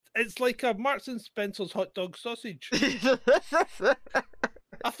it's like a Marks and Spencer's hot dog sausage.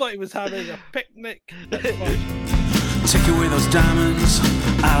 I thought he was having a picnic. Take away those diamonds,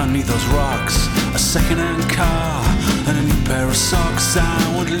 I don't need those rocks. A second-hand car and a new pair of socks.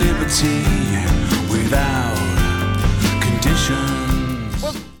 I want liberty without conditions.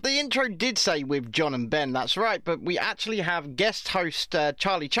 Well, the intro did say with John and Ben, that's right, but we actually have guest host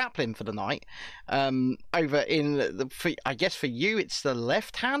Charlie Chaplin for the night. Over in I guess for you it's the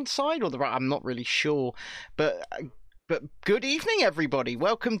left-hand side or the right, I'm not really sure. But good evening, everybody.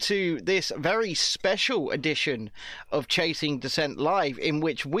 Welcome to this very special edition of Chasing Descent Live, in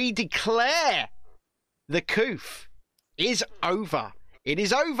which we declare the COOF is over. It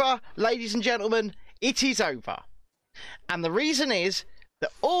is over, ladies and gentlemen. It is over. And the reason is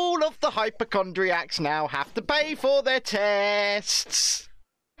that all of the hypochondriacs now have to pay for their tests.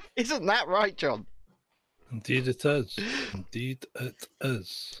 Isn't that right, John? Indeed it is. Indeed it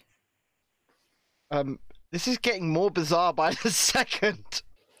is. This is getting more bizarre by the second.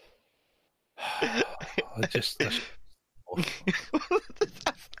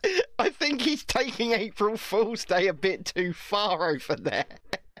 I think he's taking April Fool's Day a bit too far over there.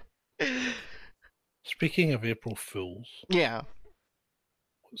 Speaking of April Fools. Yeah.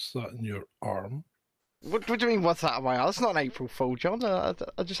 What's that in your arm? What do you mean, what's that in my arm? It's not an April Fool, John. I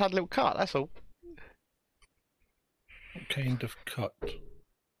just had a little cut, that's all. What kind of cut?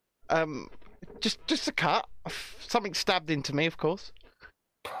 Just a cut. Something stabbed into me, of course.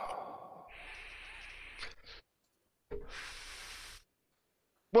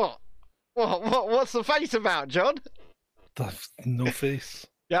 What? What's the face about, John? That's no face.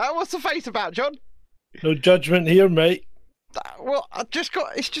 Yeah, what's the face about, John? No judgment here, mate. Well,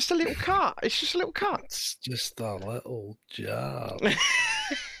 it's just a little cut. It's just a little cut. It's just a little jab.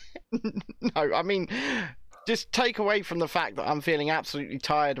 No, I mean, just take away from the fact that I'm feeling absolutely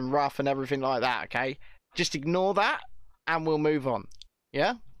tired and rough and everything like that, okay? Just ignore that and we'll move on.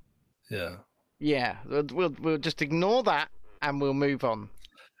 Yeah? Yeah. Yeah, we'll just ignore that and we'll move on.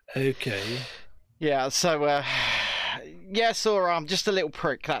 Okay. Yeah, so, yeah, Sora, I'm just a little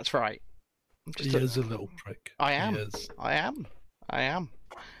prick, that's right. He is a little prick. I am. He is. I am.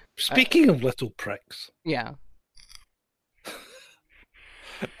 Speaking of little pricks. Yeah.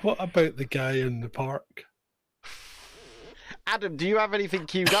 What about the guy in the park? Adam, do you have anything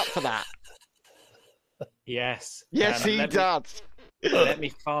queued up for that? Yes. Yes, he does. Let me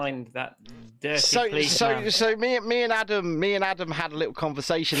find that dirty police man. So me and Adam had a little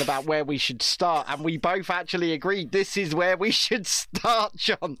conversation about where we should start, and we both actually agreed this is where we should start,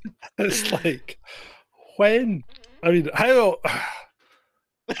 John. It's like, when? I mean, how?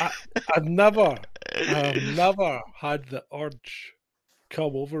 I've never had the urge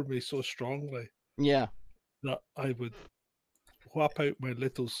come over me so strongly. Yeah. That I would whap out my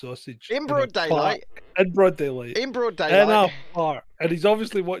little sausage in broad daylight. In broad daylight. In broad daylight. In a park. And he's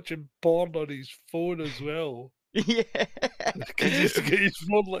obviously watching porn on his phone as well. Yeah. Because he's got his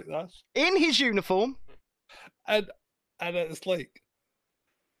phone like this. In his uniform. And it's like,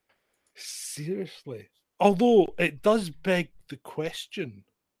 seriously. Although it does beg the question,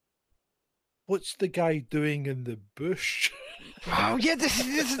 what's the guy doing in the bush? Oh yeah,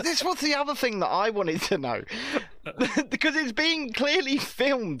 this was the other thing that I wanted to know, because it's being clearly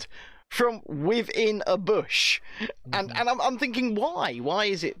filmed from within a bush, and I'm thinking, why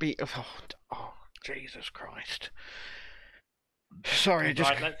is it oh Jesus Christ! Sorry,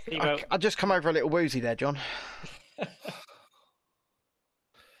 I just come over a little woozy there, John.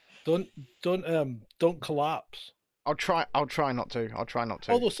 Don't collapse. I'll try not to.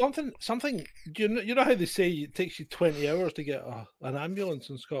 Although something, you know how they say it takes you 20 hours to get an ambulance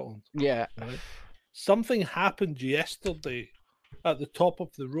in Scotland? Yeah. Right? Something happened yesterday at the top of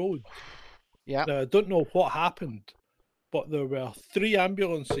the road. Yeah. Now, I don't know what happened, but there were 3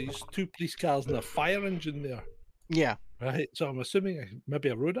 ambulances, 2 police cars, and a fire engine there. Yeah. Right. So I'm assuming maybe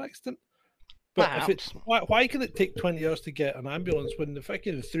a road accident. But if it's why can it take 20 hours to get an ambulance when the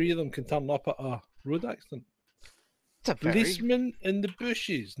 3 of them can turn up at a road accident? Policeman in the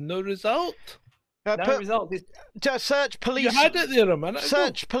bushes, no result. No result. Just search police. You had it there a minute ago.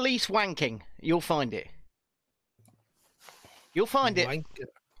 Search police wanking. You'll find it. You'll find it.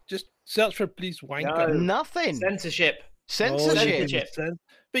 Just search for police wanker. No. Nothing. Censorship.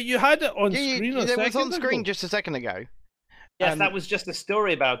 But you had it on screen a second ago. It was on screen just a second ago. Yes, that was just a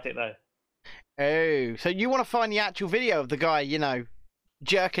story about it, though. Oh, so you want to find the actual video of the guy,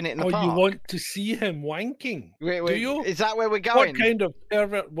 jerking it in the park? Oh, you want to see him wanking? Do you? Is that where we're going? What kind of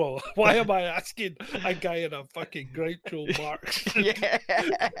pervert? Well, why am I asking a guy in a fucking Groucho Marx?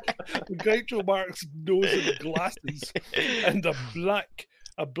 Groucho Marx nose and glasses and a black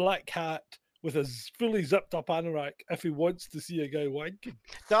a black hat with a fully zipped up anorak if he wants to see a guy wanking.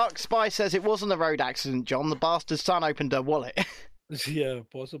 Dark Spy says it wasn't a road accident, John. The bastard's son opened her wallet. Yeah,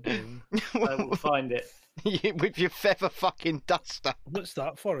 possibly. I will find it. With your feather fucking duster. What's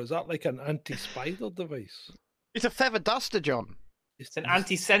that for? Is that like an anti-spider device? It's a feather duster, John. It's an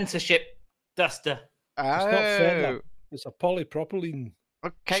anti-censorship duster. Oh. It's not feather. It's a polypropylene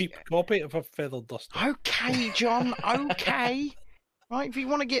cheap copy of a feather duster. Okay, John. Okay. Right, if you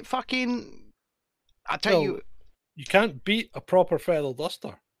want to get fucking... I tell you... You can't beat a proper feather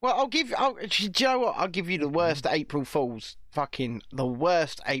duster. Well, do you know what? I'll give you the worst April Fools. Fucking the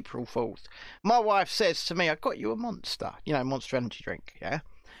worst April Fools. My wife says to me, I got you a Monster. You know, Monster energy drink, yeah?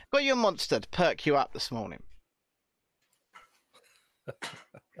 Got you a Monster to perk you up this morning.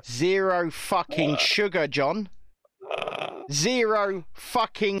 0 fucking sugar, John. 0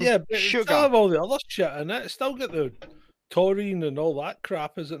 fucking sugar. It still have all the other shit in it. It's still got the taurine and all that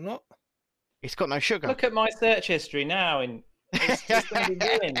crap, is it not? It's got no sugar. Look at my search history now, and it's going to be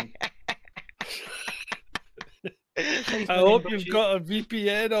ruined. I hope you've got a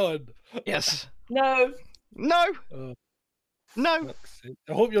VPN on. Yes. No. No. No.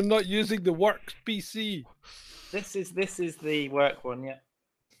 I hope you're not using the work PC. This is the work one, yeah.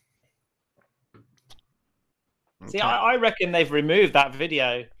 Okay. See, I reckon they've removed that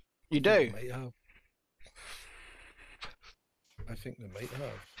video. You do? I think they might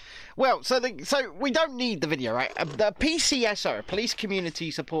have. Well, so we don't need the video, right? The PCSO, Police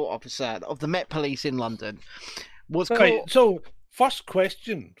Community Support Officer of the Met Police in London, was caught... Right, so first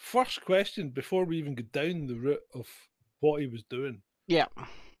question before we even go down the route of what he was doing. Yeah.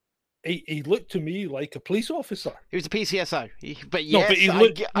 He looked to me like a police officer. He was a PCSO, but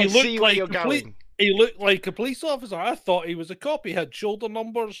I see where you're going. He looked like a police officer. I thought he was a cop. He had shoulder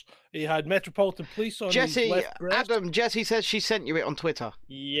numbers. He had Metropolitan Police on his left breast. Jessie says she sent you it on Twitter.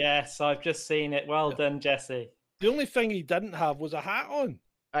 Yes, I've just seen it. Well done, Jessie. The only thing he didn't have was a hat on.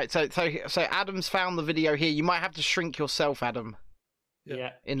 All right, so Adam's found the video here. You might have to shrink yourself, Adam.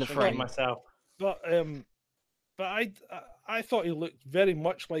 Yeah, in the frame. Myself. But I thought he looked very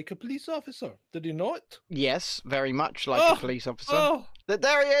much like a police officer. Did he not? Yes, very much like a police officer.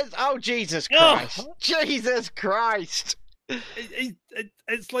 There he is. Oh, Jesus Christ. Oh. Jesus Christ.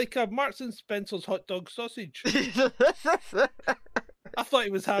 It's like a Marks and Spencer's hot dog sausage. I thought he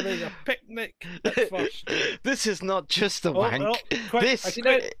was having a picnic at first. This is not just a wank. I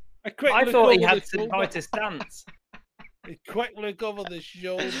thought he had some Titus dance. A quick look over the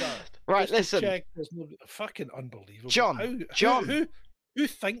shoulder. Right, listen. Check there's no, fucking unbelievable. John. Who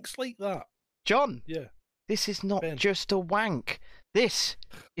thinks like that? John. Yeah. This is not just a wank. This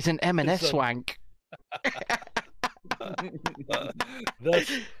is an M&S wank.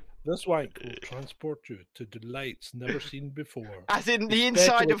 This wank will transport you to delights never seen before. As in the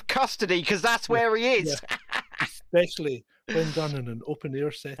inside of custody, because that's where he is. Yeah. Especially when done in an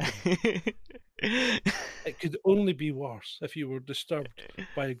open-air setting. It could only be worse if you were disturbed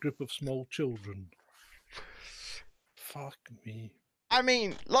by a group of small children. Fuck me. I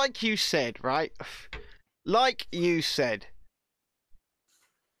mean, like you said, right? Like you said.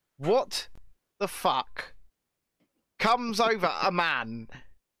 What the fuck comes over a man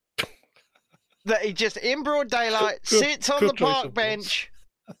that he just, in broad daylight, sits on the park bench,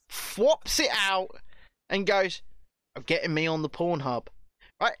 swaps it out, and goes, I'm getting me on the Pornhub.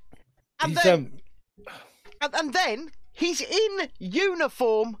 Right? And then he's in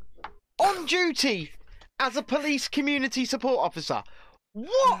uniform on duty as a police community support officer.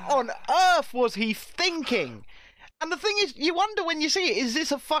 What on earth was he thinking? And the thing is, you wonder when you see it, is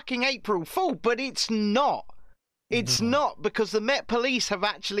this a fucking April Fool? But it's not. It's not, because the Met Police have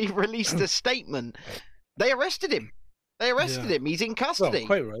actually released a statement. They arrested him. Him. He's in custody.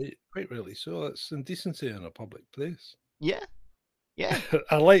 Well, quite rightly so. That's indecency in a public place. Yeah. Yeah.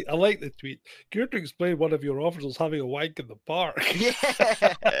 I like the tweet. Care to explain one of your officers having a wank in the park?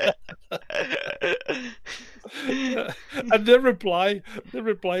 Yeah. And their reply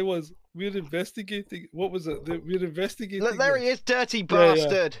was, we're investigating. What was it? We're investigating. Look, there he is, dirty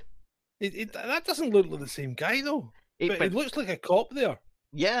bastard. Yeah. That doesn't look like the same guy, though. But it looks like a cop there.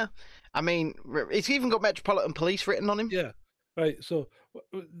 Yeah. I mean, it's even got Metropolitan Police written on him. Yeah. Right. So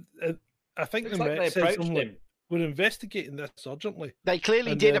I think the Met said something like, we're investigating this urgently. They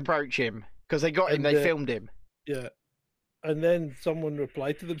clearly did approach him because they got him, they filmed him. Yeah. And then someone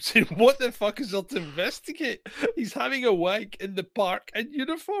replied to them saying, what the fuck is there to investigate? He's having a wank in the park in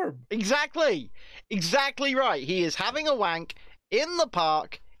uniform. Exactly. Exactly right. He is having a wank in the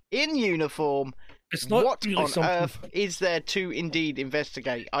park in uniform. It's not what really on something... earth is there to indeed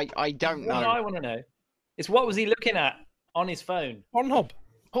investigate? I don't know. What I want to know is, what was he looking at on his phone? Pornhub.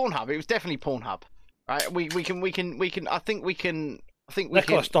 Pornhub. It was definitely Pornhub. Right? We can. I think we can.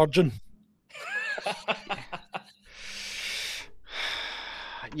 Nicola Sturgeon.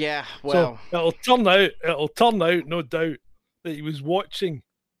 Yeah. Well, so it'll turn out, no doubt, that he was watching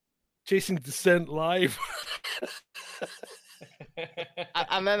Chasing Descent live.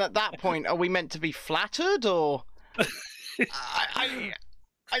 And then at that point, are we meant to be flattered, or?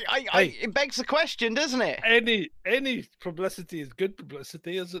 It begs the question, doesn't it? Any publicity is good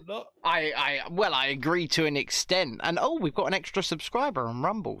publicity, is it not? I agree to an extent. And we've got an extra subscriber on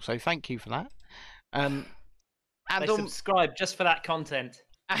Rumble, so thank you for that. And they subscribe just for that content.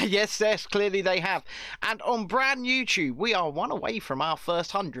 Yes, clearly they have. And on brand YouTube, we are one away from our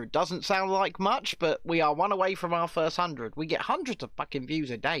first 100. Doesn't sound like much, but we are one away from our first 100. We get hundreds of fucking views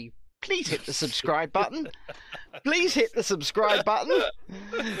a day. Please hit the subscribe button. Please hit the subscribe button.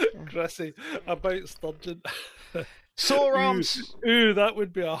 Chrissy, about Sturgeon. Sore-arms. Ooh, that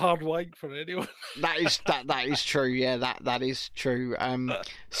would be a hard wank for anyone. That is true. Yeah, that is true.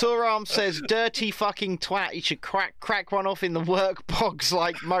 Sore-arms says, "Dirty fucking twat. He should crack one off in the work box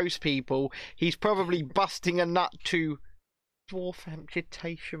like most people. He's probably busting a nut to dwarf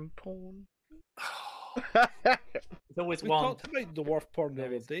amputation porn." It's always one. We talked about dwarf porn the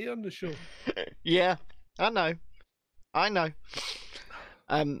other day on the show. Yeah, I know.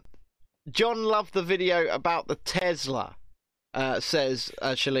 John loved the video about the Tesla, says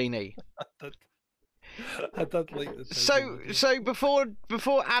Shalini. I did like the Tesla. So before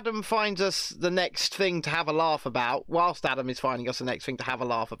Adam finds us the next thing to have a laugh about, whilst Adam is finding us the next thing to have a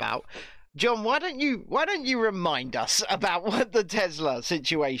laugh about, John, why don't you remind us about what the Tesla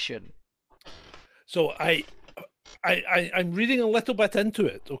situation? So I'm reading a little bit into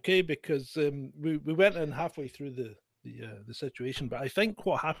it, okay, because we went in halfway through the situation, but I think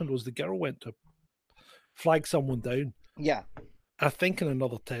what happened was the girl went to flag someone down. Yeah. I think in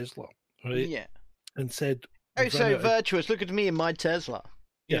another Tesla, right? Yeah. And said, "Oh, so virtuous! Look at me in my Tesla."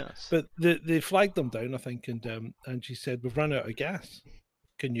 Yeah. Yes. But they flagged them down, I think, and she said, "We've run out of gas.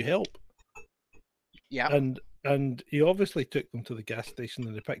 Can you help?" Yeah. And he obviously took them to the gas station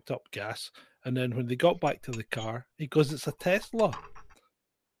and they picked up gas. And then when they got back to the car, he goes, "It's a Tesla."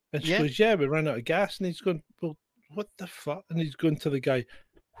 And she goes, "Yeah, we ran out of gas." And he's going, "Well, what the fuck?" And he's going to the guy,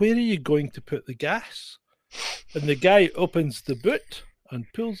 "Where are you going to put the gas?" And the guy opens the boot and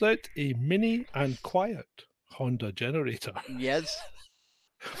pulls out a mini and quiet Honda generator. Yes.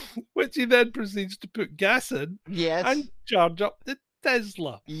 Which he then proceeds to put gas in. Yes. And charge up the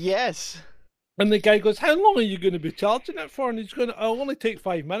Tesla. Yes. And the guy goes, "How long are you going to be charging it for?" And he's going, "I'll only take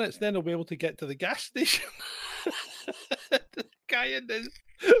 5 minutes, then I'll be able to get to the gas station."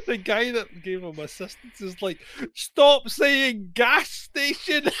 The guy that gave him assistance is like, "Stop saying gas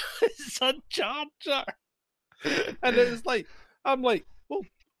station, it's a charger." And it's like, I'm like, well,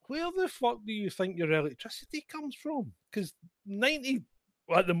 where the fuck do you think your electricity comes from? Because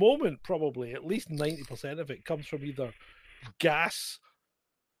at the moment, probably at least 90% of it comes from either gas,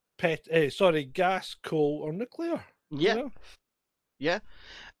 gas, coal, or nuclear. Yeah. You know? Yeah.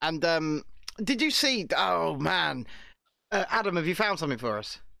 And did you see? Oh man, Adam, have you found something for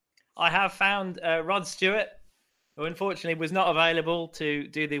us? I have found Rod Stewart, who unfortunately was not available to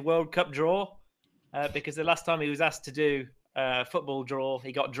do the World Cup draw because the last time he was asked to do a football draw,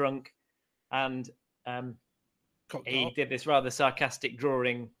 he got drunk and he did this rather sarcastic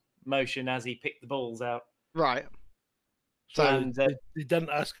drawing motion as he picked the balls out. Right. So they didn't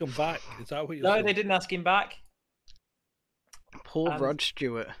ask him back. Is that what you're saying? No, they didn't ask him back. Poor Rod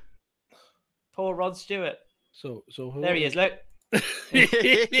Stewart. Poor Rod Stewart. So there he is. Look. Yeah,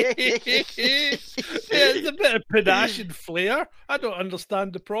 it's a bit of panache and flair. I don't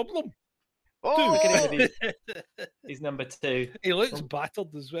understand the problem. Oh, look at him. He's number 2. He looks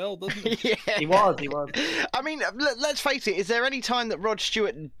battered as well, doesn't he? Yeah. He was. I mean, let's face it. Is there any time that Rod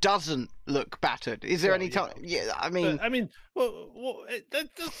Stewart doesn't look battered? Is there any time? Yeah, I mean,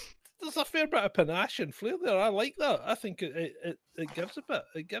 there's a fair bit of panache and flair there. I like that. I think it gives a bit.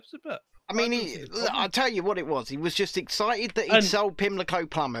 I mean, I'll tell you what it was. He was just excited that he'd sold Pimlico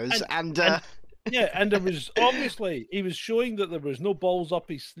Plumbers, and there was obviously he was showing that there was no balls up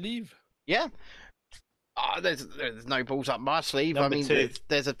his sleeve. Yeah. There's no balls up my sleeve. Number I mean, 2.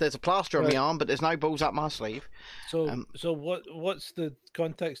 there's a plaster on my arm, but there's no balls up my sleeve. So what's the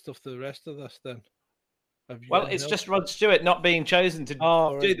context of the rest of this then? Well, it's just Rod Stewart not being chosen to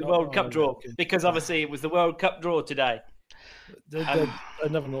do the World Cup draw because obviously it was the World Cup draw today. I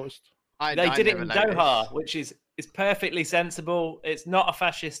never noticed. They did it in Doha, which is It's perfectly sensible. It's not a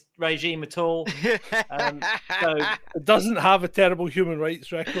fascist regime at all. So it doesn't have a terrible human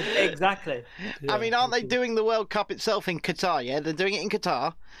rights record. Exactly. I mean, aren't they doing the World Cup itself in Qatar? Yeah, they're doing it in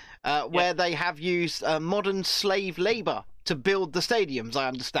Qatar, where they have used modern slave labour to build the stadiums. I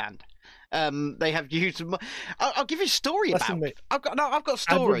understand. They have used. I'll give you a story about. I've got a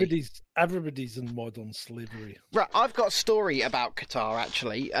story. Everybody's in modern slavery. Right, I've got a story about Qatar.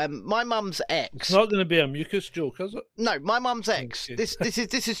 Actually, my mum's ex. It's not going to be a mucus joke, is it? No, my mum's ex. Okay.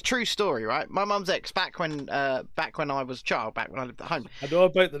 This is true story, right? My mum's ex back when I was a child, back when I lived at home. I know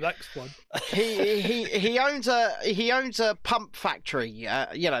about the next one. he owns a pump factory.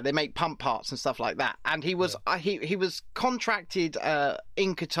 You know, they make pump parts and stuff like that. And he was he was contracted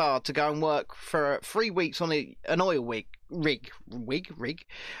in Qatar to go and work for 3 weeks on an oil rig,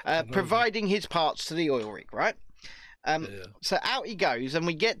 providing his parts to the oil rig, right? So out he goes, and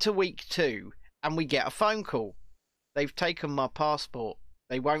we get to week 2, and we get a phone call. They've taken my passport.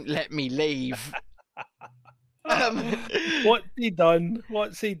 They won't let me leave. What's he done?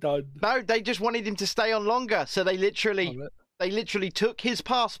 No, they just wanted him to stay on longer, so they literally took his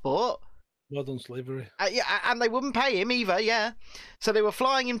passport. Modern slavery. And they wouldn't pay him either, yeah. So they were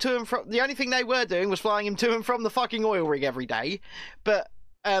flying him to and from. The only thing they were doing was flying him to and from the fucking oil rig every day. But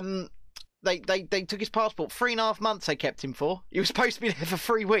they took his passport. 3.5 months they kept him for. He was supposed to be there for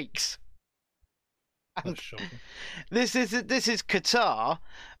 3 weeks. That's shocking. This is Qatar,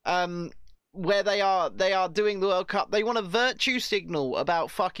 where they are doing the World Cup. They want a virtue signal about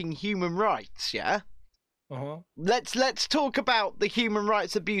fucking human rights, yeah. Let's talk about the human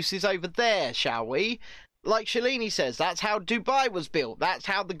rights abuses over there, shall we? Like Shalini says, that's how Dubai was built. That's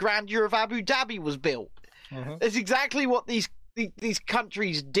how the grandeur of Abu Dhabi was built. It's exactly what these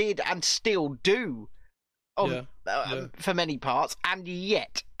countries did and still do for many parts. And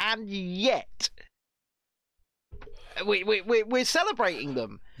yet, we're celebrating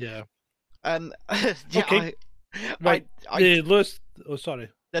them. Yeah. Okay. The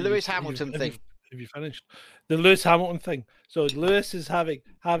Lewis Hamilton thing. Have you finished? The Lewis Hamilton thing. So Lewis is having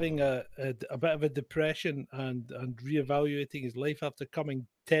a bit of a depression and reevaluating his life after coming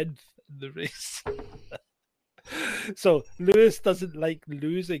 10th in the race. So Lewis doesn't like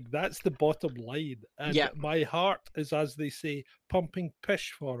losing. That's the bottom line. And my heart is, as they say, pumping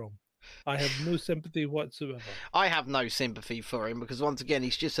pish for him. I have no sympathy whatsoever. I have no sympathy for him because, once again,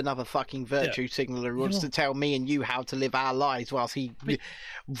 he's just another fucking virtue signaller who wants to tell me and you how to live our lives whilst he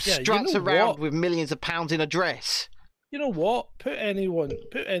struts around with millions of pounds in a dress. You know what? Put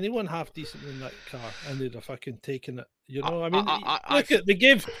anyone half decent in that car and they'd have fucking taken it. You know,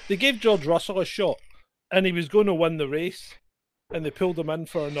 they gave George Russell a shot and he was going to win the race. And they pulled him in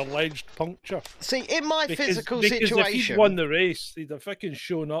for an alleged puncture. See, in my physical situation, if he'd won the race, he'd have fucking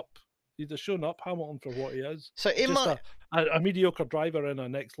shown up. He'd have shown up Hamilton for what he is. So in a mediocre driver in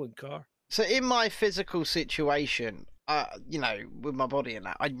an excellent car. So in my physical situation, you know, with my body and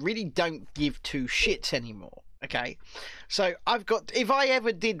that, I really don't give two shits anymore. Okay, so if I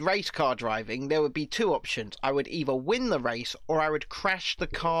ever did race car driving, there would be 2 options. I would either win the race or I would crash the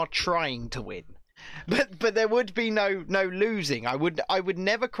car trying to win. But there would be no losing. I would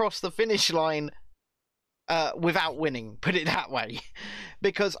never cross the finish line without winning. Put it that way,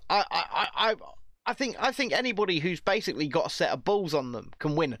 because I think anybody who's basically got a set of balls on them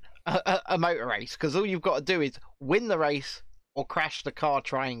can win a motor race, because all you've got to do is win the race or crash the car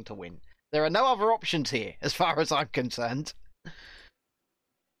trying to win. There are no other options here, as far as I'm concerned.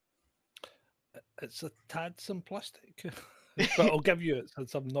 It's a tad simplistic. But I'll give you it,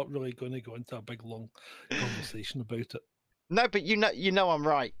 since I'm not really going to go into a big long conversation about it. No, but you know I'm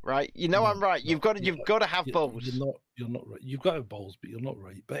right? You know I'm right. You've got to have balls. You're not right. You've got to have balls, but you're not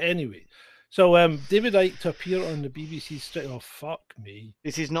right. But anyway, so David Icke to appear on the BBC straight. Oh fuck me!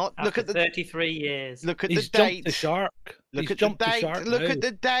 This is not. After look at the 33 years. Look at He's the date. Jumped the shark. Look at the date. Look at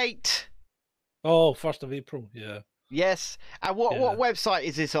the date. Oh, 1st of April. Yeah. Yes. And what website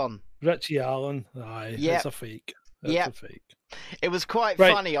is this on? Richie Allen. Aye. It's a fake. Yeah, fake. It was quite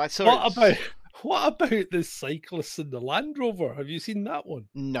funny. I saw. What about the cyclists in the Land Rover? Have you seen that one?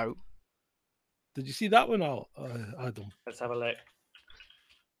 No. Did you see that one, Adam? Let's have a look.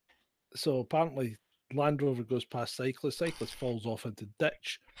 So apparently, Land Rover goes past cyclist. Cyclist falls off into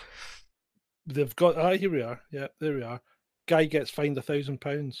ditch. They've got. Here we are. Yeah, there we are. Guy gets fined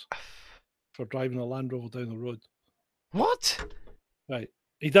 £1,000 for driving a Land Rover down the road. What? Right.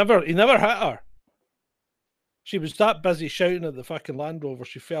 He never hit her. She was that busy shouting at the fucking Land Rover,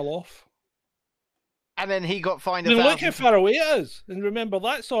 she fell off. And then he got fined. Look how far away it is, and remember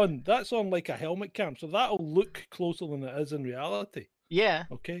that's on like a helmet cam, so that'll look closer than it is in reality. Yeah.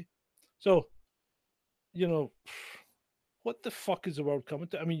 Okay. So you know, what the fuck is the world coming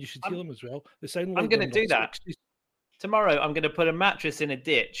to? I mean, you should hear them as well. They sound like I'm going to do that. 60s. Tomorrow, I'm going to put a mattress in a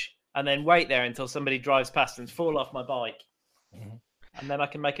ditch and then wait there until somebody drives past and fall off my bike. Mm-hmm. And then I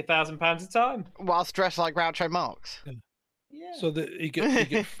can make £1,000 a time. Whilst dressed like Groucho Marx. Yeah. So that you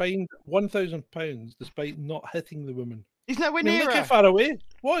get fined £1,000 despite not hitting the woman. He's nowhere near look her. How far away.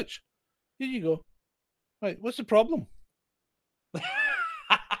 Watch. Here you go. Right, what's the problem?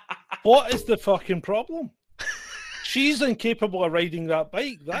 What is the fucking problem? She's incapable of riding that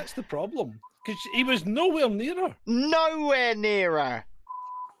bike. That's the problem. Because he was nowhere near her. Nowhere near her.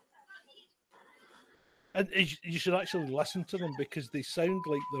 And you should actually listen to them because they sound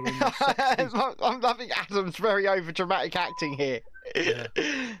like they're in the 60s. I'm loving Adam's very over dramatic acting here. Yeah.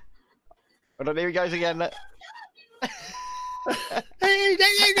 Hold on, here he goes again.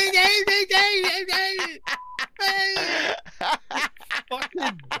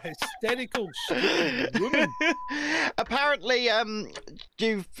 Fucking hysterical woman. Apparently,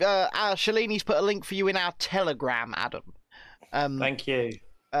 Shalini's put a link for you in our Telegram, Adam. Thank you.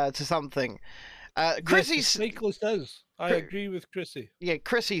 To something. Chrissy's Nicholas does. I agree with Chrissy. Yeah,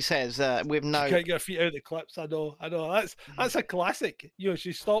 Chrissy says with no. She can't get her feet out of the clips. I know. That's a classic. You know,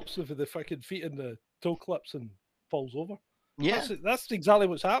 she stops with the fucking feet in the toe clips and falls over. Yeah, that's exactly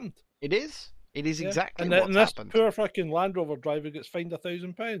what's happened. It is. It is exactly and what's happened. Poor fucking Land Rover driver gets fined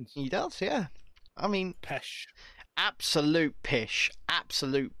 £1,000. He does, yeah. I mean, pish. Absolute pish,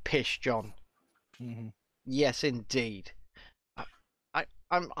 John. Mm-hmm. Yes, indeed.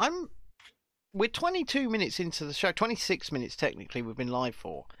 I'm. We're 22 minutes into the show, 26 minutes technically we've been live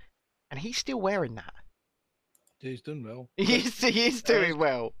for, and he's still wearing that. Yeah, he's doing well. He is doing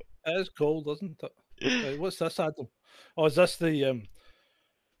well. It is cold, isn't it? Right, what's this, Adam? Oh, is this the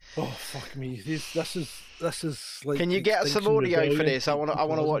Oh fuck me! This is like. Can you get us some audio for this? I want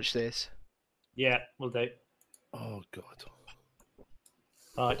to watch this. Yeah, we'll do. Oh god!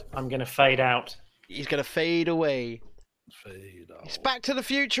 Right, I'm going to fade out. He's going to fade away. Fade out. It's Back to the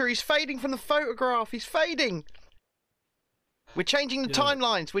Future. He's fading from the photograph. He's fading. We're changing the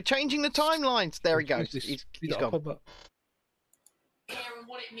timelines. We're changing the timelines. There he goes. He's gone. And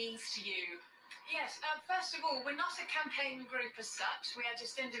what it means to you. Yes, first of all, we're not a campaign group as such. We are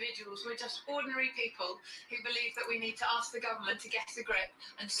just individuals. We're just ordinary people who believe that we need to ask the government to get a grip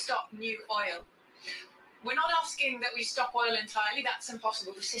and stop new oil. We're not asking that we stop oil entirely. That's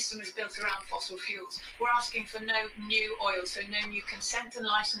impossible. The system is built around fossil fuels. We're asking for no new oil, so no new consent and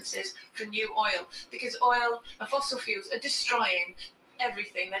licenses for new oil, because oil and fossil fuels are destroying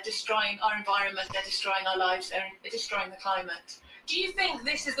everything. They're destroying our environment. They're destroying our lives. They're destroying the climate. Do you think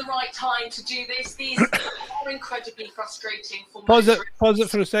this is the right time to do this? These are incredibly frustrating for Pause it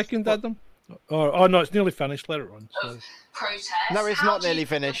for a second, Adam. Oh no, it's nearly finished. Let it run. Protest. No, it's not nearly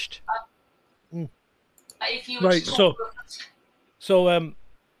finished. If you right, so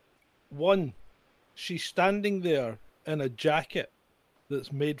one, she's standing there in a jacket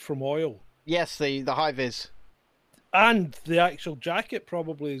that's made from oil. Yes, the high-vis. And the actual jacket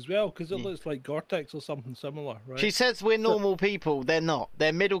probably as well, because it looks like Gore-Tex or something similar, right? She says we're normal people. They're not.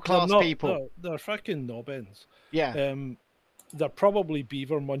 They're middle-class people. They're fucking knob-ends. Yeah. They're probably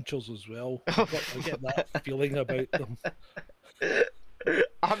beaver munchers as well. I get that feeling about them.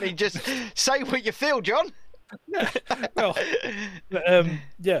 I mean, just say what you feel, John. Well,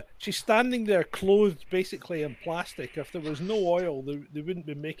 yeah, she's standing there clothed basically in plastic. If there was no oil, they wouldn't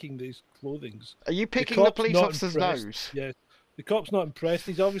be making these clothings. Are you picking the police officer's nose? Yeah, the cop's not impressed.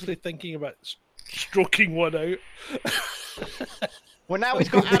 He's obviously thinking about stroking one out. Well, now he's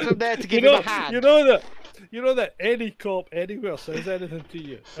got Adam there to give him a hand. You know that any cop anywhere says anything to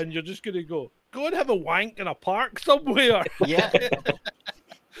you, and you're just going to go and have a wank in a park somewhere. Yeah.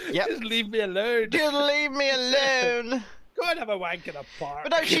 Yep. Just leave me alone. Just leave me alone. Go and have a wank in a park.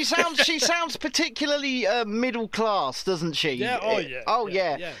 But no, she sounds particularly middle class, doesn't she? Yeah. Oh yeah. Oh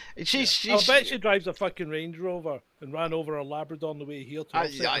yeah. She's I bet she drives a fucking Range Rover and ran over a Labrador on the way here to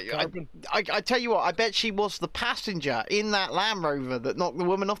offset the carbon. I tell you what, I bet she was the passenger in that Land Rover that knocked the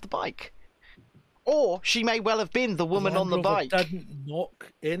woman off the bike. Or she may well have been the woman on the bike. Didn't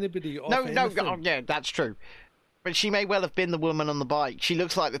knock anybody off. No, yeah, that's true. But she may well have been the woman on the bike. She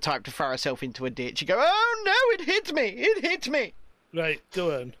looks like the type to throw herself into a ditch. You go, oh no, it hit me! It hit me! Right,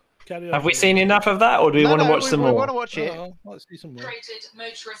 go on. Carry on. Have we seen enough of that, or do we want to watch some more? We want to watch it. Let's see some more.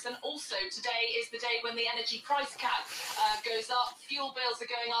 Motorists, and also today is the day when the energy price cap goes up. Fuel bills are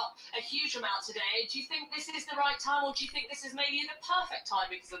going up a huge amount today. Do you think this is the right time, or do you think this is maybe the perfect time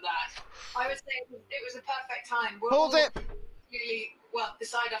because of that? I would say it was a perfect time. Pause it. Really,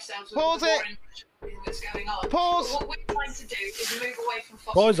 beside ourselves. Pause it. That's going on. Pause. But what we're trying to do is move away from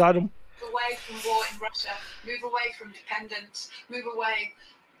fossil. Pause, Adam. away from war in Russia, move away from dependence, move away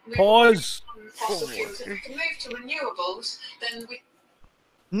Pause. from fossil fuels. If we can move to renewables, then we...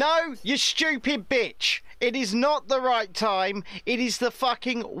 No, you stupid bitch. It is not the right time. It is the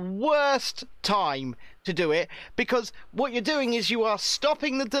fucking worst time to do it, because what you're doing is you are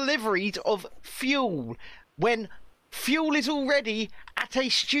stopping the deliveries of fuel when fuel is already at a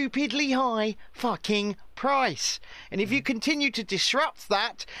stupidly high fucking price. And if you continue to disrupt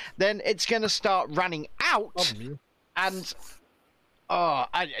that, then it's going to start running out. And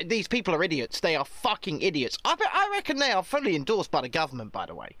these people are idiots. They are fucking idiots. I reckon they are fully endorsed by the government, by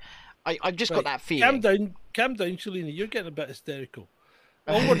the way. I've just got that feeling. Calm down, Shalini. You're getting a bit hysterical.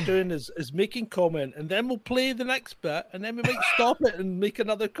 All we're doing is making comment, and then we'll play the next bit, and then we might stop it and make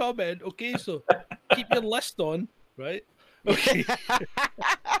another comment. Okay, so keep your list on, right? Okay.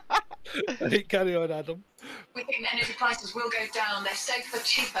 Right, carry on, Adam. We think that energy prices will go down. They're safer,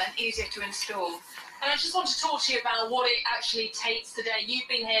 cheaper, and easier to install. And I just want to talk to you about what it actually takes today. You've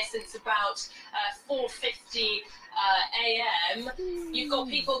been here since about 4:50 a.m. You've got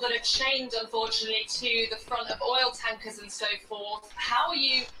people that are chained, unfortunately, to the front of oil tankers and so forth. How are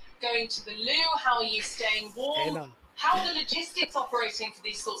you going to the loo? How are you staying warm? How are the logistics operating for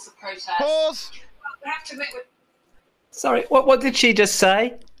these sorts of protests? Pause. We have to admit Sorry, what did she just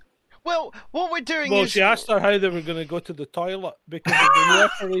say? Well, what we're doing Well, is... she asked her how they were going to go to the toilet because they've been there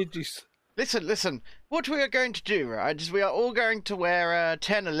for ages. Listen. What we are going to do, right, is we are all going to wear a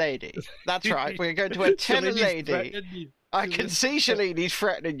tenor lady. That's right. We're going to wear tenor lady. I can see Shalini's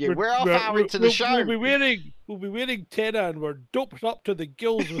threatening you. We're off out into the show. We'll be wearing tenor, and we're doped up to the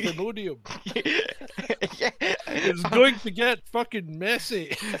gills with Imodium. It's going to get fucking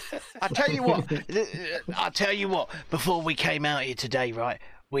messy. I tell you what. Before we came out here today, right,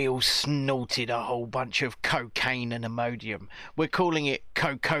 we all snorted a whole bunch of cocaine and Imodium. We're calling it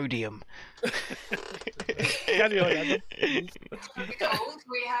cocodium. Carry on, Adam. cold.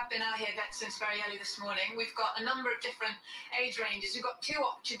 We have been out here since very early this morning. We've got a number of different age ranges. We've got 2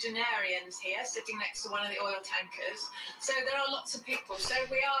 octogenarians here sitting next to one of the oil tankers. So there are lots of people. So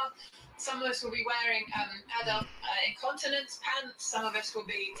some of us will be wearing adult incontinence pants. Some of us will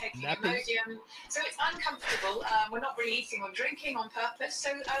be taking Imodium. So it's uncomfortable. We're not really eating or drinking on purpose.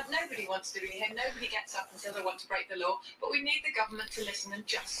 So nobody wants to be here. Nobody gets up until they want to break the law. But we need the government to listen and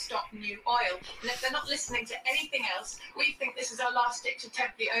just stop new oil. And if they're not listening to anything else, we think this is our last-ditch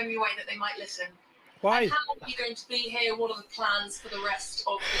attempt, the only way that they might listen. Why? And how long are you going to be here? What are the plans for the rest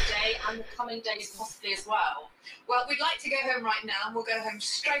of the day and the coming days possibly as well? Well, we'd like to go home right now, and we'll go home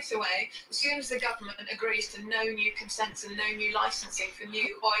straight away as soon as the government agrees to no new consents and no new licensing for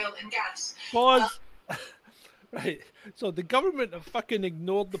new oil and gas. Pause. Right. So the government have fucking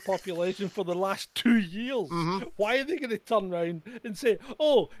ignored the population for the last 2 years. Mm-hmm. Why are they going to turn around and say,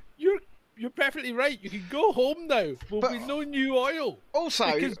 "Oh, you're perfectly right. You can go home now. There'll be no new oil."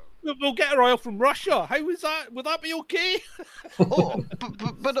 Also, because we'll get our oil from Russia. How is that? Would that be okay?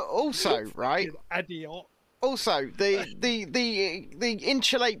 but also, right? Idiot. Also, the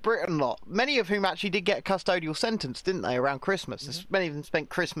Insulate Britain lot, many of whom actually did get a custodial sentence, didn't they, around Christmas? Mm-hmm. Many of them spent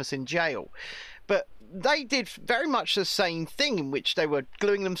Christmas in jail. But they did very much the same thing, in which they were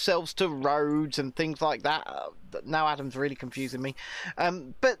gluing themselves to roads and things like that. Now Adam's really confusing me.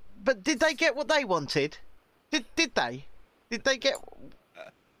 But did they get what they wanted? Did they? Did they get...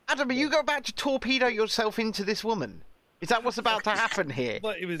 Adam, are you about to torpedo yourself into this woman? Is that what's about to happen here?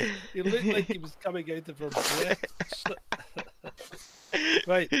 He looked like he was coming out of her breath.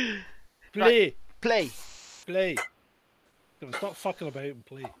 Right. Play. Stop fucking about and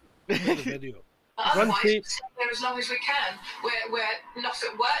play. Play the video. Otherwise, we'll stay there as long as we can. We're not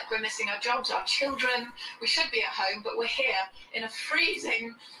at work, we're missing our jobs, our children. We should be at home, but we're here in a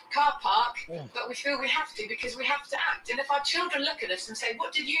freezing car park. Yeah. But we feel we have to because we have to act. And if our children look at us and say,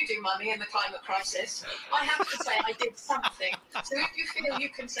 "What did you do, Mummy, in the climate crisis?" I have to say I did something. So if you feel you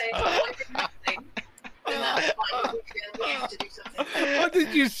can say, "Oh, I did nothing," then that's fine. We have to do something. Oh,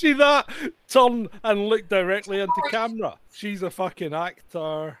 did you see that? Turn and look directly into camera. She's a fucking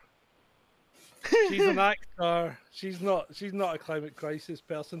actor. She's an actor. She's not a climate crisis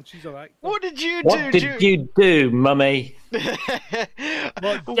person. She's an actor. What did you do? What did you do, Mummy?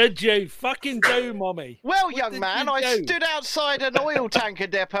 What did you fucking do, Mummy? Well, young man, I stood outside an oil tanker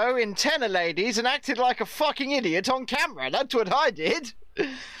depot in tenor ladies and acted like a fucking idiot on camera. That's what I did.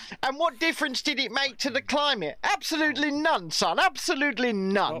 And what difference did it make to the climate? Absolutely none, son. Absolutely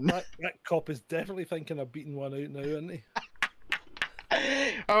none. Well, that cop is definitely thinking of beating one out now, isn't he?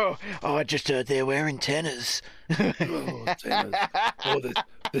 Oh, I just heard they're wearing tenors. Oh, tenors. Oh,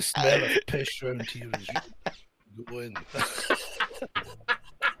 the smell of piss around here is going.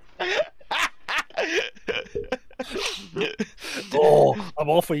 I'm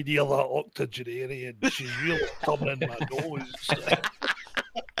awfully near that octogenarian. She's really coming in my nose.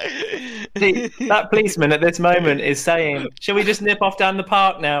 See, that policeman at this moment is saying, "Shall we just nip off down the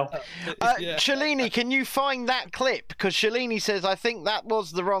park now?" Shalini, can you find that clip? Because Shalini says, I think that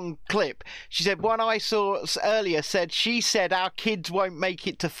was the wrong clip. She said, one I saw earlier she said our kids won't make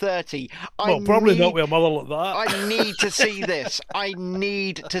it to 30. Probably not with a mother like that. I need to see this. I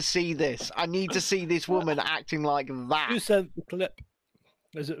need to see this. I need to see this woman acting like that. Who sent the clip?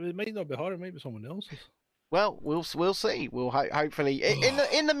 It might not be her, it might be someone else's. Well, we'll see. We'll hopefully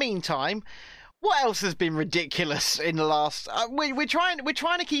in the meantime, what else has been ridiculous in the last? We're trying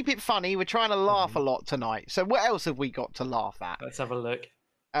to keep it funny. We're trying to laugh a lot tonight. So what else have we got to laugh at? Let's have a look.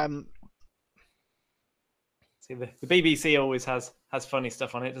 See, the BBC always has funny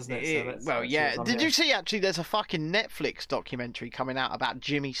stuff on it, doesn't it? So Did you see actually? There's a fucking Netflix documentary coming out about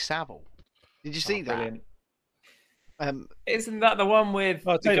Jimmy Savile. Did you see that? Brilliant. Isn't that the one with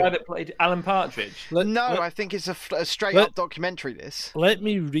the guy that played Alan Partridge? I think it's a straight up documentary. This. Let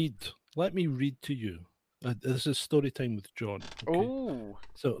me read to you. This is story time with John. Okay? Oh.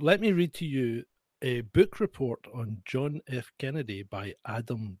 So let me read to you a book report on John F. Kennedy by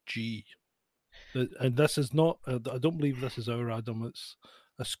Adam G. And this is not. I don't believe this is our Adam. It's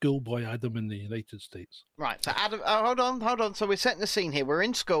a schoolboy Adam in the United States. Right. So Adam, hold on. So we're setting the scene here. We're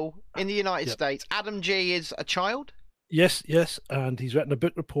in school in the United States. Adam G. is a child. Yes, and he's written a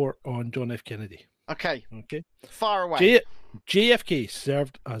book report on John F. Kennedy. Okay. Far away. JFK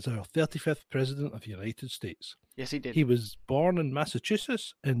served as our 35th president of the United States. Yes, he did. He was born in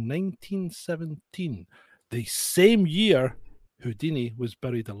Massachusetts in 1917, the same year Houdini was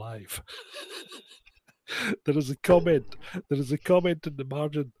buried alive. There is a comment in the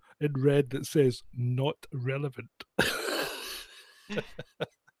margin in red that says "not relevant."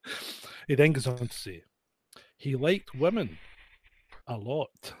 He then goes on to say, he liked women a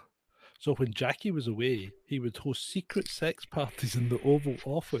lot. So when Jackie was away, he would host secret sex parties in the Oval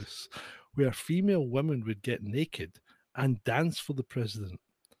Office where female women would get naked and dance for the president.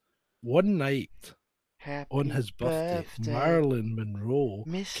 One night on his birthday, Marilyn Monroe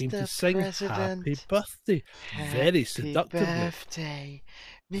came to sing Happy Birthday very seductively. Birthday,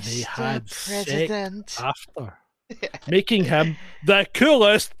 Mr. They had President. sex after, making him the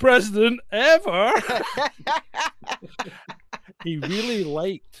coolest president ever. He really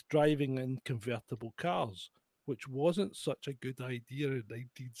liked driving in convertible cars, which wasn't such a good idea in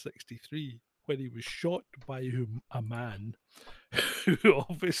 1963 when he was shot by a man who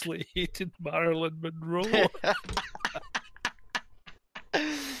obviously hated Marilyn Monroe.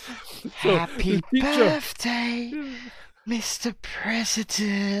 Happy birthday, Mr.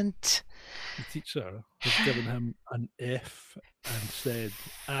 President. The teacher has given him an F and said,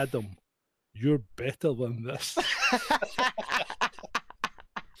 Adam, you're better than this.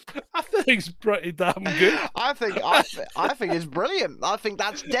 I think it's pretty damn good. I think it's brilliant. I think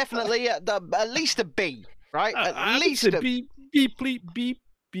that's definitely at least a B, right? At least a B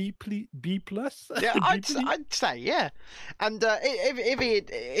plus. Yeah, I'd say, yeah. And if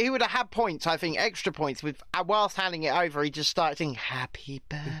he would have had points, I think extra points with whilst handing it over, he just started saying "Happy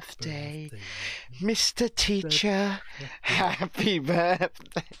birthday, Mr. Teacher, happy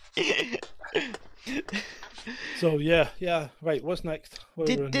birthday." So yeah. Right, what's next?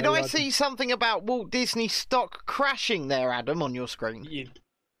 Did I see something about Walt Disney stock crashing there, Adam, on your screen? You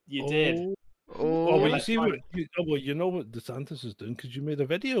did. Well, you know what DeSantis is doing because you made a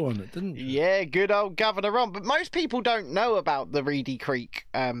video on it, didn't you? Yeah, good old Governor Ron. But most people don't know about the Reedy Creek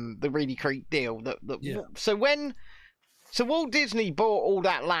deal. So Walt Disney bought all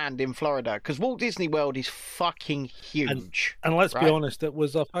that land in Florida because Walt Disney World is fucking huge. And let's be honest, it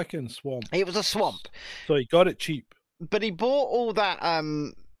was a fucking swamp. It was a swamp. So he got it cheap. But he bought all that.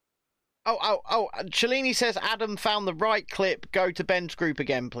 Shalini says Adam found the right clip. Go to Ben's group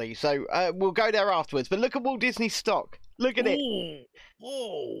again, please. So we'll go there afterwards. But look at Walt Disney's stock. Look at it.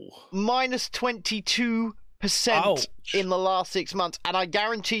 Whoa. Minus 22% in the last 6 months. And I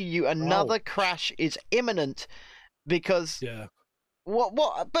guarantee you another crash is imminent. Because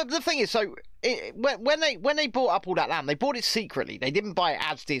but the thing is, so when they bought up all that land, they bought it secretly. They didn't buy it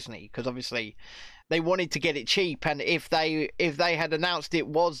as Disney because obviously they wanted to get it cheap. And if they had announced it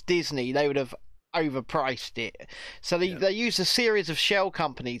was Disney, they would have overpriced it. So they used a series of shell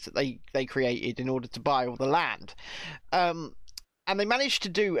companies that they created in order to buy all the land. And they managed to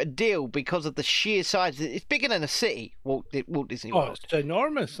do a deal because of the sheer size. It's bigger than a city, Walt Disney World. Oh, it's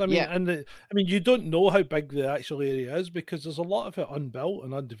enormous. I mean, you don't know how big the actual area is because there's a lot of it unbuilt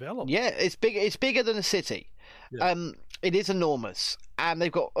and undeveloped. Yeah, it's bigger than a city. Yeah. It is enormous, and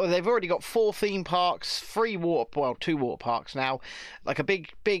they've already got 4 theme parks, 2 water parks now, like a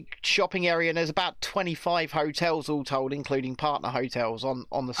big shopping area, and there's about 25 hotels all told, including partner hotels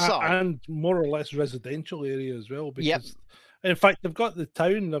on the side, and more or less residential area as well. Because, in fact, they've got the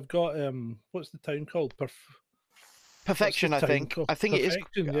town. They've got what's the town called? Perfection, I think. I think it is.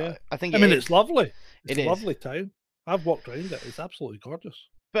 Yeah. I think. It's lovely. It's a lovely town. I've walked around it. It's absolutely gorgeous.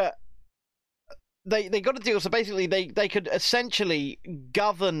 But they got a deal, so basically they could essentially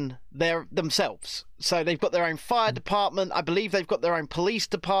govern themselves. So they've got their own fire department. I believe they've got their own police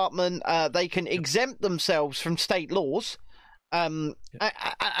department. They can exempt themselves from state laws. And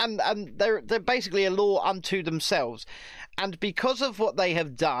they're basically a law unto themselves. And because of what they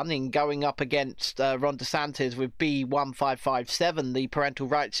have done in going up against Ron DeSantis with B1557, the Parental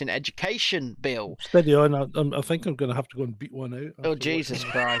Rights in Education bill. Steady on. I think I'm going to have to go and beat one out. Oh, Jesus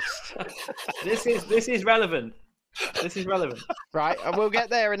Christ. This is relevant. This is relevant. Right, and we'll get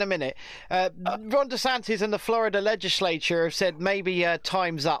there in a minute. Ron DeSantis and the Florida legislature have said maybe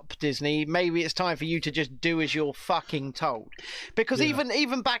time's up, Disney. Maybe it's time for you to just do as you're fucking told. Because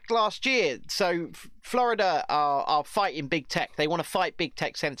even back last year, so Florida are fighting big tech. They want to fight big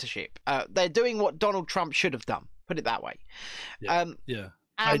tech censorship. They're doing what Donald Trump should have done. Put it that way.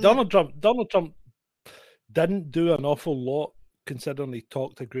 Donald Trump didn't do an awful lot, considering he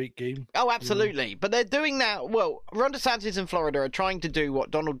talked a great game. Oh, absolutely. But they're doing that. Well, Ron DeSantis in Florida are trying to do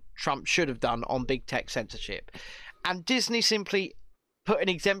what Donald Trump should have done on big tech censorship. And Disney simply put an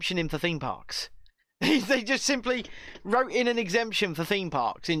exemption in for theme parks. They just simply wrote in an exemption for theme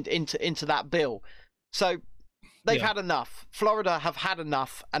parks into that bill. So they've had enough. Florida have had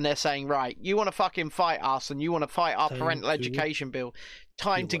enough, and they're saying, right, you want to fucking fight us and you want to fight our parental education bill.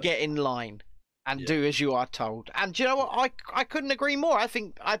 Time to get in line. And do as you are told. And do you know what? I couldn't agree more. I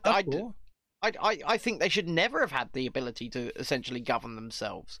think I think they should never have had the ability to essentially govern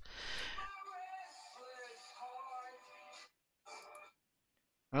themselves.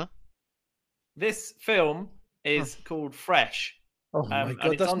 Huh? This film is called Fresh. Oh my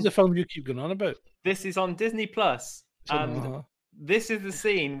god, this is the film you keep going on about. This is on Disney Plus. And this is the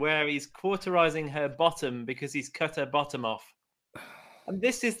scene where he's cauterizing her bottom because he's cut her bottom off. And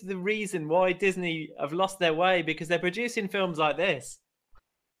this is the reason why Disney have lost their way, because they're producing films like this.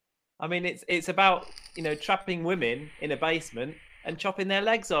 I mean, it's about, trapping women in a basement and chopping their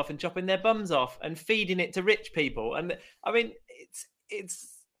legs off and chopping their bums off and feeding it to rich people. And I mean,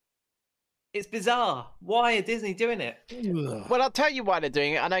 it's bizarre. Why are Disney doing it? Well, I'll tell you why they're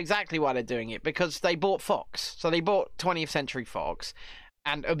doing it. I know exactly why they're doing it, because they bought Fox. So they bought 20th Century Fox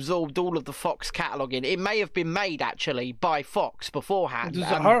and absorbed all of the Fox catalogue in. It may have been made, actually, by Fox beforehand.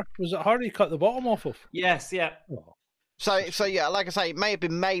 Was it her he cut the bottom off of? Yes, yeah. Oh. So yeah, like I say, it may have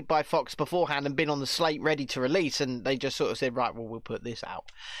been made by Fox beforehand and been on the slate ready to release, and they just sort of said, right, well, we'll put this out.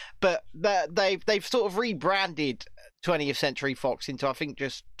 But they've sort of rebranded 20th Century Fox into, I think,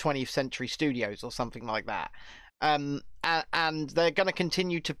 just 20th Century Studios or something like that. And they're going to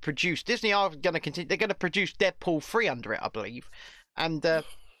continue to produce. Disney are going to continue. They're going to produce Deadpool 3 under it, I believe. And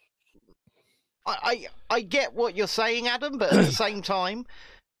I get what you're saying, Adam, but at the same time,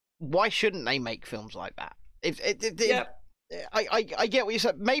 why shouldn't they make films like that? I get what you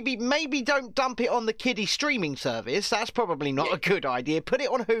said. Maybe don't dump it on the kiddie streaming service. That's probably not a good idea. Put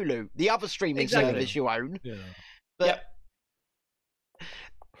it on Hulu, the other streaming service you own. Yeah. But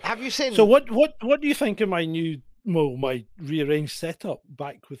have you seen? So what do you think of my my rearranged setup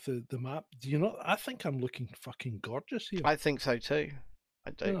back with the map? Do you know? I think I'm looking fucking gorgeous here. I think so too.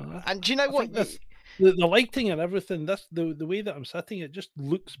 I do. And do you know what? The lighting and everything. That's the way that I'm sitting. It just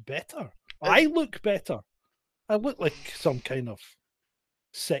looks better. I look better. I look like some kind of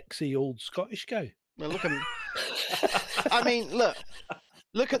sexy old Scottish guy. Well, look at me. I mean,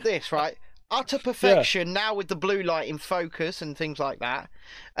 look at this, right? Utter perfection now with the blue light in focus and things like that.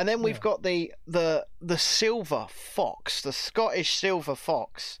 And then we've got the silver fox, the Scottish silver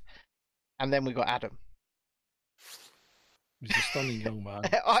fox. And then we've got Adam. He's a stunning young man.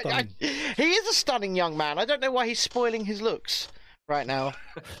 He is a stunning young man. I don't know why he's spoiling his looks right now.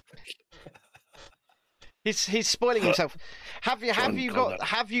 He's spoiling himself. Have you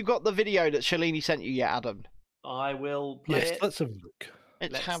got the video that Shalini sent you yet, Adam? I will play it. Let's have a look.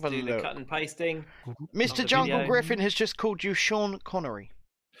 Let's have a do look. The cut and pasting. Mr. Jungle Griffin has just called you Sean Connery.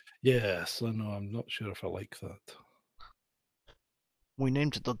 Yes, I know. I'm not sure if I like that. We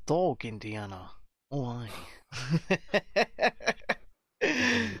named the dog Indiana. Why?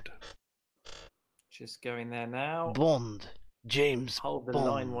 Just going there now. Bond. James Hold the Bond.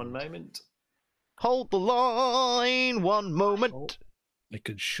 line one moment. Hold the line one moment. I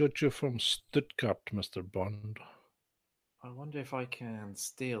could shoot you from Stuttgart, Mr. Bond. I wonder if I can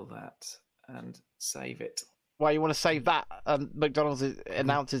steal that and save it. Why you want to save that? McDonald's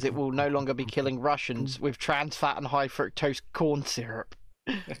announces it will no longer be killing Russians with trans fat and high fructose corn syrup.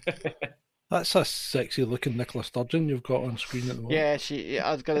 That's a sexy looking Nicola Sturgeon you've got on screen at the moment. Yeah,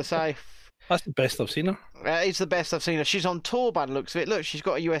 I was going to say. That's the best I've seen her. It's the best I've seen her. She's on tour by the looks of it. Look, she's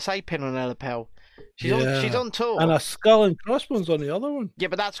got a USA pin on her lapel. She's on tour. And a skull and crossbones on the other one. Yeah,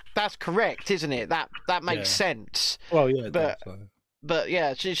 but that's correct, isn't it? That makes sense. Well, yeah, but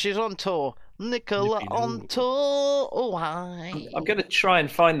yeah, she's on tour. Nicola on tour. Oh, hi. I'm going to try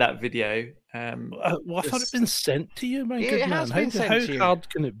and find that video. Well, I thought it'd been sent to you, my good man. How hard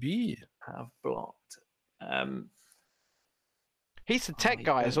can it be? Have blocked. He's the tech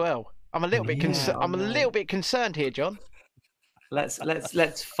guy as well. I'm a little bit concerned. I'm a little bit concerned here, John. Let's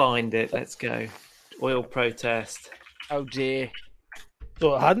find it. Let's go. Oil protest. Oh dear.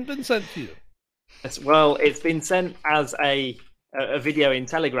 So it hadn't been sent to you. Well, it's been sent as a video in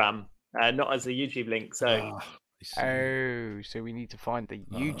Telegram, not as a YouTube link. So. So we need to find the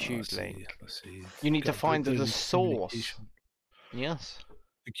YouTube link. I see. You need to find the source. Yes.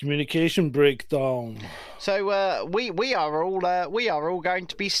 The communication breakdown. So we are all going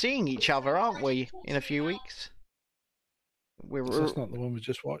to be seeing each other, aren't we? In a few weeks. That's not the one we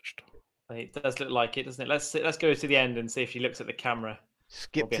just watched. It does look like it, doesn't it? Let's go to the end and see if she looks at the camera.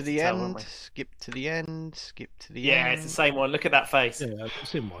 Skip to the end. Skip to the end. Skip to the end. Yeah, it's the same one. Look at that face. Yeah, it's the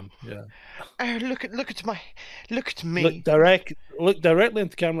same one. Yeah. Oh, look at me. Look directly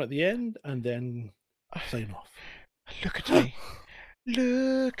into camera at the end, and then sign off. Look at me.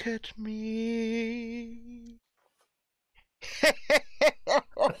 Look at me.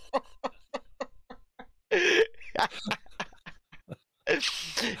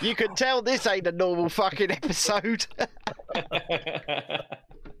 You can tell this ain't a normal fucking episode.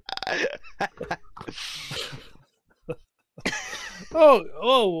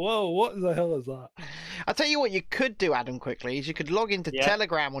 Whoa, what the hell is that? I'll tell you what you could do, Adam, quickly, is you could log into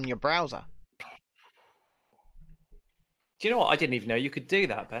Telegram on your browser. Do you know what? I didn't even know you could do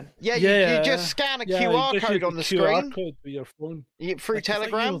that, Ben. Yeah, you just scan a QR code on the screen. QR code with your phone. Through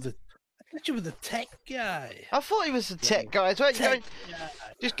Telegram. I thought you were the tech guy. I thought he was the tech guy as well.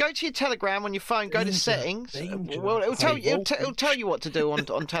 Just go to your Telegram on your phone, go to settings. Well, it'll tell you what to do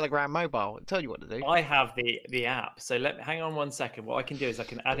on Telegram mobile. It'll tell you what to do. I have the app, so hang on 1 second. What I can do is I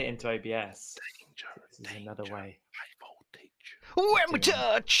can add it into OBS. This is another way. High voltage. When we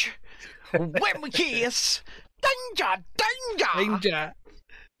touch, when we kiss, danger.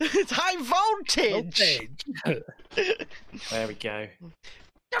 It's high voltage. There we go.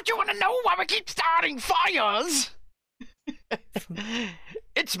 Don't you want to know why we keep starting fires?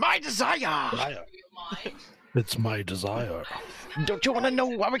 It's my desire. It's my desire. Don't you want to know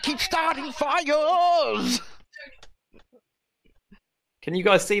why we keep starting fires? Can you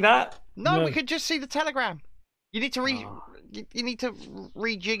guys see that? No, we could just see the Telegram. You need to you need to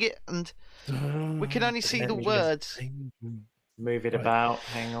rejig it, and we can only see the words. Move it about.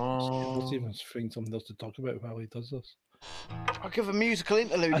 Hang on. Let's even find something else to talk about while he does this. I'll give a musical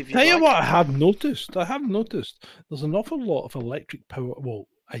interlude if you like. Tell you what I have noticed. There's an awful lot of electric power. Well,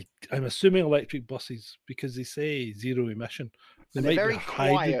 I'm assuming electric buses because they say zero emission. They're very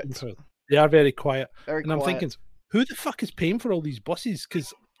quiet. They are very quiet. And I'm thinking, who the fuck is paying for all these buses?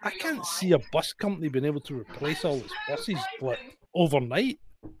 Because I can't see a bus company being able to replace all its buses overnight.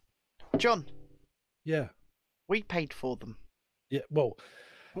 John. Yeah. We paid for them. Yeah, well...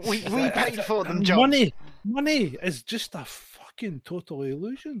 We paid for them, John. Money is just a fucking total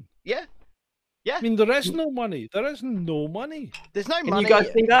illusion. Yeah. I mean, there is no money. There's no money. Can you guys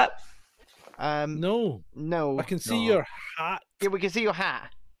see that? No. I can see your hat. Yeah, we can see your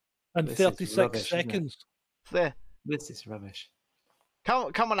hat. And 36 seconds. There. This is rubbish.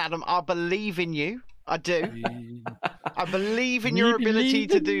 Come on, Adam. I believe in you. I do. I believe in your ability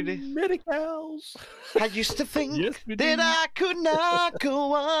to do this. Miracles. I used to think that I could not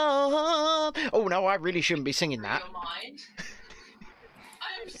go on. Oh no, I really shouldn't be singing that. I'm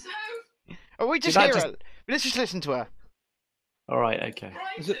so. Oh, we just hear her. Let's just listen to her. All right, okay. And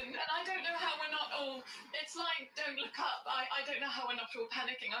I don't know how we're not all. It's like, don't look up. I don't know how we're not all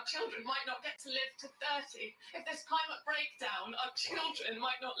panicking. Our children might not get to live to 30. If there's climate breakdown, our children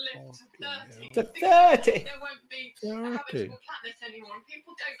might not live to 30. To 30. There won't be a habitable planet anymore. And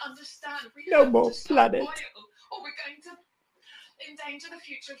people don't understand. No more planet. Or we're going to endanger the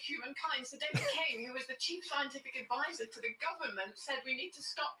future of humankind. So David King, who was the chief scientific advisor to the government, said we need to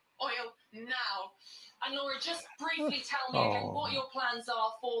stop oil now. And Laura, just briefly tell me again what your plans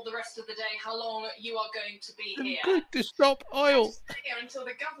are for the rest of the day, how long you are going to be here. I'm going to stop oil. Stay here until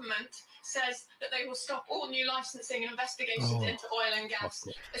the government says that they will stop all new licensing and investigations into oil and gas.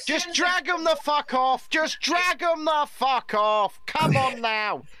 Just drag them the fuck off. Just drag them the fuck off. Come on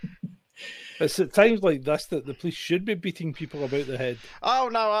now. It's at times like this that the police should be beating people about the head. Oh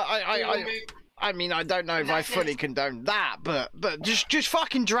no, I mean, I don't know if I fully condone that, but just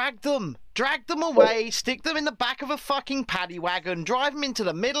fucking drag them away, stick them in the back of a fucking paddy wagon, drive them into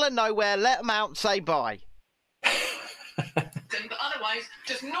the middle of nowhere, let them out, and say bye. But otherwise,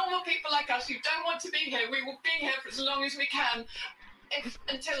 just normal people like us who don't want to be here, we will be here for as long as we can.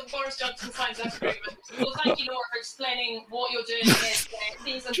 Until Boris Johnson signs that agreement. Well, thank you, Laura, for explaining what you're doing here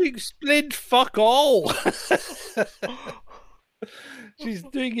today. She explained fuck all. She's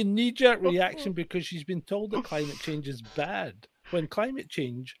doing a knee-jerk reaction because she's been told that climate change is bad, when climate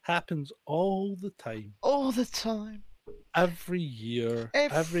change happens all the time. All the time. Every year,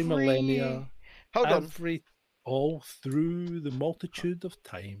 every millennia. All through the multitude of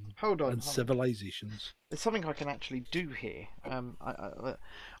time. And civilizations. There's something I can actually do here. I'm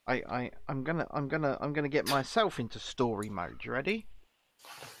gonna get myself into story mode. You ready?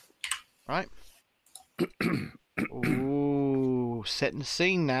 Right. Ooh, setting the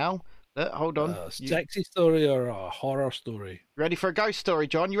scene now. Hold on. A sexy story or a horror story? Ready for a ghost story,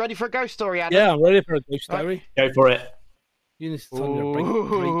 John? You ready for a ghost story, Adam? Yeah, I'm ready for a ghost story. Go for it. You need to turn your bright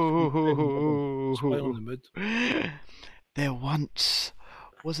spoil the mood. There once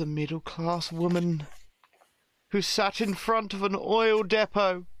was a middle-class woman who sat in front of an oil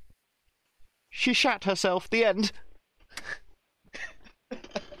depot. She shat herself. The end.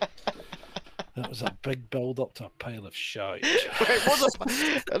 That was a big build-up to a pile of shite.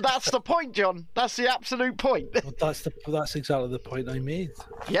 That's the point, John. That's the absolute point. Well, that's exactly the point I made.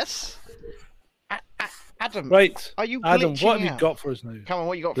 Yes. Adam. Right. Are you Adam, what have out? you got for us now? Come on,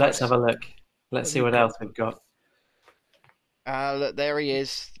 what you got for Let's us? have a look. Let's see what else we've got. Look, there he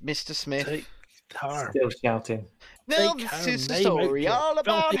is, Mr. Smith. Take her. Still shouting. Now, Take this her is the name out story your all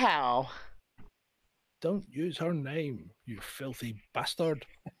about filthy- how... Don't use her name, you filthy bastard.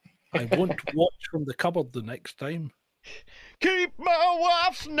 I won't watch from the cupboard the next time. Keep my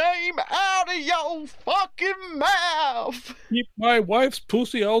wife's name out of your fucking mouth! Keep my wife's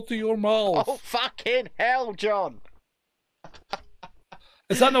pussy out of your mouth. Oh, fucking hell, John!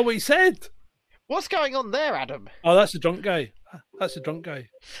 Is that not what he said? What's going on there, Adam? Oh, that's the drunk guy. That's the drunk guy.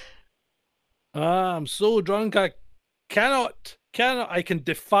 I'm so drunk I cannot, I can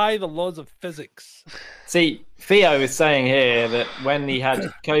defy the laws of physics. See, Theo is saying here that when he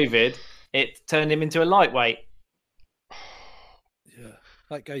had COVID, it turned him into a lightweight. Yeah,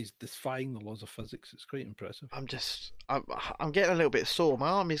 that guy's defying the laws of physics. It's quite impressive. I'm getting a little bit sore. My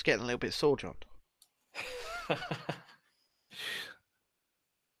arm is getting a little bit sore, John.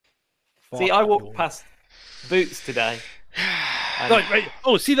 See, I walked past Boots today. Right.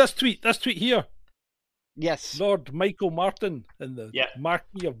 Oh, see this tweet. This tweet here. Yes. Lord Michael Martin in the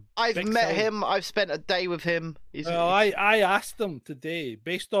Marquis of I've Bexhill. met him. I've spent a day with him. I asked him today,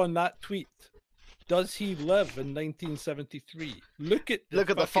 based on that tweet, does he live in 1973? Look at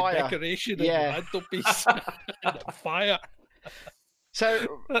the fire decoration of the mantelpiece and the fire.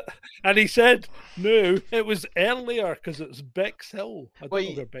 So, and he said, no, it was earlier because it's Bexhill. I don't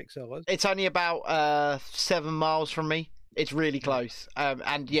know where Bexhill is. It's only about 7 miles from me. It's really close.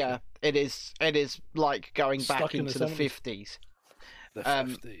 And yeah, it is like going back into the 50s. The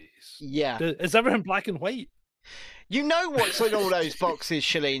 50s. Yeah. Is everything black and white? You know what's in all those boxes,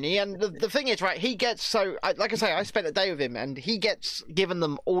 Shalini, and the thing is, right, he gets, like I say, I spent a day with him, and he gets given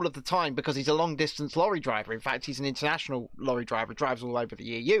them all of the time because he's a long-distance lorry driver. In fact, he's an international lorry driver, drives all over the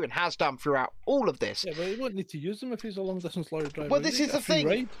EU, and has done throughout all of this. Yeah, but he won't need to use them if he's a long-distance lorry driver. Well, this is the thing.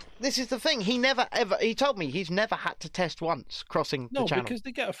 Ride. This is the thing. He never, ever, he told me he's never had to test once crossing the channel. No, because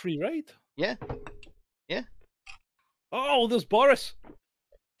they get a free ride. Yeah. Yeah. Oh, there's Boris.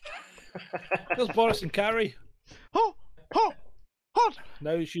 There's Boris and Carrie. Oh.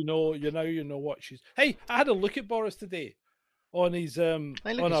 Now you know what she's. Hey, I had a look at Boris today on his on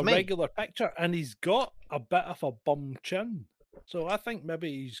a regular picture, and he's got a bit of a bum chin. So I think maybe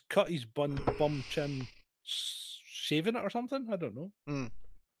he's cut his bum chin, shaving it or something. I don't know.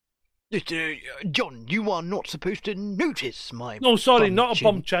 John, you are not supposed to notice my. No, sorry, bum not a chin.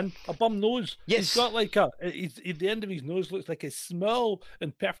 bum chin, a bum nose. Yes. He's got like the end of his nose looks like a small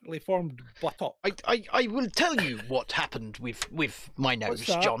and perfectly formed buttock. I will tell you what happened with my nose, What's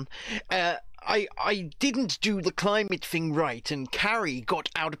that? John. I didn't do the climate thing right, and Carrie got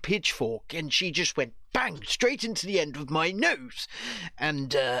out a pitchfork, and she just went bang straight into the end of my nose,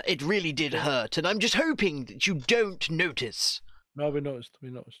 and it really did hurt. And I'm just hoping that you don't notice. No, we noticed.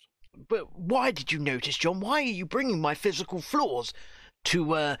 But why did you notice, John? Why are you bringing my physical flaws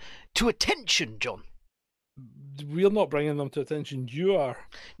to attention, John? We're not bringing them to attention. You are.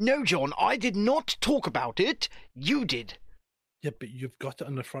 No, John, I did not talk about it. You did. Yeah, but you've got it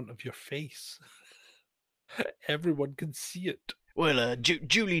on the front of your face. Everyone can see it. Well,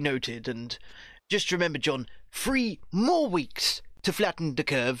 duly noted, and just remember, John, 3 more weeks to flatten the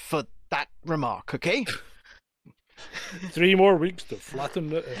curve for that remark, okay? 3 more weeks to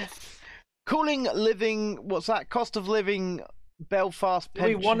flatten it. Calling living, what's that? Cost of living, Belfast Do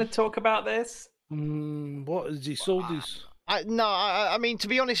we pension. want to talk about this? What is he sold his? I mean, to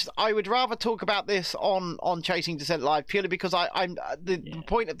be honest, I would rather talk about this on Chasing Descent Live, purely because the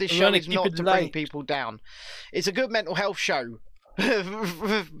point of this We show wanna is keep not it to bring light. people down. It's a good mental health show.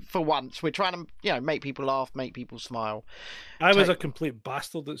 For once, we're trying to, make people laugh, make people smile. I was a complete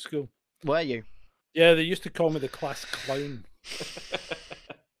bastard at school. Were you? Yeah, they used to call me the class clown.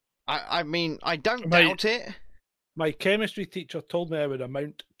 I mean, I don't My- doubt it. My chemistry teacher told me I would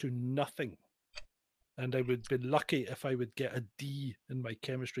amount to nothing, and I would be lucky if I would get a D in my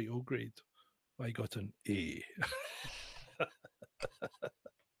chemistry O grade. I got an A.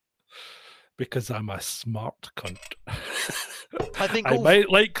 Because I'm a smart cunt. I think I might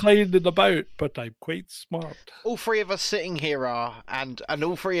like clowning about, but I'm quite smart. all 3 of us sitting here are, and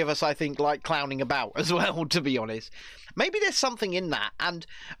all 3 of us, I think, like clowning about as well, to be honest. Maybe there's something in that, and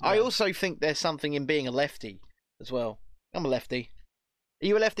I also think there's something in being a lefty as well. I'm a lefty. Are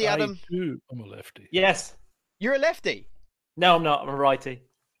you a lefty, Adam? I'm a lefty. Yes. You're a lefty? No, I'm not. I'm a righty.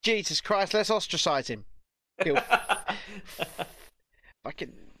 Jesus Christ, let's ostracize him.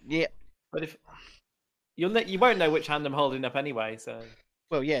 Fucking, yeah. But if you won't know which hand I'm holding up anyway, so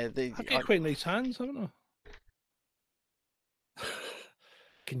Well, yeah. I've got quite nice hands, haven't I?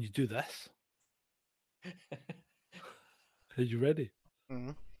 Can you do this? Are you ready?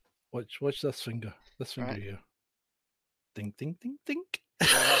 Mhm. Watch this finger. This finger Right. here. Ding, ding, ding, ding.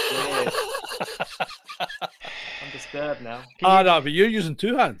 Oh, that's weird. I'm disturbed now. No, but you're using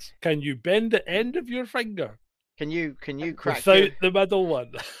 2 hands. Can you bend the end of your finger Can you crack without the middle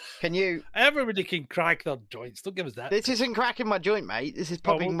one? Can you? Everybody can crack their joints. Don't give us that. This isn't cracking my joint, mate. This is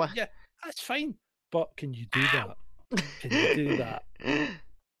popping my. Yeah, that's fine. But can you do that? Can you do that?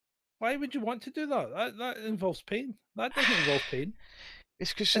 Why would you want to do that? That involves pain. That doesn't involve pain.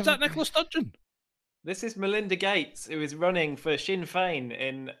 It's because Is that Nicola Sturgeon? This is Melinda Gates, who is running for Sinn Féin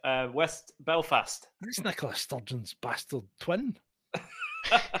in West Belfast. That's Nicola Sturgeon's bastard twin.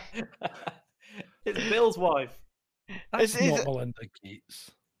 It's Bill's wife. That's Is not it- Melinda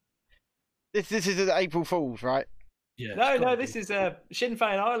Gates. This is an April Fool's, right? Yeah. No, it's no, gotta this be. is Sinn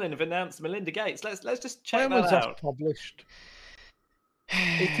Féin Ireland have announced Melinda Gates. Let's just check When was that this out. published?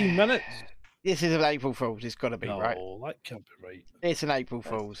 18 minutes. This is an April Fool's. It's got to be, No, right? that can't be right. It's an April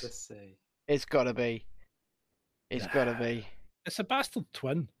Fool's. Let's see. It's got to be. It's got to be. It's a bastard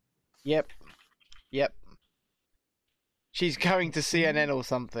twin. Yep. She's going to CNN or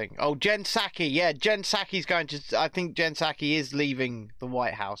something. Oh, Jen Psaki. Yeah, Jen Psaki's going to. I think Jen Psaki is leaving the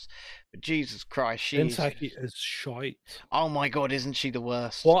White House. But Jesus Christ, Jen she's. Psaki is shite. Oh my God, isn't she the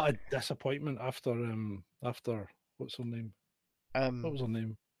worst? What a disappointment after what's her name? What Um, was her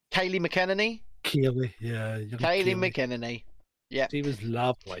name? Kayleigh McEnany. Kayleigh. Yeah, Kayleigh McEnany. Yeah, She was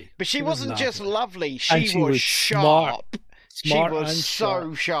lovely. but she was wasn't just lovely. lovely. And She she was was sharp. Smart She was and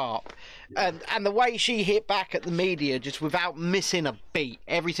so sharp. sharp. And the way she hit back at the media just without missing a beat,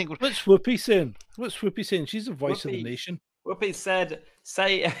 every single. What's Whoopi saying? She's the voice of the Whoopi. nation. Whoopi said,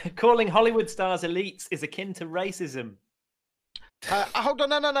 calling Hollywood stars elites is akin to racism. Hold on,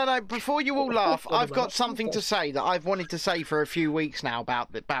 no. Before you all laugh, Hold on a I've got minute. something to say that I've wanted to say for a few weeks now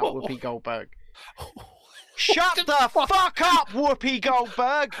about Whoopi Goldberg. Shut the fuck up, Whoopi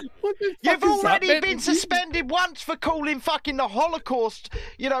Goldberg! What the You've fuck is that already meant been to be? suspended once for calling fucking the Holocaust.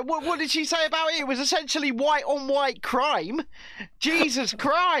 You know, what did she say about it? It was essentially white on white crime. Jesus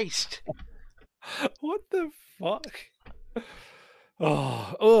Christ! What the fuck?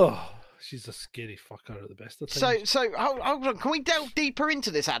 Oh, she's a scary fucker at the best of times. So hold on. Can we delve deeper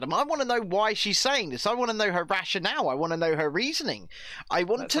into this, Adam? I want to know why she's saying this. I want to know her rationale. I want to know her reasoning. I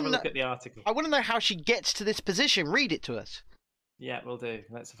want Let's to have a know. look at the article. I want to know how she gets to this position. Read it to us. Yeah, we'll do.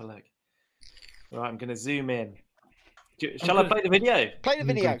 Let's have a look. Right, I'm going to zoom in. Shall I play the video? Play the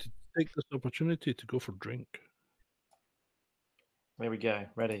video. I'm going to take this opportunity to go for a drink. There we go.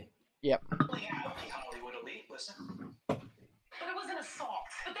 Ready? Yep. Hollywood elite, listen. But it was an assault.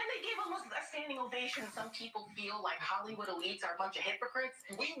 But then they gave almost a standing ovation. Some people feel like Hollywood elites are a bunch of hypocrites.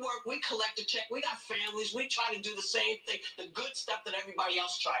 We work, we collect a check, we got families, we try to do the same thing, the good stuff that everybody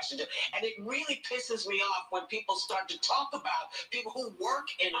else tries to do. And it really pisses me off when people start to talk about people who work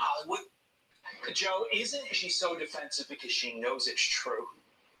in Hollywood. Joe, isn't she so defensive because she knows it's true?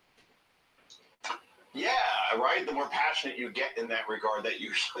 Yeah, right? The more passionate you get in that regard, that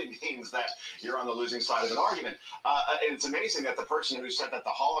usually means that you're on the losing side of an argument. And it's amazing that the person who said that the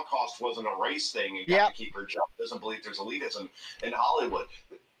Holocaust wasn't a race thing and got to keep her job doesn't believe there's elitism in Hollywood.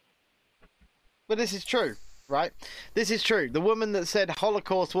 But this is true, right? This is true. The woman that said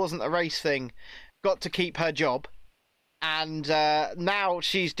Holocaust wasn't a race thing got to keep her job. And now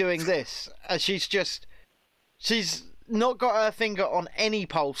she's doing this. She's not got her finger on any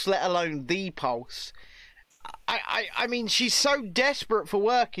pulse, let alone the pulse. I mean, she's so desperate for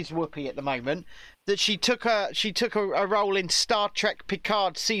work, is Whoopi at the moment, that she took a role in Star Trek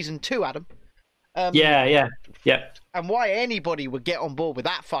Picard season 2, Adam. Yeah. And why anybody would get on board with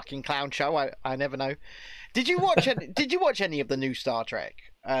that fucking clown show, I never know. Did you watch any of the new Star Trek?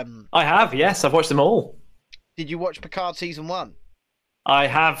 I have. Yes, I've watched them all. Did you watch Picard season 1? I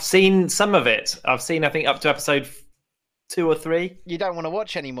have seen some of it. I've seen, I think, up to episode 2 or 3. You don't want to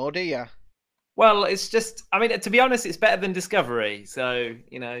watch anymore, do you? Well, it's just, I mean, to be honest, it's better than Discovery. So,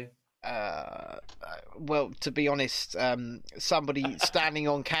 you know. Well, to be honest, somebody standing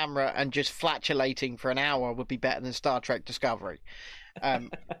on camera and just flatulating for an hour would be better than Star Trek Discovery.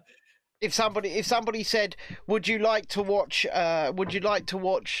 If somebody said, "Would you like to watch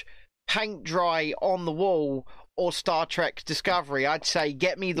paint dry on the wall or Star Trek Discovery?" I'd say,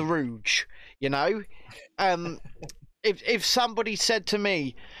 "Get me the Rouge." You know, if somebody said to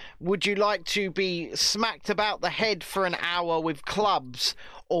me, "Would you like to be smacked about the head for an hour with clubs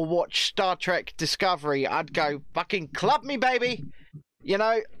or watch Star Trek Discovery?" I'd go, "Fucking club me, baby." You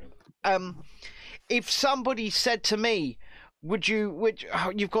know, if somebody said to me,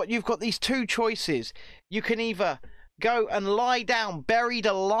 you've got these two choices. You can either go and lie down buried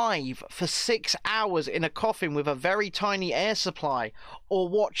alive for 6 hours in a coffin with a very tiny air supply, or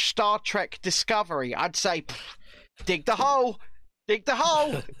watch Star Trek Discovery. I'd say, dig the hole.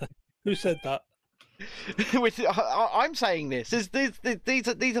 Who said that? I'm saying this.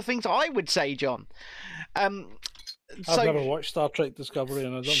 These are things I would say, John. I've never watched Star Trek Discovery,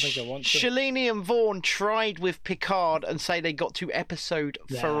 and I don't think I want to. Shalini and Vaughn tried with Picard and say they got to episode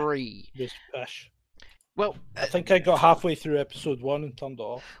 3. Just pish. Well, I think I got halfway through episode 1 and turned it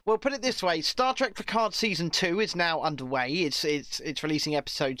off. Well, put it this way: Star Trek Picard season 2 is now underway. It's releasing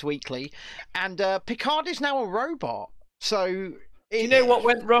episodes weekly, and Picard is now a robot. So, do you know what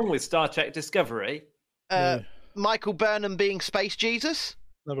went wrong with Star Trek Discovery? Michael Burnham being Space Jesus.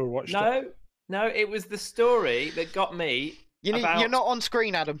 Never watched it. No, it was the story that got me. You're not on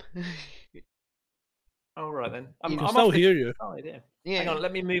screen, Adam. All right then. I can still hear you. Oh, yeah. Hang on,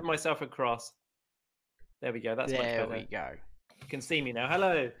 let me move myself across. There we go. That's much better. There we go. You can see me now.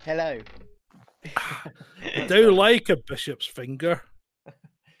 Hello. I do like a bishop's finger.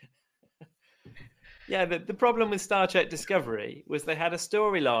 Yeah, the problem with Star Trek Discovery was they had a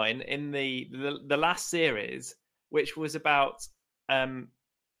storyline in the last series, which was about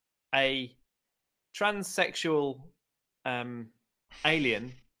a transsexual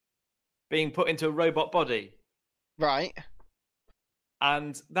alien being put into a robot body. Right.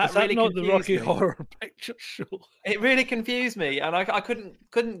 And that Is really not the Rocky me. Horror Picture Show? It really confused me, and I couldn't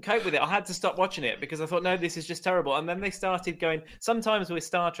cope with it. I had to stop watching it because I thought, no, this is just terrible. And then they started going. Sometimes with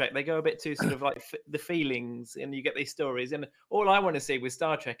Star Trek, they go a bit too sort of like the feelings, and you get these stories. And all I want to see with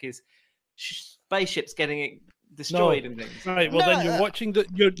Star Trek is spaceships getting destroyed and things. Right. Well, then you're watching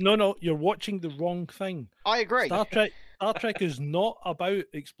you're watching the wrong thing. I agree. Star Trek is not about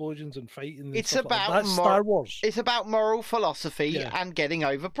explosions and fighting. And it's stuff about like that. That's Star Wars. It's about moral philosophy and getting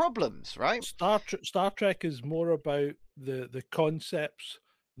over problems, right? Star Trek is more about the concepts,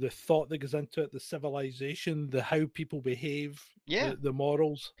 the thought that goes into it, the civilization, the how people behave, the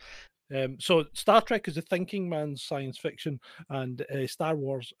morals. So Star Trek is a thinking man's science fiction, and Star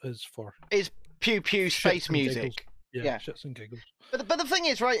Wars is for pew pew space music. Yeah, shits and giggles. But the thing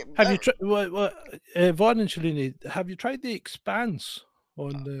is, right? Have you tried, Vaughn and Shalini? Have you tried The Expanse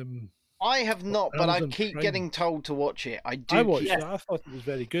on? I have not, but I keep Prime. getting told to watch it. I watched it. I thought it was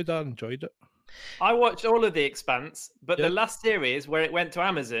very good. I enjoyed it. I watched all of The Expanse, but the last series where it went to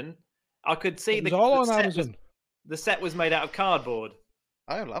Amazon, I could see all on Amazon. The set was made out of cardboard.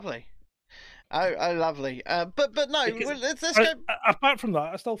 Oh, lovely. Oh, lovely. But no, let's go. Apart from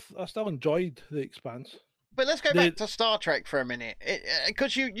that, I still enjoyed The Expanse. But let's go back to Star Trek for a minute,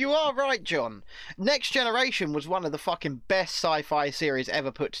 because you are right, John. Next Generation was one of the fucking best sci-fi series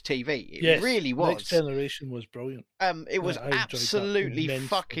ever put to TV. It really was. Next Generation was brilliant. It was absolutely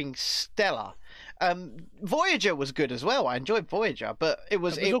fucking stellar. Voyager was good as well. I enjoyed Voyager, but it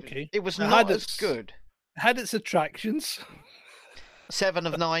was okay. It was not as good. It had its attractions. 7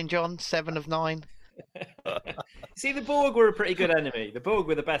 of 9, John. 7 of 9. See, the Borg were a pretty good enemy. The Borg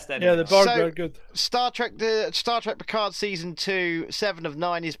were the best enemy. Yeah, the Borg were good. Star Trek Picard Season 2, 7 of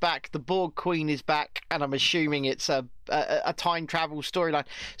 9 is back. The Borg Queen is back, and I'm assuming it's a time travel storyline.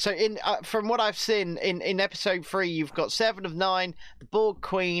 So, from what I've seen in Episode 3, you've got 7 of 9, the Borg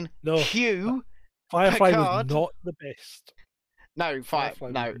Queen, Q, Firefly Picard. Was not the best. No,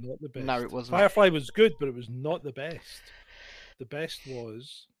 Firefly was not the best. No, it wasn't. Firefly was good, but it was not the best. The best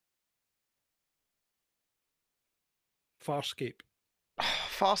was Farscape.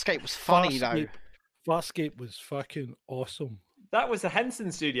 Farscape was funny, though. Farscape was fucking awesome. That was the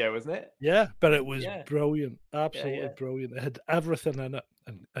Henson studio, wasn't it? Yeah, but it was brilliant. Absolutely brilliant. It had everything in it,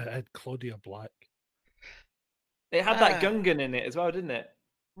 and it had Claudia Black. It had that Gungan in it as well, didn't it?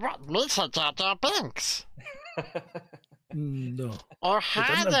 What makes a Jar Jar Binks? No. Or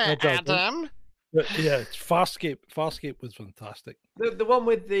hi there, Adam. But yeah, Farscape. Farscape was fantastic. The one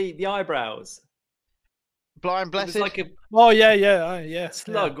with the eyebrows. Blind Blessed. Like yeah.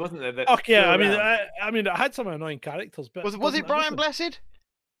 Slug, wasn't it? Okay, I mean, it had some annoying characters, but was it Brian Blessed?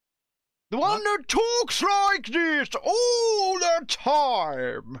 The one that talks like this all the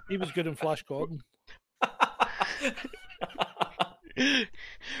time. He was good in Flash Gordon.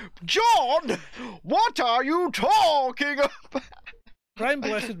 John, what are you talking about? Brian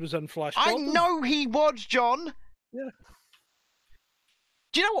Blessed was in Flash Gordon. I know he was, John. Yeah.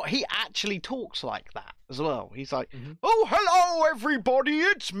 Do you know what? He actually talks like that as well. He's like, "Oh, hello, everybody!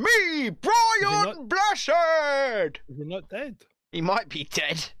 It's me, Brian Blessed." Is he not dead? He might be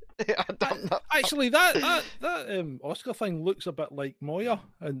dead. I don't know. Actually, that Oscar thing looks a bit like Moya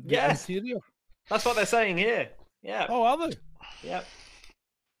and the interior. That's what they're saying here. Yeah. Oh, are they? Yep.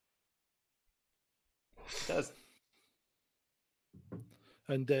 It does.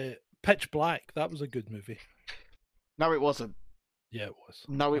 And Pitch Black, that was a good movie. No, it wasn't. Yeah, it was.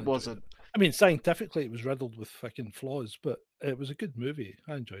 No, it wasn't. I mean, scientifically, it was riddled with fucking flaws, but it was a good movie.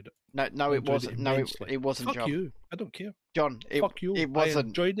 I enjoyed it. No, it wasn't. It wasn't. Fuck John. You. I don't care. John, fuck you. It wasn't. I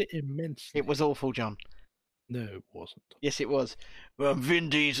enjoyed it immensely. It was awful, John. No, it wasn't. Yes, it was. Well, I'm Vin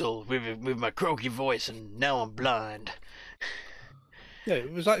Diesel with my croaky voice, and now I'm blind. Yeah,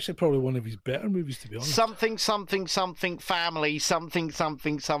 it was actually probably one of his better movies, to be honest. Something family, something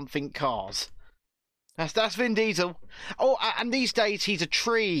cars. That's Vin Diesel. Oh, and these days he's a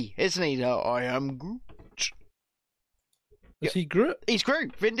tree, isn't he? No, I am Groot. Is he Groot? He's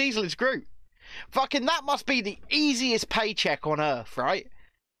Groot. Vin Diesel is Groot. Fucking, that must be the easiest paycheck on earth, right?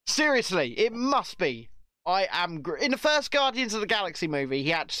 Seriously, it must be. I am Groot. In the first Guardians of the Galaxy movie, he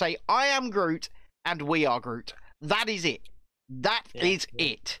had to say, "I am Groot," and "We are Groot." That is it. That is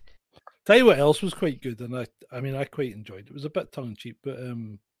it. Tell you what else was quite good, and I quite enjoyed it. It was a bit tongue-in-cheek, but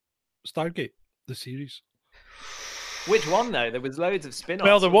Stargate, the series. Which one, though? There was loads of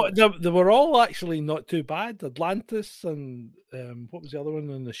spin-offs. Well, they were all actually not too bad. Atlantis and what was the other one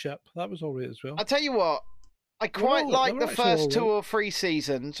on the ship? That was all right as well. I tell you what, I quite like the first 2 or 3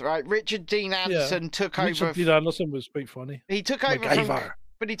 seasons, right? Richard Dean Anderson took over. Richard Dean Anderson was quite funny. He took over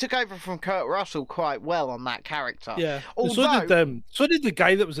but he took over from Kurt Russell quite well on that character. Yeah. Although, so did the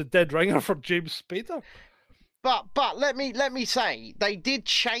guy that was a dead ringer from James Spader. But let me say, they did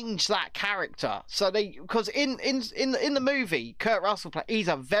change that character. So because in the movie, Kurt Russell he's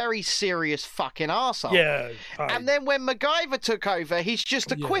a very serious fucking arsehole. Yeah. And then when MacGyver took over, he's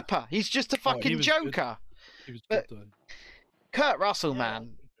just a quipper. He's just a fucking joker. He was good though. Kurt Russell,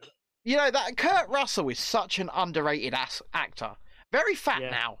 man. You know that Kurt Russell is such an underrated actor. Very fat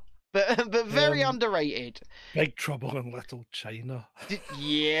now, but very underrated. Big Trouble in Little China.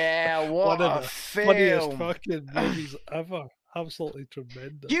 Yeah, what a film! Funniest fucking movies ever. Absolutely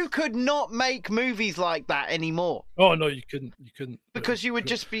tremendous. You could not make movies like that anymore. Oh no, you couldn't. You couldn't because you would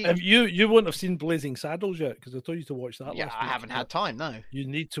just be. You wouldn't have seen Blazing Saddles yet because I told you to watch that. Yeah, I haven't had time. No, you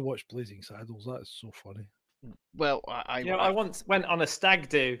need to watch Blazing Saddles. That is so funny. Well, I once went on a stag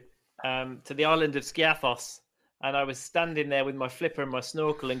do to the island of Skiathos. And I was standing there with my flipper and my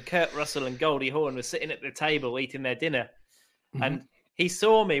snorkel, and Kurt Russell and Goldie Hawn were sitting at the table eating their dinner. Mm-hmm. And he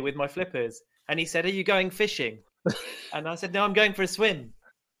saw me with my flippers, and he said, "Are you going fishing?" And I said, "No, I'm going for a swim."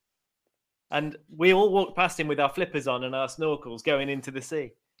 And we all walked past him with our flippers on and our snorkels going into the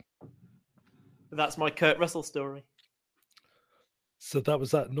sea. That's my Kurt Russell story. So that was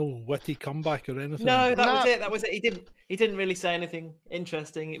that no witty comeback or anything? No, that was it. He didn't really say anything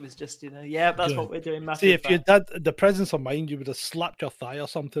interesting. It was just, yeah, that's what we're doing. See, if you had the presence of mind, you would have slapped your thigh or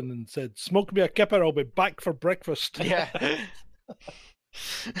something and said, "Smoke me a kipper, I'll be back for breakfast." Yeah.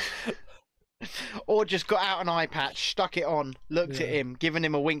 Or just got out an eye patch, stuck it on, looked at him, given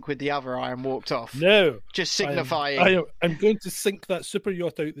him a wink with the other eye and walked off. No. Just signifying. I'm going to sink that super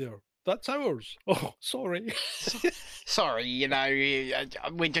yacht out there. That's ours. Oh, sorry. Sorry,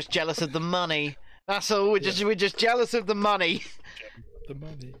 we're just jealous of the money. That's all. We're just jealous of the money. The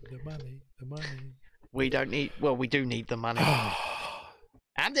money. We do need the money.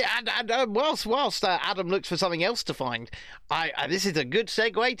 And whilst Adam looks for something else to find, this is a good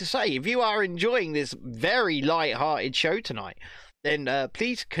segue to say, if you are enjoying this very light-hearted show tonight, then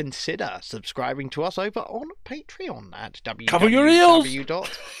please consider subscribing to us over on Patreon at Cover your ears!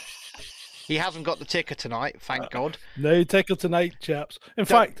 He hasn't got the ticker tonight, thank God. No ticker tonight, chaps. In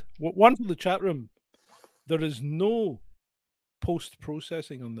fact, one for the chat room, there is no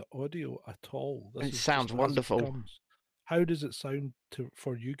post-processing on the audio at all. It sounds wonderful. How does it sound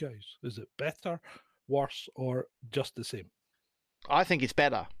for you guys? Is it better, worse, or just the same? I think it's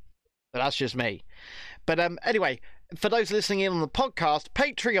better, but that's just me. But anyway, for those listening in on the podcast,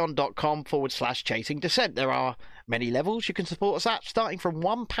 patreon.com/Chasing Descent. There are many levels you can support us at, starting from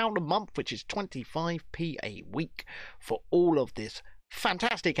 £1 a month, which is 25p a week, for all of this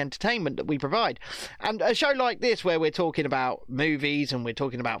fantastic entertainment that we provide. And a show like this, where we're talking about movies and we're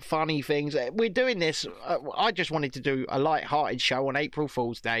talking about funny things, we're doing this, I just wanted to do a light-hearted show on April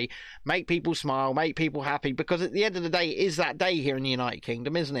Fool's Day, make people smile, make people happy, because at the end of the day, it is that day here in the United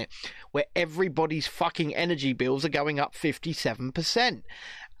Kingdom, isn't it, where everybody's fucking energy bills are going up 57%.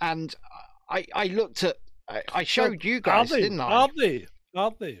 And I looked at, I showed you guys, didn't I?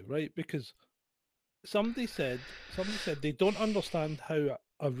 Are they? Right, because somebody said they don't understand how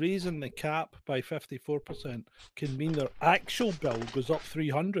a raising the cap by 54% can mean their actual bill goes up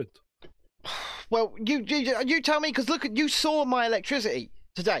 300. Well, you tell me, because look, you saw my electricity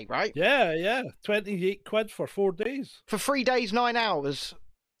today, right? Yeah, 28 quid for 4 days. For 3 days, 9 hours.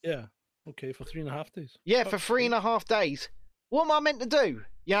 Yeah, okay, for 3.5 days. Yeah, for 3.5 days. What am I meant to do?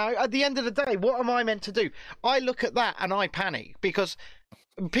 At the end of the day, what am I meant to do? I look at that and I panic, because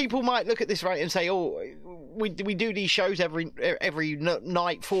people might look at this, right, and say, "Oh, we do these shows every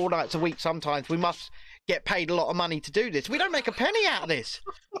night, 4 nights a week. Sometimes we must get paid a lot of money to do this. We don't make a penny out of this,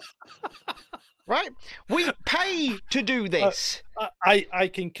 right? We pay to do this." I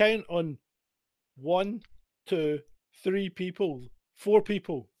can count on 1, 2, 3 people, 4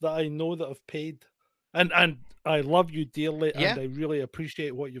 people that I know that have paid, and I love you dearly, and I really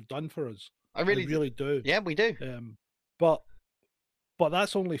appreciate what you've done for us. I really do. Yeah, we do. But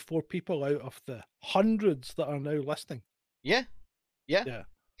that's only 4 people out of the hundreds that are now listening. Yeah.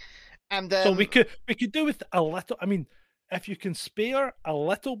 And so we could do with a little. I mean, if you can spare a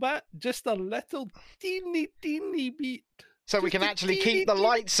little bit, just a little teeny bit, so we can actually keep the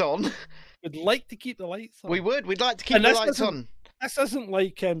lights on. We'd like to keep the lights on. We would. We'd like to keep the lights on. This isn't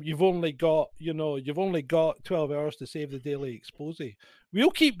like you've only got 12 hours to save the daily expose. We'll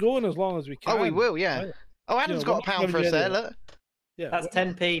keep going as long as we can. Oh, we will. Yeah. Right? Oh, Adam's got £1 for us there. Look. Yeah, that's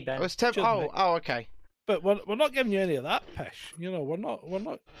 10p, Ben. Oh, it's 10. Oh, okay. But we're not giving you any of that pish. We're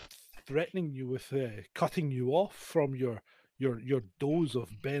not threatening you with cutting you off from your dose of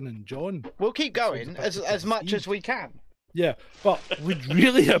Ben and John. We'll keep going as much as we can. Yeah, but we'd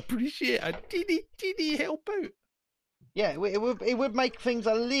really appreciate a teeny help out. Yeah, it would make things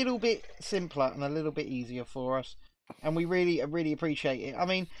a little bit simpler and a little bit easier for us, and we really appreciate it. I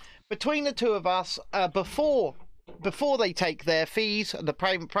mean, between the two of us, before they take their fees, the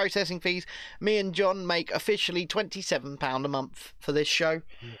processing fees, me and John make officially £27 a month for this show.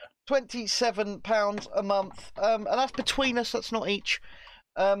 Yeah. £27 a month, and that's between us. That's not each.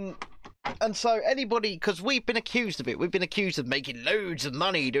 And so anybody, because we've been accused of it. We've been accused of making loads of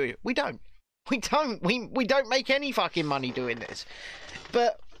money doing it. We don't. We don't make any fucking money doing this.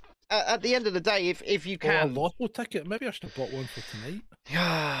 But at the end of the day, if you can, a lotto ticket. Maybe I should have bought one for tonight.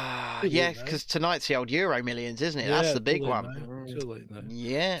 Yeah, because tonight's the old Euro Millions, isn't it? Yeah, that's the big one.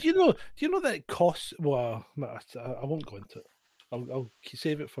 Yeah. Do you know that it costs? Well, I won't go into it. I'll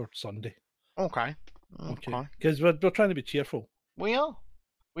save it for Sunday. Okay. Because we're trying to be cheerful. We are.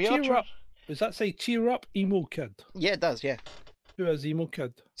 Cheer up. Does that say cheer up, emo kid? Yeah, it does. Yeah. Who has emo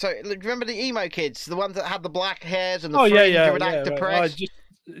kid? So remember the emo kids, the ones that had the black hairs and the fringe, who would act depressed.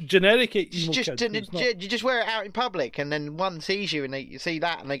 generic emo You just wear it out in public, and then one sees you, and you see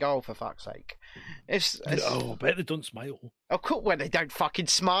that, and they go, "Oh, for fuck's sake!" It's I bet they don't smile. Of course, well, they don't fucking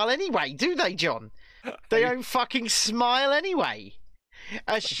smile anyway, do they, John? They don't fucking smile anyway.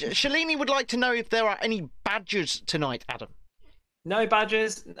 Shalini would like to know if there are any badgers tonight, Adam. No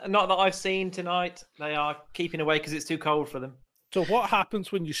badgers, not that I've seen tonight. They are keeping away because it's too cold for them. So what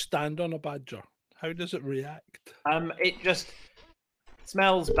happens when you stand on a badger? How does it react? It just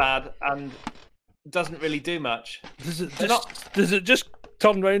smells bad and doesn't really do much. Does it just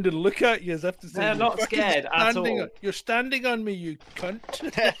turn around and look at you as if to say, they're not scared at all. You're standing on me, you cunt.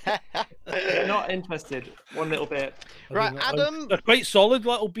 They're not interested one little bit. Right, Adam. They're quite solid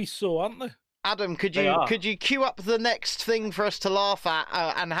little beasts, so aren't they? Adam, could you queue up the next thing for us to laugh at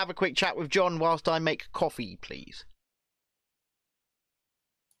and have a quick chat with John whilst I make coffee, please?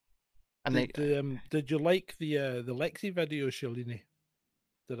 And did you like the Lexi video, Shalini?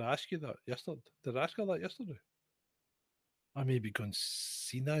 Did I ask you that yesterday? Did I ask her that yesterday? I may be gone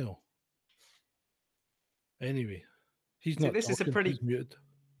senile. Anyway, he's not. This talking, is a pretty. He's muted.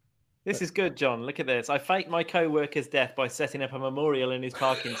 This is good, John. Look at this. I faked my co-worker's death by setting up a memorial in his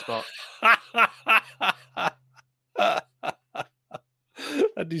parking spot.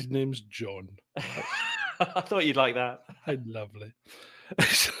 And his name's John. I thought you'd like that. Lovely.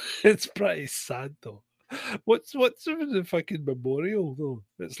 It's pretty sad though. What's with the fucking memorial though?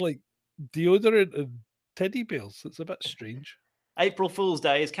 It's like deodorant and teddy bears. It's a bit strange. April Fool's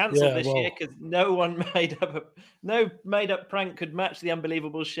Day is cancelled this year because no made up prank could match the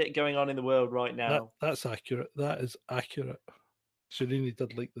unbelievable shit going on in the world right now. That's accurate. That is accurate. Shalini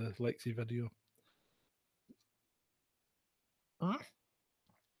did like the Lexi video. Huh?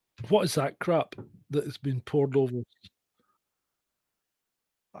 What is that crap that has been poured over?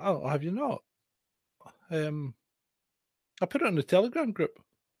 Oh, have you not? I put it in the Telegram group.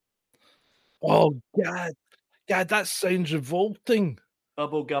 Oh God, that sounds revolting.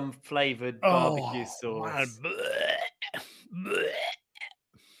 Bubblegum flavoured barbecue sauce.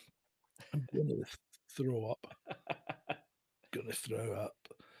 I'm gonna throw up.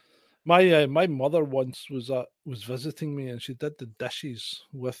 My mother once was visiting me, and she did the dishes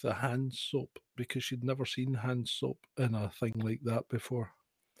with a hand soap because she'd never seen hand soap in a thing like that before,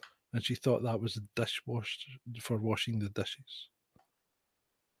 and she thought that was a dishwash for washing the dishes.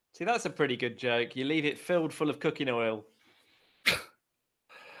 See, that's a pretty good joke. You leave it filled full of cooking oil.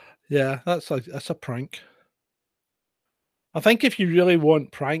 Yeah, that's a prank. I think if you really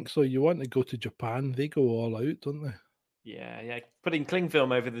want pranks, or you want to go to Japan, they go all out, don't they? Yeah. Putting cling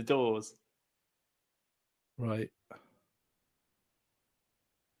film over the doors. Right.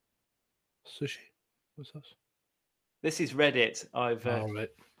 Sushi. What's this? This is Reddit.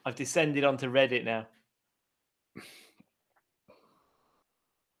 I've descended onto Reddit now.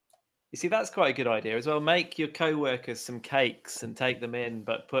 You see, that's quite a good idea as well. Make your co-workers some cakes and take them in,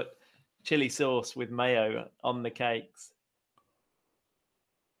 but put chili sauce with mayo on the cakes.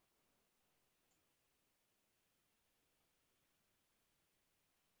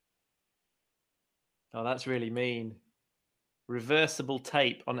 Oh, that's really mean. Reversible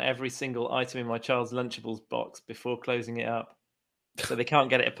tape on every single item in my child's Lunchables box before closing it up, so they can't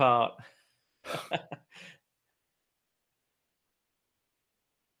get it apart.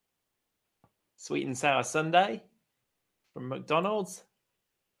 Sweet and sour sundae from McDonald's.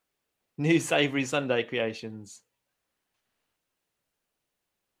 New savoury sundae creations.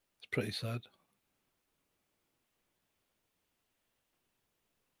 It's pretty sad.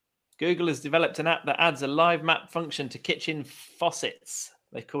 Google has developed an app that adds a live map function to kitchen faucets.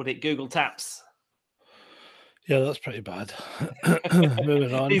 They called it Google Taps. Yeah, that's pretty bad.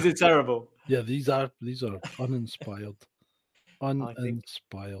 Moving on. These are terrible. Yeah, these are uninspired.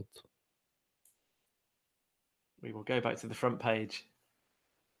 Uninspired. We will go back to the front page.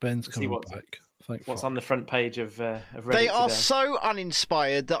 Ben's coming back. What's on the front page of Reddit They are today. so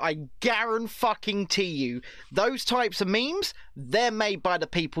uninspired that I guarantee you, those types of memes, they're made by the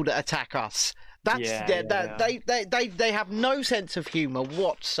people that attack us. They have no sense of humour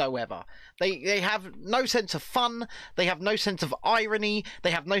whatsoever. They have no sense of fun. They have no sense of irony. They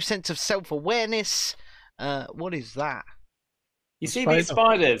have no sense of self-awareness. What is that? You see these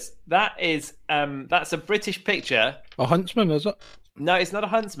spiders? That's a British picture. A huntsman, is it? No, it's not a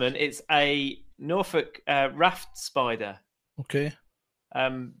huntsman. It's a Norfolk raft spider. Okay.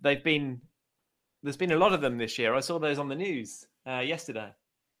 There's been a lot of them this year. I saw those on the news yesterday.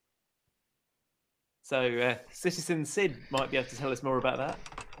 So Citizen Sid might be able to tell us more about that.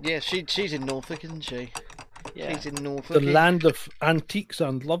 Yeah, she's in Norfolk, isn't she? Yeah. She's in Norfolk. The land of antiques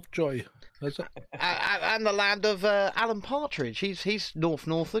and Lovejoy. Is it? And the land of Alan Partridge. He's North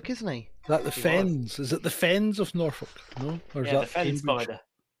Norfolk, isn't he? Is that the Fens? Is it the Fens of Norfolk? No, or is Yeah, that the Fen Spider.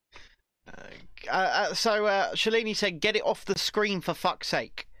 So Shalini said, "Get it off the screen for fuck's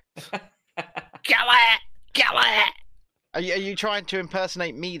sake." Kill it! Are you trying to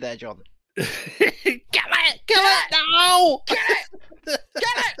impersonate me there, John? Kill it! No! Get it!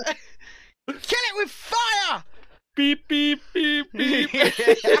 Get it! Kill it with fire! Beep beep beep beep.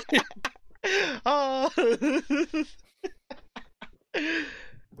 Oh,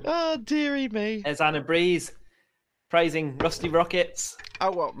 dearie me. There's Anna Breeze praising Rusty Rockets.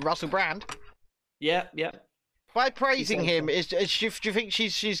 Oh, what, Russell Brand? Yeah. By praising him, do you think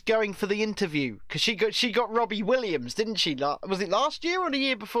she's going for the interview? Because she got Robbie Williams, didn't she? Was it last year or the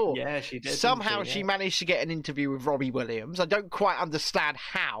year before? Yeah, she did. Somehow she managed to get an interview with Robbie Williams. I don't quite understand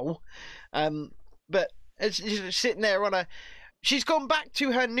how, but she's sitting there on a. She's gone back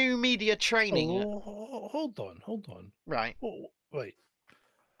to her new media training. Oh, hold on. Right. Oh, wait.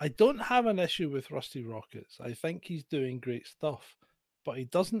 I don't have an issue with Rusty Rockets. I think he's doing great stuff, but he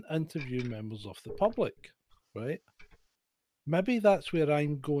doesn't interview members of the public, right? Maybe that's where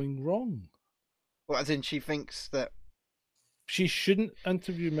I'm going wrong. Well, as in she thinks that she shouldn't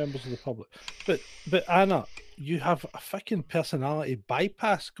interview members of the public. But Anna, you have a fucking personality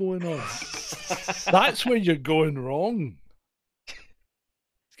bypass going on. That's where you're going wrong.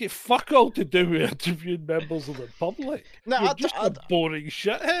 It's got fuck all to do with interviewing members of the public. No, you're just a boring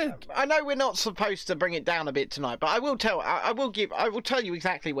shithead. I know we're not supposed to bring it down a bit tonight, but I will tell you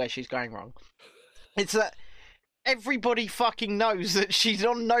exactly where she's going wrong. It's that everybody fucking knows that she's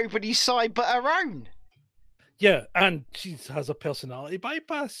on nobody's side but her own. Yeah, and she has a personality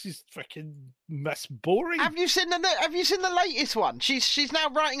bypass. She's freaking Miss Boring. Have you seen the latest one? She's now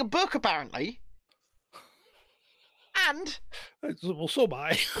writing a book apparently. And well, so am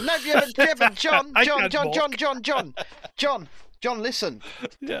I. No, but John, listen.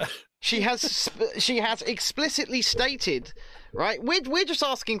 Yeah. She has explicitly stated, right? We're just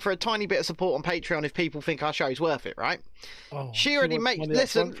asking for a tiny bit of support on Patreon if people think our show's worth it, right? Oh, she already makes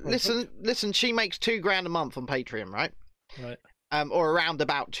listen. She makes $2,000 a month on Patreon, right? Right. Or around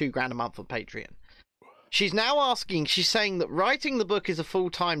about $2,000 a month on Patreon. She's now asking. She's saying that writing the book is a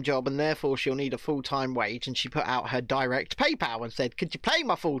full-time job and therefore she'll need a full-time wage. And she put out her direct PayPal and said, "Could you pay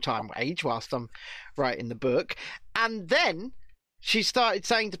my full-time wage whilst I'm writing the book?" And then she started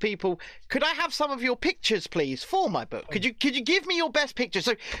saying to people, "Could I have some of your pictures, please, for my book? Could you give me your best pictures?"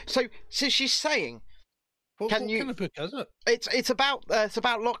 So she's saying, what kind of book is it? It's about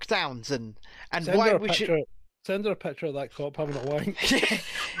lockdowns and Send why her a we picture. should. Send her a picture of that cop having a wank.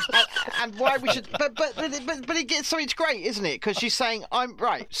 and why we should, but it gets, so it's great, isn't it? Because she's saying, I'm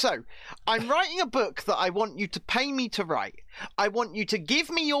writing a book that I want you to pay me to write. I want you to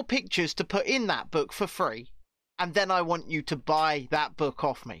give me your pictures to put in that book for free, and then I want you to buy that book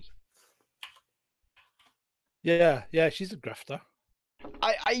off me. Yeah, she's a grifter.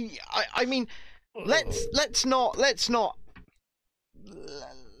 I mean, let's not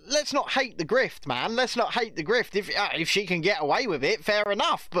hate the grift, man. Let's not hate the grift. If she can get away with it, fair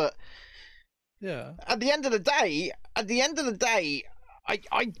enough. But yeah, at the end of the day,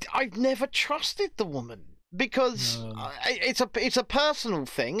 I've never trusted the woman because it's a personal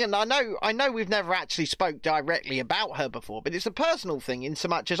thing, and I know we've never actually spoke directly about her before, but it's a personal thing in so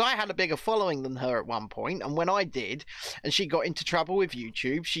much as I had a bigger following than her at one point, and when I did, and she got into trouble with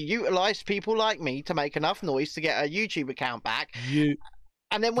YouTube, she utilised people like me to make enough noise to get her YouTube account back.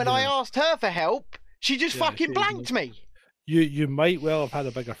 And then when I asked her for help, she just fucking blanked me. You might well have had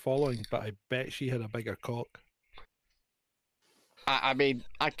a bigger following, but I bet she had a bigger cock. I mean,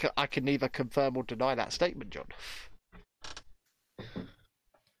 I can neither confirm or deny that statement, John.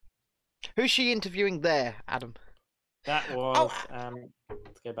 Who's she interviewing there, Adam? That was,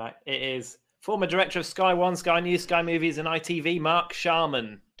 let's go back. It is former director of Sky One, Sky News, Sky Movies and ITV, Mark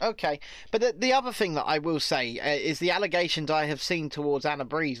Sharman. Okay, but the other thing that I will say is the allegations I have seen towards Anna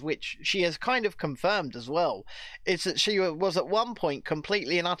Breeze, which she has kind of confirmed as well, is that she was at one point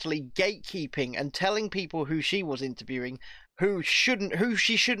completely and utterly gatekeeping and telling people who she was interviewing who they shouldn't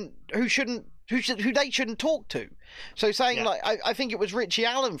talk to. So saying like, I think it was Richie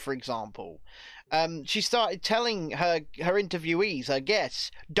Allen, for example. She started telling her interviewees, her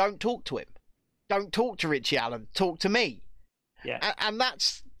guests, don't talk to him, don't talk to Richie Allen, talk to me. Yeah, and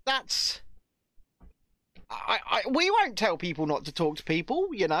that's. We won't tell people not to talk to people,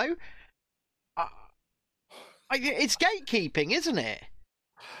 you know. It's gatekeeping, isn't it?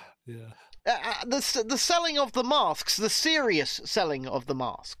 Yeah. The selling of the masks, the serious selling of the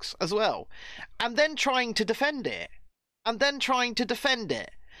masks as well, and then trying to defend it,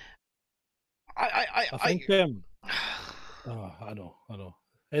 I think. I know.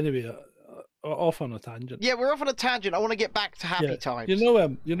 Anyway, off on a tangent. Yeah, we're off on a tangent. I want to get back to Happy Times.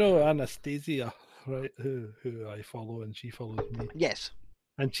 You know Anastasia, right? Who I follow and she follows me. Yes.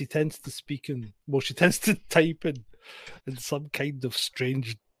 And she tends to she tends to type in some kind of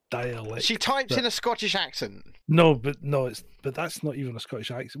strange dialect. She types in a Scottish accent. But that's not even a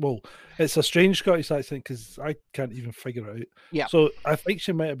Scottish accent. Well, it's a strange Scottish accent because I can't even figure it out. Yeah. So I think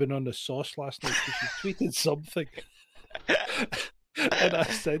she might have been on the sauce last night because she tweeted something. And I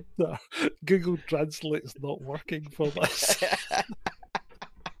said that Google Translate's not working for this.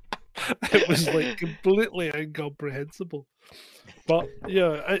 It was like completely incomprehensible. But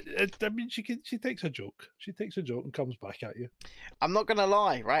yeah, I mean, she takes a joke. She takes a joke and comes back at you. I'm not gonna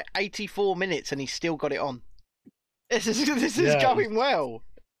lie, right? 84 minutes and he's still got it on. This is going well.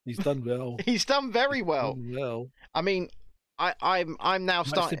 He's done well. He's done very well. Well, I mean, I'm now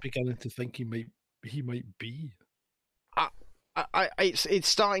starting beginning to think he might be. It's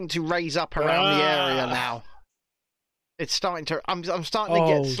starting to raise up around the area now. It's starting to. I'm starting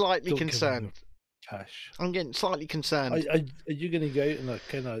to get slightly concerned. Cash. I'm getting slightly concerned. Are you going to go out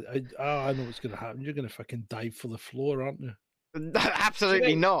and I know what's going to happen. You're going to fucking dive for the floor, aren't you?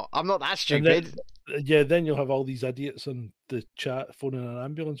 Absolutely not. I'm not that stupid. Then you'll have all these idiots on the chat phoning an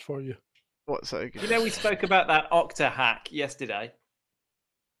ambulance for you. What's so good? You know, we spoke about that Okta hack yesterday.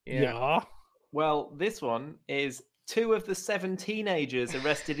 Yeah. Well, this one is 2 of the 7 teenagers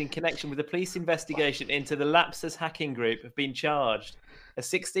arrested in connection with the police investigation into the Lapsus hacking group have been charged. A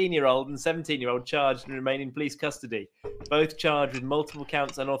 16-year-old and 17-year-old charged and remain in police custody, both charged with multiple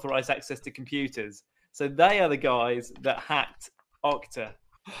counts of unauthorized access to computers. So they are the guys that hacked Okta.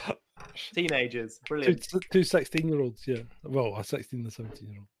 Teenagers. Brilliant. 2 16-year-olds, yeah. Well, a 16 and a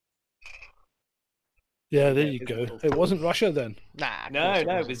 17-year-old. Yeah, there you go. It wasn't Russia then. Nah. No,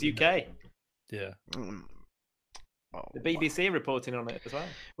 it was UK. Yeah. The BBC are reporting on it as well.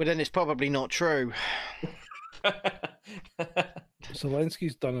 Well, then it's probably not true.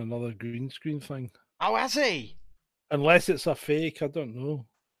 Zelensky's done another green screen thing. Oh, has he? Unless it's a fake, I don't know.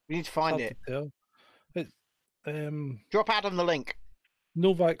 We need to find it. Drop Adam the link.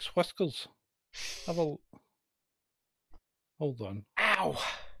 Novak's whiskers. Hold on. Ow!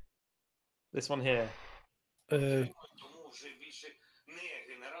 This one here.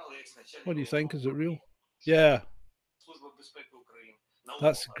 What do you think? Is it real? Yeah.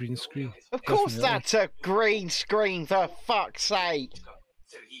 That's a green screen. Of course that's a green screen, for fuck's sake.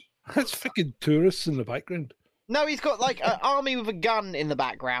 That's fucking tourists in the background. No, he's got like an army with a gun in the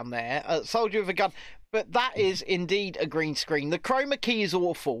background there, a soldier with a gun. But that is indeed a green screen. The chroma key is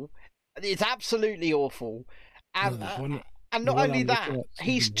awful. It's absolutely awful. And not only that,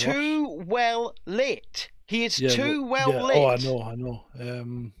 he's too well lit. He is too well lit. Oh, I know.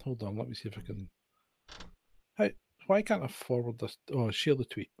 Hold on, let me see if I can. Why can't I forward this? Oh, share the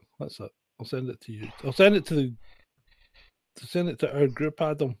tweet. That's it. I'll send it to you. I'll send it to our group,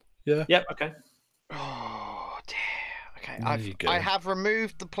 Adam. Yeah. Yep. Okay. Oh dear. Okay. I have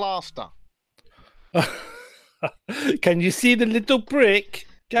removed the plaster. Can you see the little brick?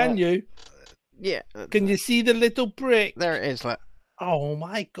 Can you? Yeah. Can you see the little brick? There it is. Look. Oh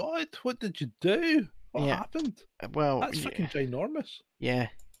my God! What did you do? What happened? Well, that's fucking ginormous. Yeah.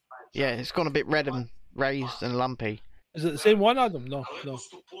 Yeah. It's gone a bit red and raised and lumpy. Is it the same one, Adam? No.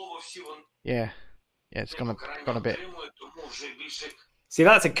 Yeah. Yeah. It's gone a bit. See,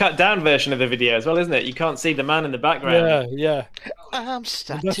 that's a cut down version of the video as well, isn't it? You can't see the man in the background. Yeah. I'm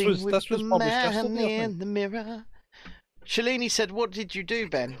starting with the man in the mirror. Shalini said, "What did you do,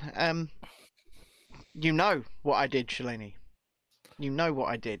 Ben?" You know what I did, Shalini. You know what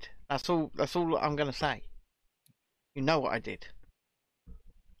I did. That's all I'm going to say. You know what I did.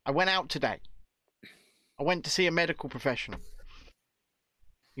 I went out today. I went to see a medical professional.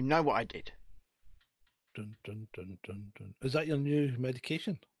 You know what I did. Dun, dun, dun, dun, dun. Is that your new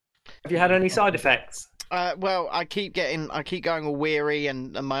medication? Have you had any side effects? Well, I keep going all weary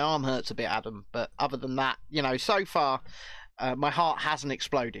and my arm hurts a bit, Adam. But other than that, so far, my heart hasn't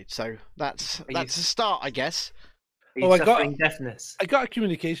exploded. So that's a start, I guess. I got deafness. I got a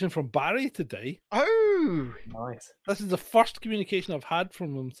communication from Barry today. Oh, nice! This is the first communication I've had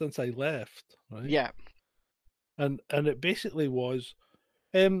from him since I left. Right? Yeah, and it basically was,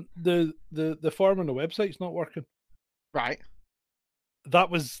 the form on the website's not working. Right. That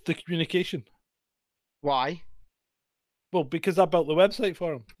was the communication. Why? Well, because I built the website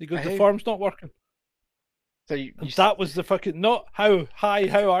for him. He goes, the form's not working. So that was the fucking how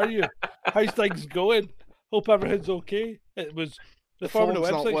are you? How's things going? Hope everything's okay. It was the form on the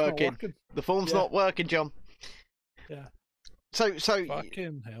website's not working. The form's not working, John. Yeah. So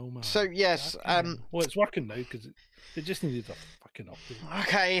fucking hell, man. So yes, well, it's working now because it just needed a fucking update.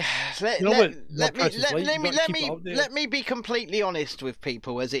 Okay, let me be completely honest with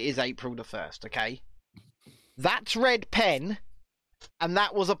people, as it is April the 1st. Okay, that's red pen, and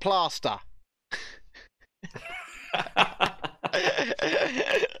that was a plaster.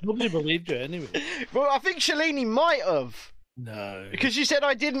 Nobody believed you anyway. Well, I think Shalini might have. No, because you said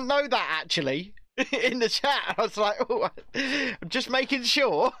I didn't know that actually in the chat. I was like, oh, I'm just making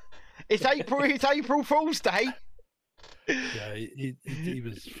sure. It's April Fool's Day. Yeah, he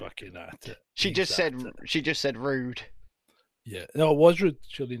was fucking at it. She just said rude. Yeah, no, it was rude,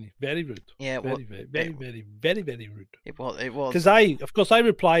 Shalini. Very rude. Yeah, very rude. It was. Because I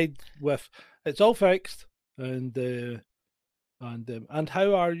replied with, "It's all fixed," and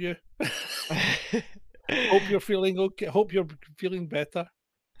how are you? Hope you're feeling okay. Hope you're feeling better.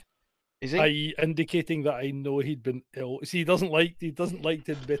 Is he? Indicating that I know he'd been ill. See, he doesn't like to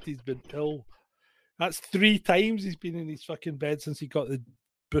admit he's been ill. That's 3 times he's been in his fucking bed since he got the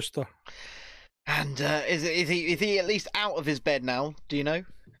booster. And is he at least out of his bed now? Do you know?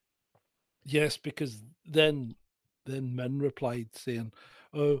 Yes, because then Min replied saying,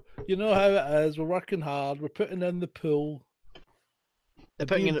 "Oh, you know how it is. We're working hard. We're putting in the pool. They're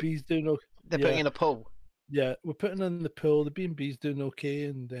putting in a pool. Yeah, we're putting in the pool. The B&B's doing okay,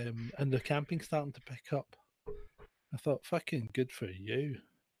 and the camping's starting to pick up." I thought, fucking good for you.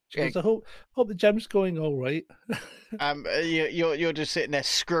 Because I hope the gym's going all right. You're just sitting there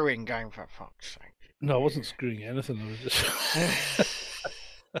screwing, going, for fuck's sake. No, I wasn't screwing anything. I was just.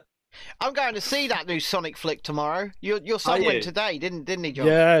 I'm going to see that new Sonic flick tomorrow. Your son went today, didn't he, John?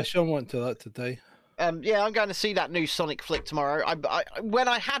 Yeah, Sean went to that today. Yeah, I'm going to see that new Sonic flick tomorrow. When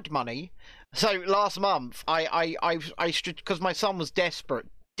I had money, so last month, I because my son was desperate.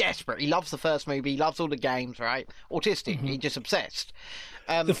 He loves the first movie. He loves all the games. Right, autistic. Mm-hmm. He's just obsessed.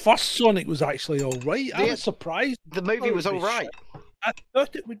 The first Sonic was actually all right. I was surprised. The movie was all right. I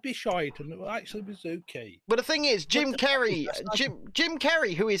thought it would be shite, and it actually was okay. But the thing is, Jim Carrey,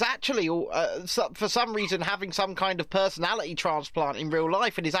 who is actually, for some reason, having some kind of personality transplant in real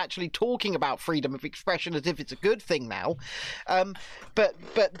life, and is actually talking about freedom of expression as if it's a good thing now. But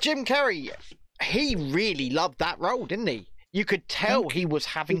Jim Carrey, he really loved that role, didn't he? You could tell he was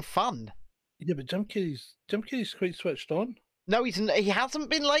having fun. Yeah, but Jim Carrey's quite switched on. No, he hasn't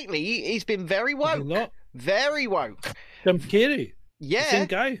been lately. He's been very woke. Not? Very woke. Jim Carrey. Yeah. The same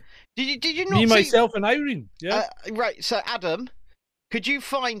guy. Did you not Me, see... myself, and Irene. Yeah. Right. So, Adam, could you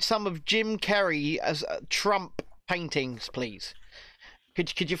find some of Jim Carrey as Trump paintings, please?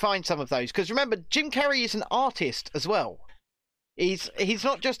 Could you find some of those? Because remember, Jim Carrey is an artist as well. He's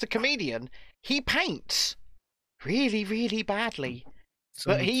not just a comedian. He paints really, really badly,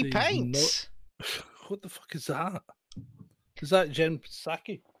 but he paints. What the fuck is that? Is that Jen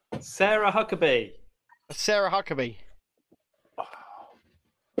Psaki? Sarah Huckabee. Sarah Huckabee.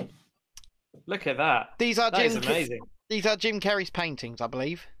 Look at that. These are amazing. These are Jim Carrey's paintings, I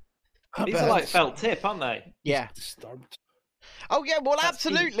believe. These are like felt tip, aren't they? Yeah. Disturbed. Oh yeah, well,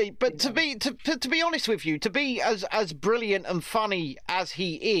 absolutely. But to be honest with you, to be as brilliant and funny as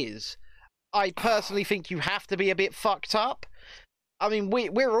he is, I personally think you have to be a bit fucked up. I mean,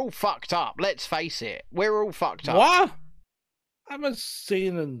 we're all fucked up. Let's face it, we're all fucked up. What? I'm as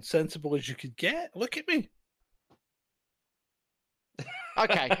sane and sensible as you could get. Look at me.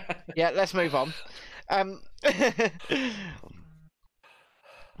 Okay, yeah, let's move on.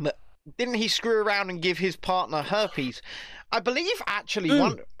 But didn't he screw around and give his partner herpes? I believe actually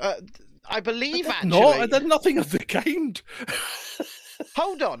No, I did nothing of the kind.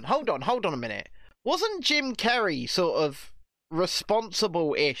 Hold on a minute. Wasn't Jim Carrey sort of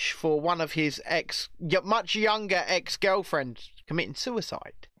responsible-ish for one of his much younger ex-girlfriends committing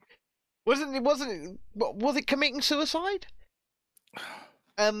suicide? Was it committing suicide?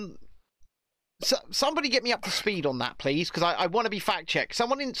 Somebody get me up to speed on that, please, because I want to be fact-checked.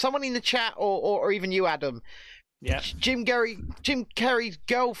 Someone in the chat, or even you, Adam. Yeah. Jim Carrey's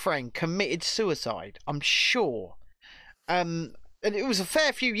girlfriend committed suicide, I'm sure. And it was a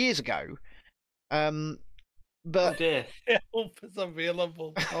fair few years ago. But oh dear. Help is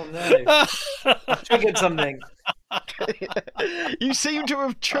available. Oh no. I've triggered something. You seem to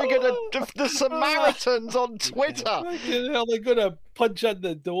have triggered the Samaritans on Twitter. Fucking hell, they're gonna punch at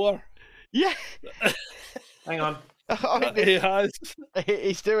the door. Yeah. Hang on. He has.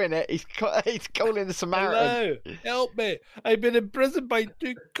 He's doing it. He's calling the Samaritans. Hello, help me! I've been imprisoned by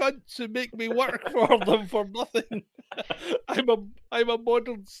 2 cunts who make me work for them for nothing. I'm a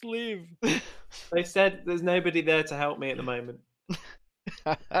modern slave. They said there's nobody there to help me at the moment.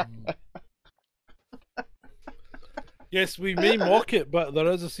 Yes, we may mock it, but there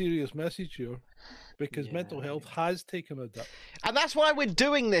is a serious message here. Because mental health has taken a dip. And that's why we're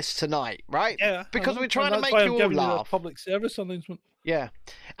doing this tonight, right? Yeah. Because we're trying to make you all laugh. Public service announcement. Yeah.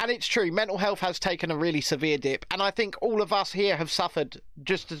 And it's true. Mental health has taken a really severe dip. And I think all of us here have suffered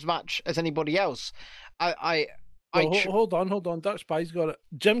just as much as anybody else. Hold on. Dark Spy's got it.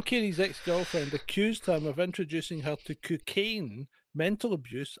 Jim Carrey's ex-girlfriend accused him of introducing her to cocaine, mental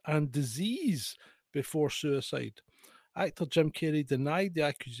abuse, and disease before suicide. Actor Jim Carrey denied the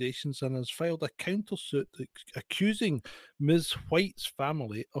accusations and has filed a countersuit accusing Ms. White's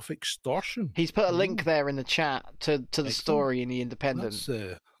family of extortion. He's put a link there in the chat to the story in The Independent.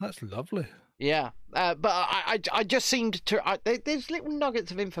 That's lovely. Yeah, but I just seemed to... there's little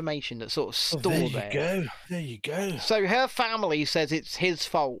nuggets of information that sort of store there. There you go. So her family says it's his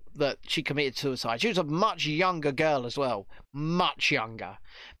fault that she committed suicide. She was a much younger girl as well. Much younger.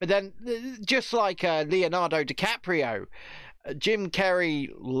 But then, just like Leonardo DiCaprio, Jim Carrey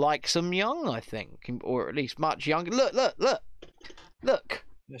likes them young, I think. Or at least much younger. Look. There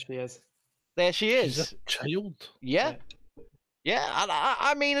she is. There she is. She's a child. Yeah. Yeah,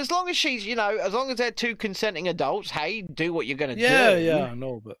 I mean, as long as she's, as long as they're two consenting adults, hey, do what you're going to do. Yeah, I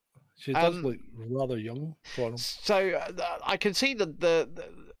know, but she does look rather young for him. So I can see the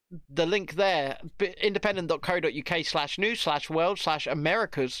link there,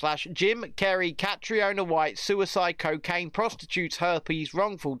 independent.co.uk/news/world/Americas/Jim Carrey, Catriona White, suicide, cocaine, prostitutes, herpes,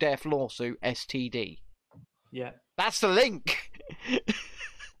 wrongful death, lawsuit, STD. Yeah. That's the link.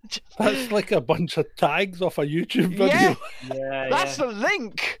 That's like a bunch of tags off a YouTube video. Yeah, that's the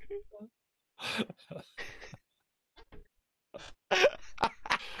link.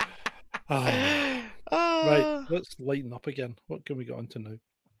 Right, let's lighten up again. What can we get on to now?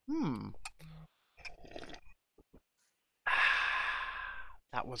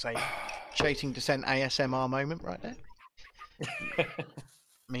 That was a Chasing Descent ASMR moment right there.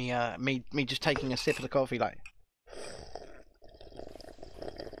 me just taking a sip of the coffee, like.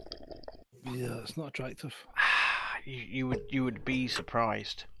 Yeah, it's not attractive. You would be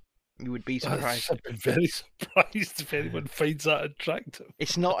surprised. You would be surprised. I'd be very surprised if anyone finds that attractive.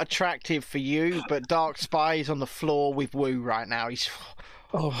 It's not attractive for you, but Dark Spy is on the floor with Woo right now. He's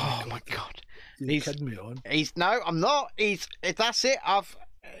oh my god. He's kidding me on. No, I'm not. That's it.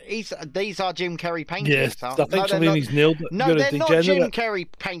 These are Jim Carrey paintings. Yes, I think Shalini's nailed it. No, they're not Jim Carrey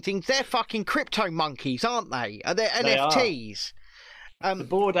paintings. They're fucking crypto monkeys, aren't they? They're NFTs. The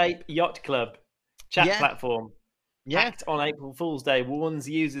Bored Ape Yacht Club chat platform, hacked on April Fool's Day, warns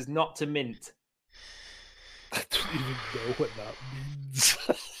users not to mint. I don't even know what that means.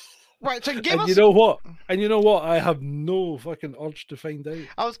 Right, so give us... You know what? I have no fucking urge to find out.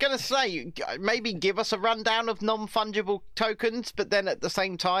 I was going to say, maybe give us a rundown of non-fungible tokens, but then at the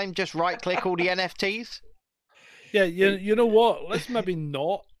same time, just right-click all the NFTs. Yeah, you know what? Let's maybe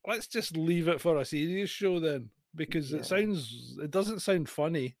not. Let's just leave it for a serious show then. Because it doesn't sound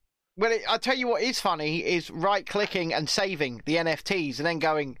funny. Well, I'll tell you what is funny is right-clicking and saving the NFTs and then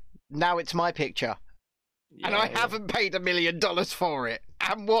going, now it's my picture. And I haven't paid $1 million for it.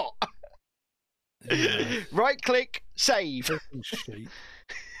 And what? Yeah. Right-click, save.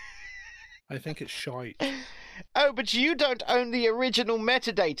 I think it's shite. Oh, but you don't own the original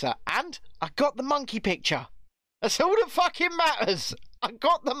metadata. And I got the monkey picture. That's all that fucking matters. I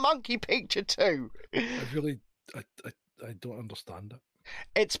got the monkey picture too. I don't understand it.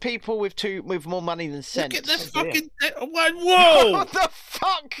 It's people with more money than sense. Look at this fucking whoa! What the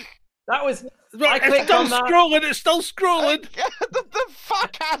fuck? That was right. It's still scrolling. The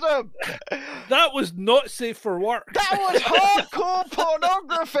fuck, Adam? That was not safe for work. That was hardcore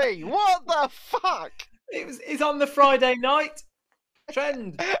pornography. What the fuck? It's on the Friday night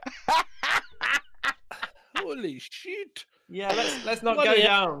trend. Holy shit! Yeah, let's not go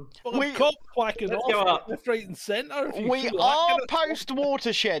down. Let's go up left, right, and centre. We are post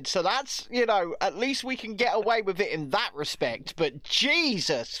Watershed, so that's at least we can get away with it in that respect. But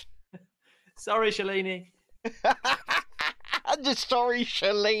Jesus, sorry, Shalini. Just sorry,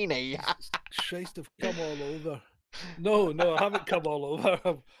 Shalini. Shite have come all over. No, I haven't come all over.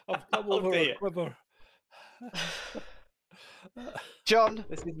 I've come over a quiver. John,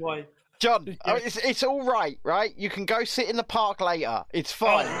 this is why. John, it's all right? You can go sit in the park later. It's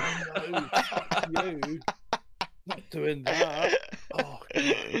fine. No, you. Not doing that. Oh,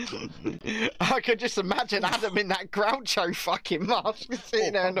 I could just imagine Adam in that Groucho fucking mask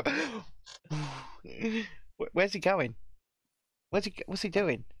sitting there. Where's he going? What's he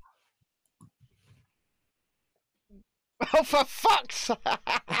doing? Oh, for fuck's sake!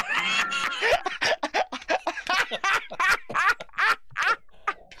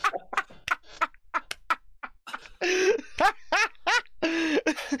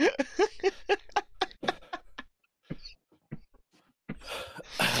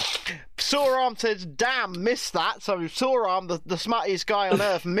 Saw-Arm says, damn, missed that. So Saw-Arm, the smartest guy on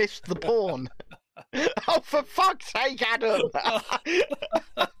earth, missed the porn. Oh, for fuck's sake, Adam!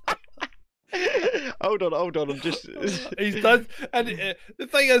 Hold on. I'm just. He's done, and the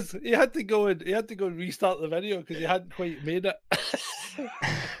thing is, he had to go and restart the video because he hadn't quite made it.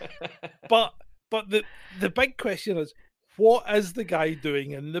 but the big question is, what is the guy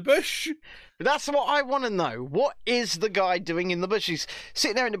doing in the bush? That's what I want to know. What is the guy doing in the bush? He's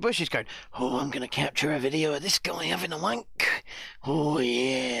sitting there in the bush. He's going, "Oh, I'm going to capture a video of this guy having a wank. Oh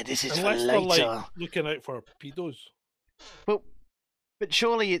yeah, this is for later." Like looking out for pedos. Well, but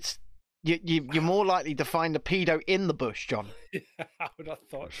surely it's. You're more likely to find a pedo in the bush, John. Yeah, I would have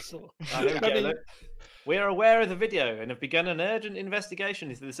thought so. We are aware of the video and have begun an urgent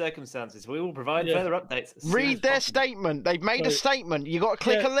investigation into the circumstances. We will provide further updates. Read their statement. They've made a statement. You got to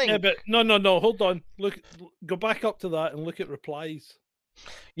click a link. Yeah, but no. Hold on. Go back up to that and look at replies.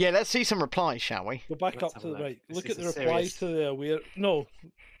 Yeah, let's see some replies, shall we? Go back up to the right. Look at the replies to the aware. No.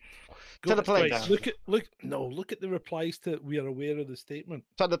 To the police. Right. Look at the replies to "We are aware of the statement."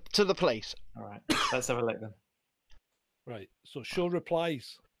 To the police. All right, let's have a look then. Right. So show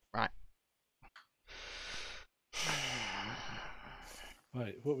replies. Right.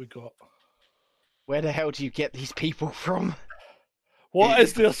 Right. What we got? Where the hell do you get these people from? What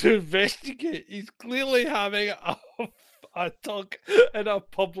is there to investigate? He's clearly having a talk in a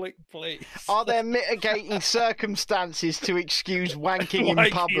public place. Are there mitigating circumstances to excuse wanking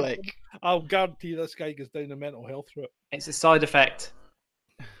in public? I'll guarantee this guy goes down a mental health route. It's a side effect.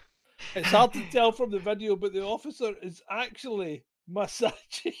 It's hard to tell from the video, but the officer is actually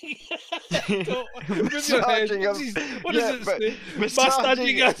massaging. Massaging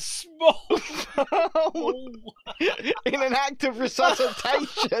a small in an act of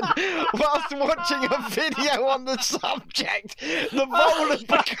resuscitation whilst watching a video on the subject. The bowl has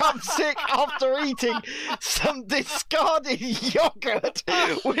become sick after eating some discarded yogurt,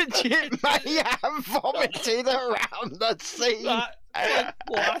 which it may have vomited around the scene. That's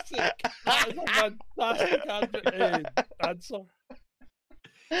classic. That is a fantastic answer.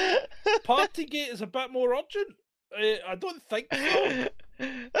 Partygate is a bit more urgent. I don't think so.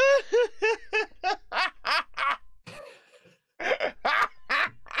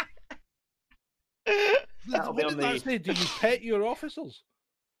 What did that say? Do you pet your officers?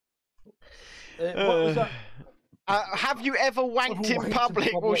 What was that? Have you ever wanked in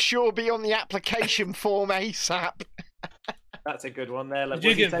public? Will sure be on the application form ASAP. That's a good one there. Like,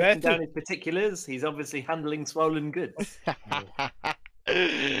 was he taking down his particulars? He's obviously handling swollen goods.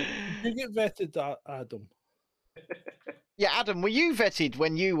 Did you get vetted, Adam? Yeah, Adam, were you vetted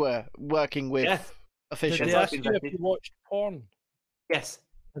when you were working with officials? Did they ask you if you watched porn? Yes.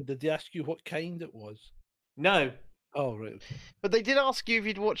 And did they ask you what kind it was? No. Oh, right. Okay. But they did ask you if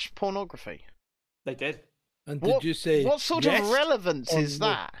you'd watched pornography. They did. And did you say what sort of relevance is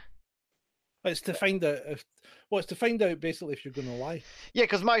that? It's to find out it's to find out basically if you're going to lie. Yeah,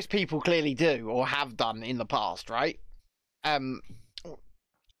 because most people clearly do or have done in the past, right? And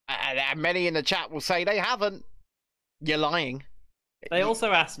many in the chat will say they haven't. You're lying. They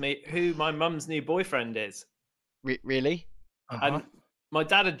also asked me who my mum's new boyfriend is. Really? And my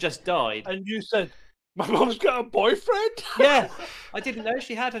dad had just died. And you said, my mum's got a boyfriend? Yeah. I didn't know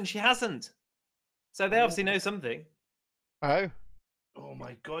she had, and she hasn't. So they obviously know something. Oh. Oh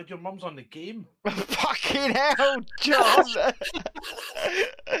my God, your mum's on the game. Fucking hell, John.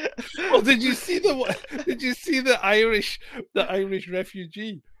 Well, did you see the Irish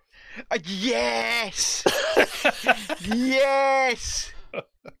refugee? Yes. Yes.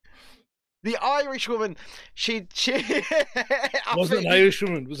 The Irish woman, she wasn't an Irish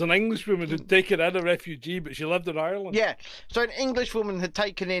woman. It was an English woman who'd taken in a refugee, but she lived in Ireland. Yeah, so an English woman had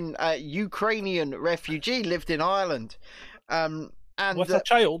taken in a Ukrainian refugee, lived in Ireland, and with a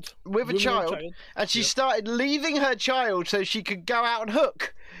child. With a child, and she started leaving her child so she could go out and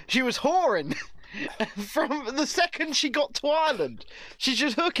hook. She was whoring from the second she got to Ireland. She's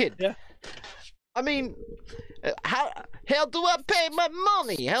just hooking. Yeah. I mean, how do I pay my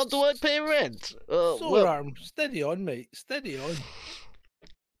money? How do I pay rent? Arm, steady on, mate. Steady on.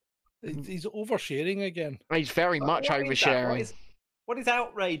 He's oversharing again. He's very much oversharing. What is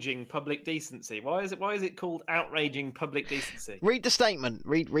outraging public decency? Why is it called outraging public decency? Read the statement.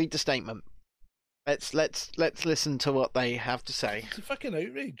 Read the statement. Let's listen to what they have to say. It's a fucking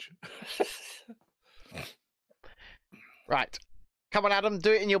outrage. Right. Come on, Adam,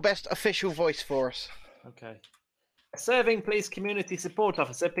 do it in your best official voice for us. Okay. A serving police community support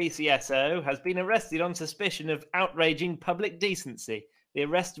officer, PCSO, has been arrested on suspicion of outraging public decency The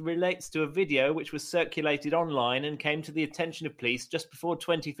arrest relates to a video which was circulated online and came to the attention of police just before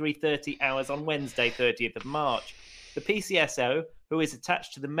 23:30 hours on Wednesday, 30th of March. The PCSO, who is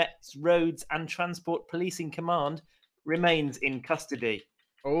attached to the Met's Roads and Transport Policing Command, remains in custody.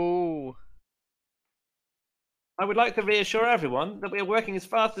 Oh. I would like to reassure everyone that we are working as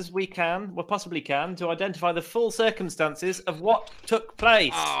fast as we possibly can, to identify the full circumstances of what took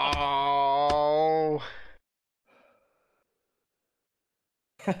place. Oh.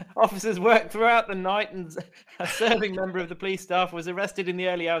 Officers worked throughout the night, and a serving member of the police staff was arrested in the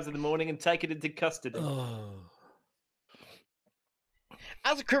early hours of the morning and taken into custody.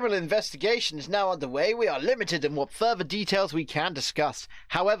 As a criminal investigation is now underway, we are limited in what further details we can discuss.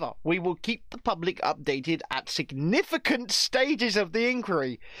 However, we will keep the public updated at significant stages of the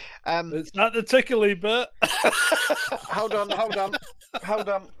inquiry. It's not the tickly bit. Hold on.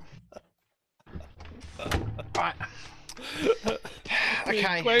 Right.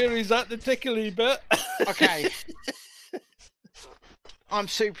 Okay. Inquiry's at the tickly bit. Okay. I'm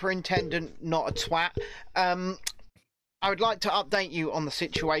superintendent, not a twat. I would like to update you on the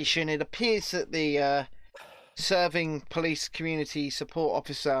situation. It appears that the serving police community support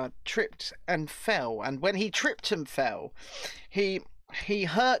officer tripped and fell, and when he tripped and fell, he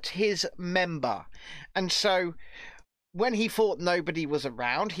hurt his member, and so when he thought nobody was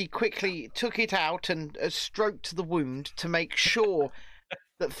around, he quickly took it out and stroked the wound to make sure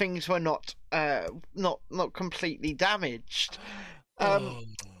that things were not completely damaged.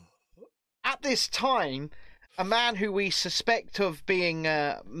 At this time, a man who we suspect of being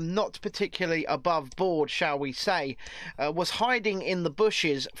not particularly above board, shall we say, was hiding in the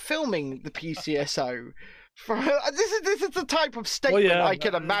bushes filming the PCSO. This is the type of statement I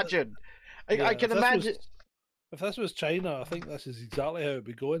can imagine. I can imagine. If this was China, I think this is exactly how it'd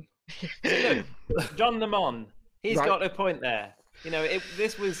be going. John Lamont, he's got a point there. You know,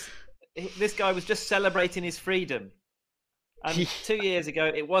 this guy was just celebrating his freedom. And 2 years ago,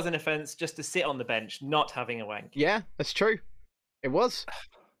 it was an offence just to sit on the bench, not having a wank. Yeah, that's true. It was.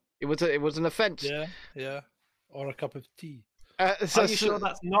 It was an offence. Yeah. Or a cup of tea. Are you sure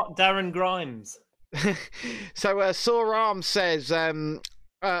that's not Darren Grimes? So Sore Arm says,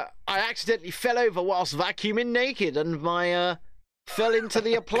 I accidentally fell over whilst vacuuming naked, and my fell into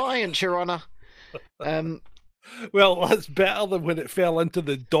the appliance, Your Honour. Well, that's better than when it fell into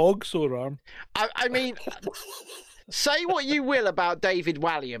the dog, Sore Arm. I mean... Say what you will about David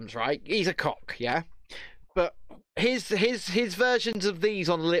Walliams, right? He's a cock, yeah? But his versions of these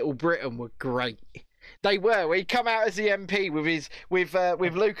on Little Britain were great. They were. He'd come out as the MP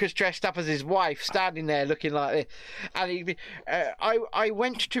with Lucas dressed up as his wife, standing there looking like this. And he'd be, I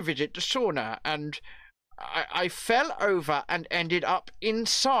went to visit the sauna, and I fell over and ended up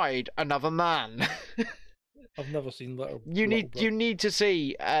inside another man. I've never seen Little You need to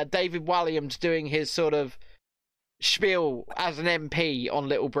see David Walliams doing his sort of spiel as an MP on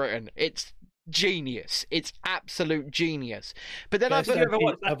Little Britain. It's genius. It's absolute genius. But then best I've MP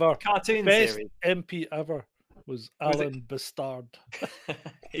watched that ever. cartoon Best series. MP ever was Alan Bastard.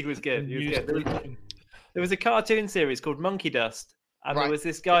 He was good. There was a cartoon series called Monkey Dust, and there was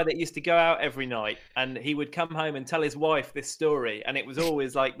this guy that used to go out every night, and he would come home and tell his wife this story, and it was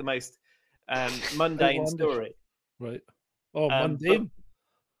always like the most mundane story. Right. Oh, mundane.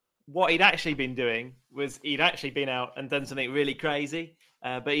 What he'd actually been doing was he'd actually been out and done something really crazy,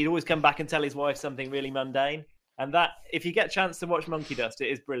 but he'd always come back and tell his wife something really mundane. And that, if you get a chance to watch Monkey Dust, it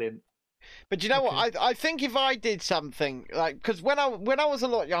is brilliant. But you know what? I think if I did something like, because when I was a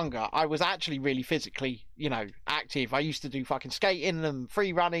lot younger, I was actually really physically, active. I used to do fucking skating and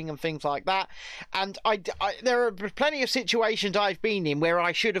free running and things like that. And there are plenty of situations I've been in where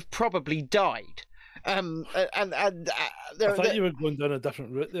I should have probably died. I thought you were going down a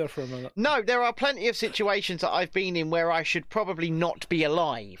different route there for a minute. No, there are plenty of situations that I've been in where I should probably not be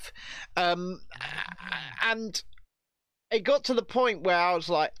alive. And it got to the point where I was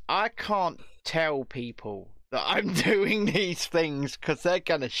like, I can't tell people that I'm doing these things because they're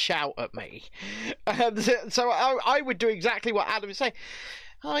going to shout at me. So I would do exactly what Adam is saying.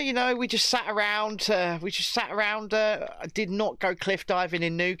 Oh, we just sat around. I did not go cliff diving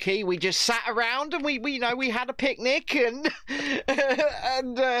in Newquay. We just sat around and we had a picnic and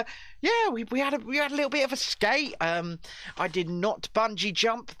we had a little bit of a skate. I did not bungee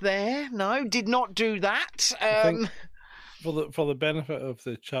jump there. No, did not do that. I think for the benefit of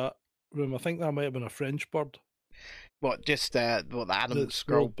the chat room, I think that might have been a French bird. What, just the animal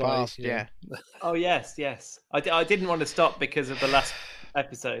scrolled past? Yeah. Oh yes. I didn't want to stop because of the last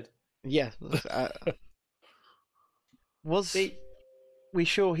episode. Yeah. Was we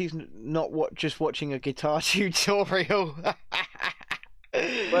sure he's not just watching a guitar tutorial?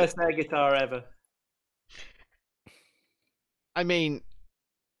 Worst air guitar ever. I mean,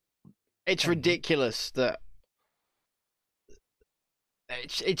 it's ridiculous that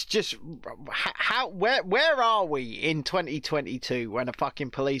it's just where are we in 2022 when a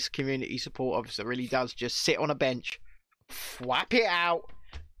fucking police community support officer really does just sit on a bench, whap it out,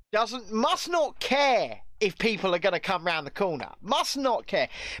 must not care if people are going to come round the corner, must not care,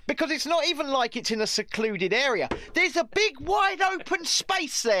 because it's not even like it's in a secluded area. There's a big wide open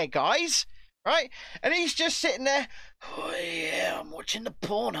space there, guys, right? And he's just sitting there. Oh yeah, I'm watching the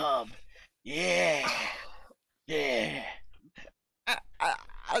Pornhub. Yeah. He's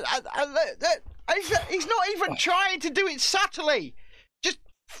not even trying to do it subtly. Just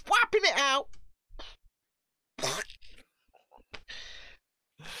whapping it out.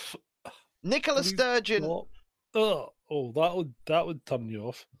 Nicola Sturgeon. Oh, that would turn you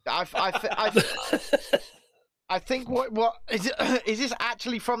off. I think what is it? Is this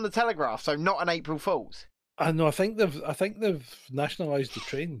actually from the Telegraph? So not an April Fool's. No, I think they've nationalised the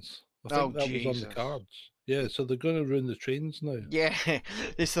trains. I think that Jesus. was on the cards. Yeah, so they're going to ruin the trains now. Yeah,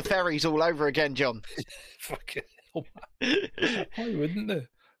 it's the ferries all over again, John. Fucking hell, man. Why wouldn't they?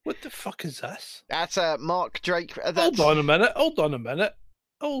 What the fuck is this? That's Mark Drake. Hold on a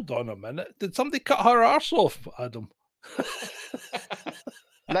minute. Did somebody cut her arse off, Adam?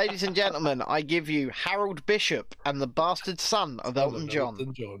 Ladies and gentlemen, I give you Harold Bishop and the bastard son of Elton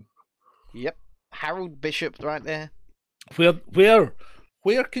John. Yep, Harold Bishop right there.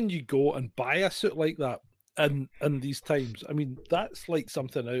 Where can you go and buy a suit like that in these times? I mean, that's like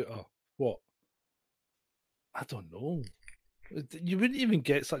something out of what? I don't know. You wouldn't even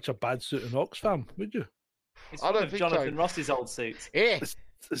get such a bad suit in Oxfam, would you? It's one of Jonathan Ross's old suits. Yeah.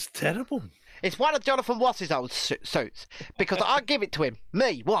 It's terrible. It's one of Jonathan Wass's old suits, because I give it to him.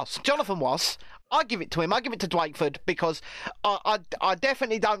 Jonathan Wass. I give it to him. I give it to Drakeford because I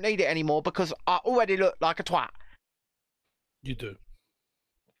definitely don't need it anymore because I already look like a twat. You do.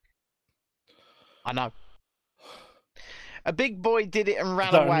 I know. A big boy did it and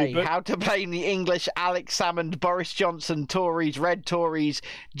ran away. How to blame the English, Alex Salmond, Boris Johnson, Tories, Red Tories,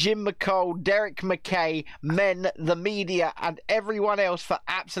 Jim McCall, Derek Mackay, men, the media, and everyone else for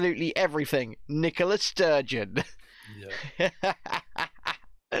absolutely everything. Nicola Sturgeon. Yeah.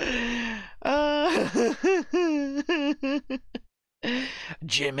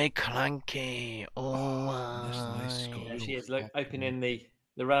 Jimmy Clunky. Oh, that's nice. There she is. Look, opening the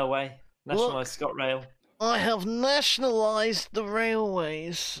railway. Nationalised ScotRail. I have nationalised the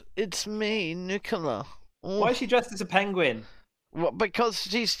railways. It's me, Nicola. Oh. Why is she dressed as a penguin? Well, because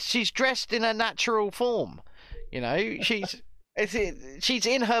she's dressed in her natural form. You know, she's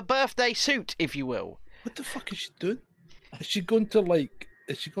in her birthday suit, if you will. What the fuck is she doing? Is she going to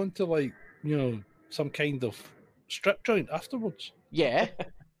you know, some kind of strip joint afterwards? Yeah.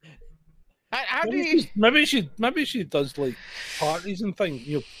 How do you? Maybe she does like parties and things.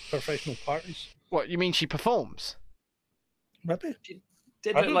 You know, professional parties. What, you mean she performs? Maybe. She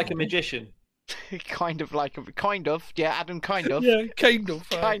did look like a magician. Kind of, yeah, Adam, kind of. Yeah, kind of.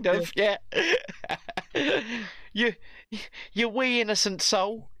 Kind of, yeah. You wee innocent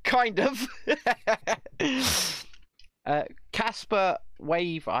soul, kind of. Casper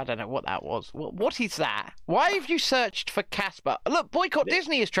Wave, I don't know what that was. What is that? Why have you searched for Casper? Look, Boycott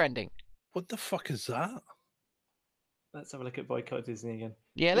Disney is trending. What the fuck is that? Let's have a look at Boycott Disney again.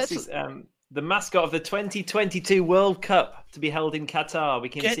 Yeah, this is the mascot of the 2022 World Cup to be held in Qatar. We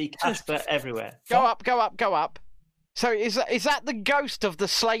can see Casper everywhere. Go up. So is that the ghost of the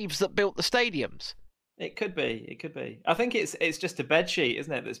slaves that built the stadiums? It could be. I think it's just a bedsheet,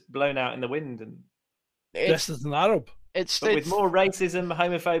 isn't it? That's blown out in the wind and dressed as an Arab. It's with more racism,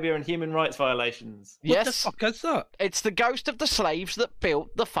 homophobia, and human rights violations. What the fuck is that? It's the ghost of the slaves that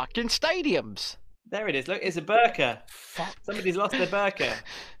built the fucking stadiums. There it is. Look, it's a burqa. Fuck. Somebody's lost their burqa.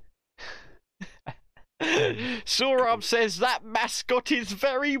 Soram says that mascot is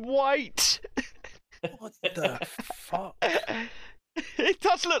very white. What the fuck? It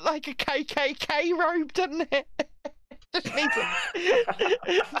does look like a KKK robe, doesn't it?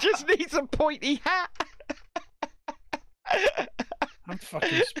 Just needs a pointy hat. I'm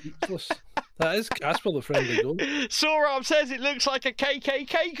fucking speechless. That is Casper the Friendly Ghost. Soram says it looks like a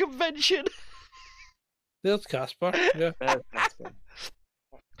KKK convention. There's Casper. Yeah. There's Casper.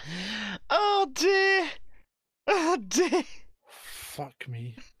 Oh dear. Fuck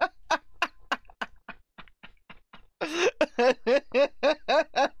me.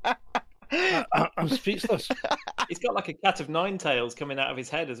 I'm speechless. He's got like a cat of nine tails coming out of his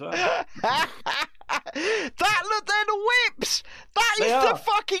head as well. They're the whips. That is the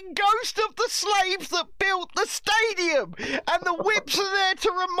fucking ghost of the slaves that built the stadium, and the whips are there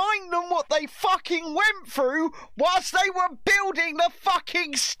to remind them what they fucking went through whilst they were building the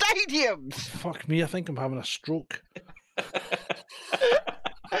fucking stadiums. Fuck me, I think I'm having a stroke.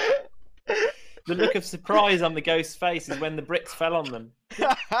 The look of surprise on the ghost's face is when the bricks fell on them.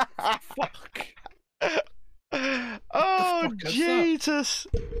 Fuck. Oh, Jesus.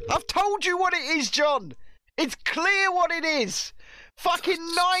 I've told you what it is, John. It's clear what it is. Fucking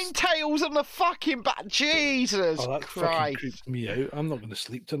nine tails on the fucking back. Jesus that Christ. fucking creeps me out. I'm not going to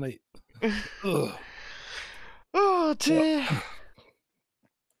sleep tonight. Oh, dear.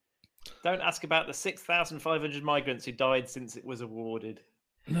 Don't ask about the 6,500 migrants who died since it was awarded.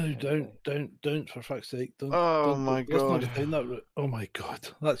 No, don't, for fuck's sake. Don't. Oh, don't, my let's God. not go down that route. Oh, my God.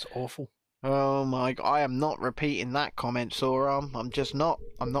 That's awful. Oh, my God. I am not repeating that comment, Soram. I'm just not.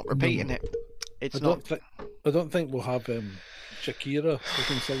 I'm not repeating it. It's not. I don't think we'll have Shakira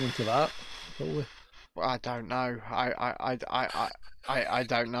singing to that, will we? I don't know. I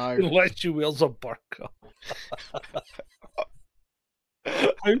don't know. Unless she wears a burqa.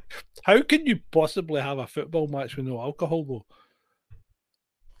 How can you possibly have a football match with no alcohol, though?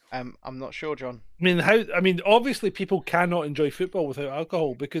 I'm not sure, John. I mean, obviously people cannot enjoy football without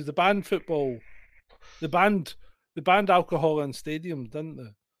alcohol because they banned alcohol in stadiums, didn't they?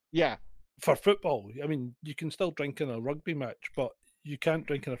 Yeah. For football. I mean, you can still drink in a rugby match, but you can't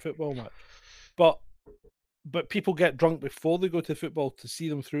drink in a football match. But people get drunk before they go to football to see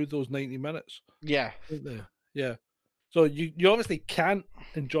them through those 90 minutes. Yeah. Don't they? Yeah. So you obviously can't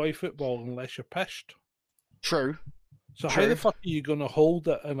enjoy football unless you're pissed. True. So how the fuck are you going to hold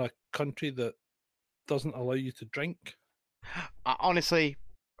it in a country that doesn't allow you to drink? Honestly,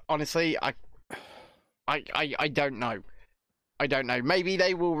 I don't know. I don't know. Maybe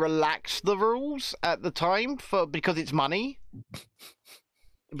they will relax the rules at the time because it's money.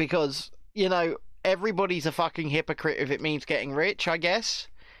 Because, everybody's a fucking hypocrite if it means getting rich, I guess.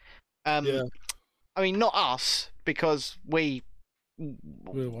 Yeah. I mean, not us, because we're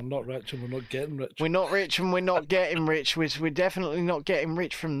not rich and we're not getting rich. We're not rich and we're not getting rich. We're definitely not getting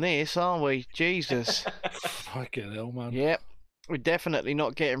rich from this, are we? Jesus. Fucking hell, man. Yep. We're definitely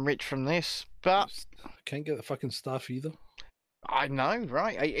not getting rich from this. But can't get the fucking staff either. I know,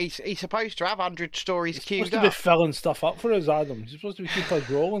 right? He's supposed to have 100 stories queued up. He's supposed to be filling stuff up for us, Adam. He's supposed to keep us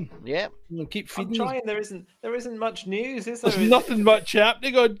rolling. Yep. Keep feeding. I'm trying. There isn't much news, is there? There's nothing much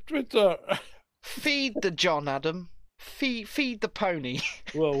happening on Twitter. Feed the John, Adam. Feed the pony.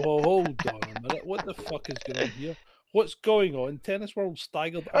 Well, hold on a minute. What the fuck is going on here? What's going on? Tennis World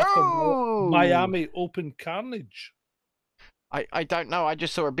staggered after Miami Open carnage. I don't know. I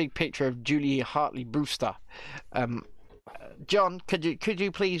just saw a big picture of Julie Hartley Brewster. John, could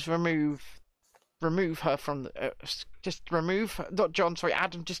you please remove her from the just remove her, not John, sorry,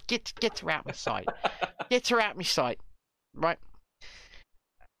 Adam, just get her out my sight. Get her out my sight. Right.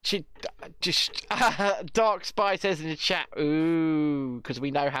 She just Dark Spy says in the chat, ooh, because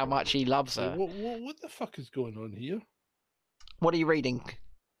we know how much he loves her. What the fuck is going on here? What are you reading?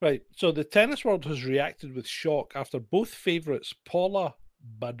 Right, so the tennis world has reacted with shock after both favourites Paula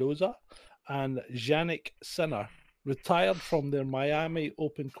Badoza and Jannik Sinner retired from their Miami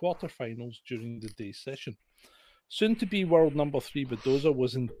Open quarterfinals during the day's session. Soon-to-be world number 3 Badoza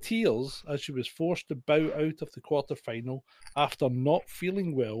was in tears as she was forced to bow out of the quarterfinal after not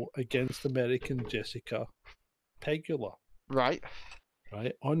feeling well against American Jessica Pegula. Right.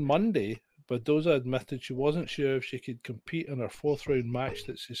 On Monday, Badoza admitted she wasn't sure if she could compete in her fourth-round match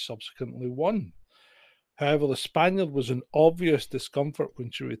that she subsequently won. However, the Spaniard was in obvious discomfort when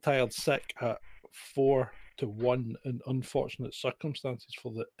she retired sick at 4-1 in unfortunate circumstances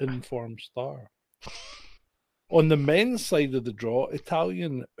for the informed star. On the men's side of the draw,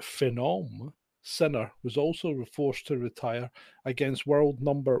 Italian Phenom Sinner was also forced to retire against world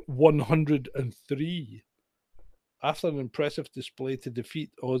number 103 after an impressive display to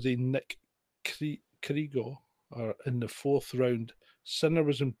defeat Aussie Nick Krigo in the fourth round. Sinner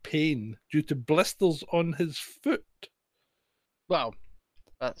was in pain due to blisters on his foot. Well,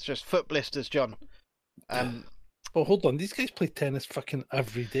 that's just foot blisters, John. Well, hold on. These guys play tennis fucking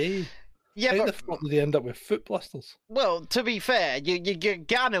every day. Yeah, how the fuck do they end up with foot blisters? Well, to be fair, you're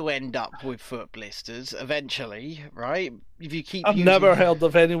gonna end up with foot blisters eventually, right? If you keep. I've never heard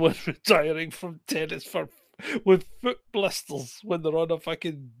of anyone retiring from tennis with foot blisters when they're on a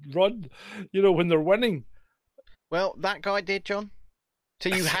fucking run. You know, when they're winning. Well, that guy did, John. So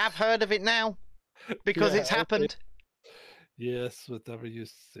you have heard of it now, because it's happened. Yes, whatever you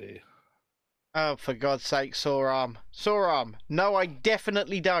say. Oh, for God's sake, Soram. No, I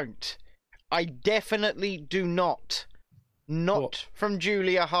definitely don't. I definitely do not Not from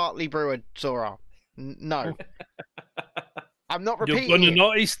Julia Hartley Brewer, Zora. No. I'm not repeating You're going to it.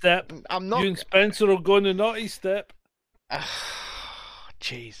 naughty step. I'm not. You and Spencer are going to naughty step.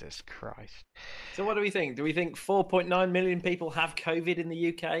 Jesus Christ. So what do we think? Do we think 4.9 million people have COVID in the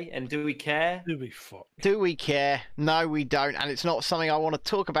UK? And do we care? Do we fuck? Do we care? No, we don't. And it's not something I want to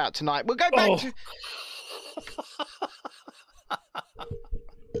talk about tonight. We'll go back to...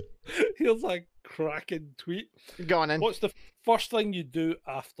 Here's a cracking tweet. Go on then. What's the first thing you do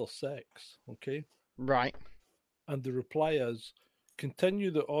after sex? Okay. Right. And the reply is,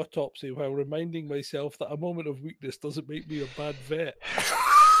 continue the autopsy while reminding myself that a moment of weakness doesn't make me a bad vet.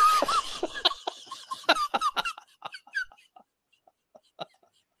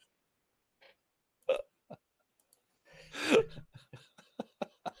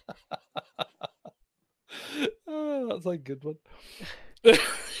 Oh, that's a good one.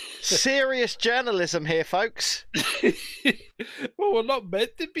 Serious journalism here, folks. Well, we're not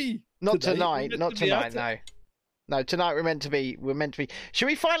meant to be. Not tonight. Not tonight. No. No, tonight we're meant to be. Should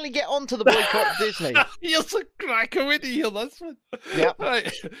we finally get on to the boycott Disney? Here's a cracker when you hear this one. Yep.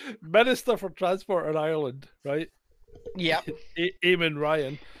 Right. Minister for Transport in Ireland, right? Yep. Eamon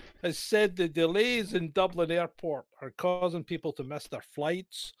Ryan has said the delays in Dublin Airport are causing people to miss their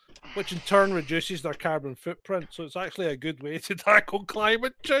flights, which in turn reduces their carbon footprint. So it's actually a good way to tackle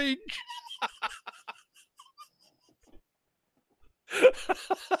climate change.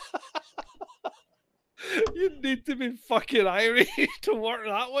 You need to be fucking Irish to work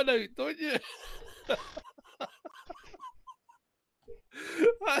that one out, don't you?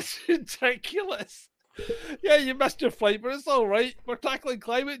 That's ridiculous. Yeah, you missed your flight, but it's all right. We're tackling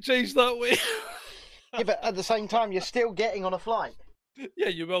climate change that way. Yeah, but at the same time, you're still getting on a flight. Yeah,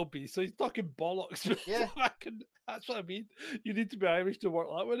 you will be. So he's talking bollocks. Yeah. That's what I mean. You need to be Irish to work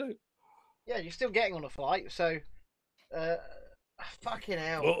that one out. Yeah, you're still getting on a flight, so... fucking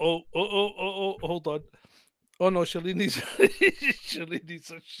hell. Hold on. Oh no, Shalini's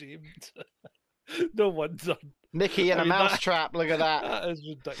ashamed. No wonder. Mickey in a mousetrap, look at that. That is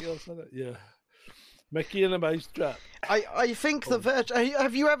ridiculous, isn't it? Yeah. Mickey in a mousetrap. I think the version...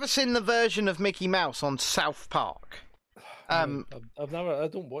 Have you ever seen the version of Mickey Mouse on South Park? I've never... I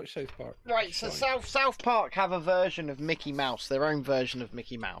don't watch South Park. Right, so South Park have a version of Mickey Mouse, their own version of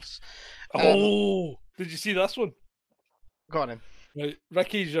Mickey Mouse. Did you see this one? Go on then. Right,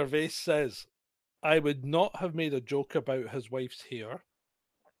 Ricky Gervais says, I would not have made a joke about his wife's hair.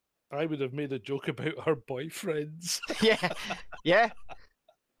 I would have made a joke about her boyfriends. Yeah, yeah.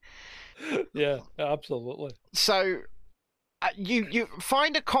 Yeah, absolutely. So, you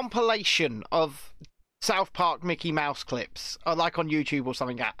find a compilation of South Park Mickey Mouse clips, or like on YouTube or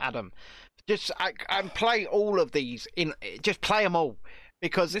something, Adam. Just and play all of these just play them all,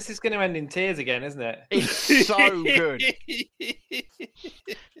 because this is going to end in tears again, isn't it? It's so good.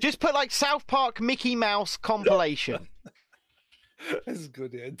 Just put like South Park Mickey Mouse compilation. It's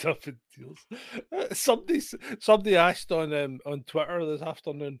going to end up in tears. Somebody asked on Twitter this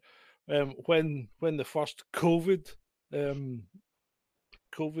afternoon when the first COVID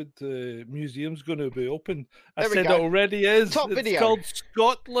museum's going to be open. I said it already is. Top video. It's called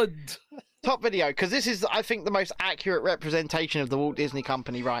Scotland. Top video, because this is, I think, the most accurate representation of the Walt Disney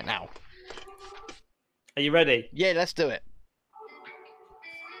Company right now. Are you ready? Yeah, let's do it.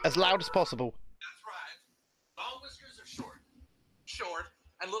 As loud as possible. That's right. Long whiskers are short,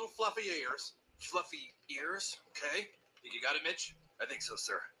 and little fluffy ears. Fluffy ears, okay? Think you got it, Mitch? I think so,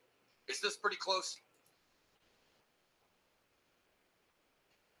 sir. Is this pretty close?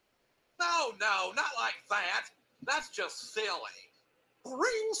 No, not like that. That's just silly.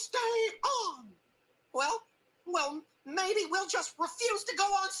 Ring stay on. Well, maybe we'll just refuse to go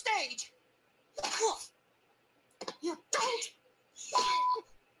on stage. You don't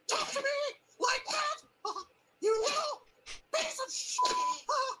talk to me like that, you little piece of shit.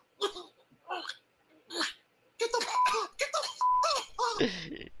 Get the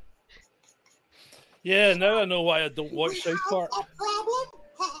Yeah, now I know why I don't watch South Park. A problem?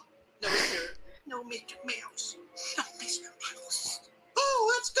 No, sir. No, Mr. Mouse. No, Mr. Mouse.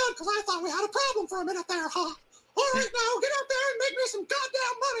 Oh, that's good, because I thought we had a problem for a minute there, huh? All right, now, get out there and make me some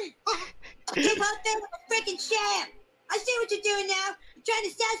goddamn money. You're out there with a freaking sham. I see what you're doing now. You're trying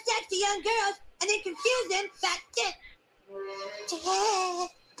to sell sex to young girls and then confuse them. That's it.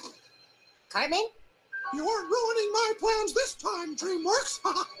 Cartman? You aren't ruining my plans this time, DreamWorks.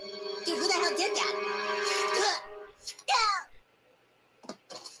 Dude, who the hell did that?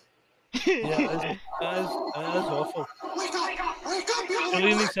 Yeah, that is awful. Wake up,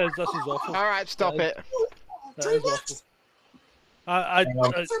 Shalini says this is awful. All right, stop it. That is awful.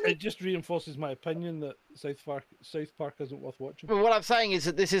 It just reinforces my opinion that South Park isn't worth watching. But what I'm saying is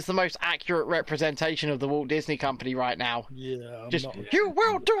that this is the most accurate representation of the Walt Disney Company right now. Yeah, you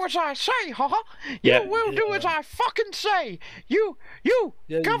will do as I say, haha. You will do as I fucking say. You,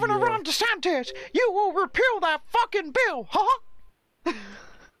 Governor Ron DeSantis, you will repeal that fucking bill, haha.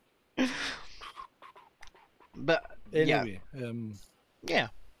 But anyway, yeah.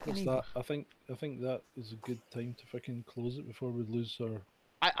 What's that? I think that is a good time to fucking close it before we lose our.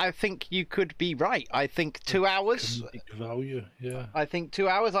 I think you could be right. I think 2 hours. Value, yeah. I think 2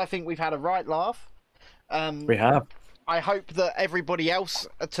 hours. I think we've had a right laugh. We have. I hope that everybody else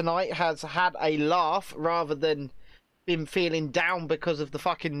tonight has had a laugh rather than been feeling down because of the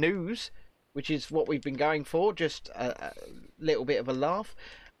fucking news, which is what we've been going for. Just a little bit of a laugh.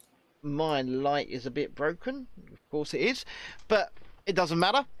 My light is a bit broken. Of course it is, but it doesn't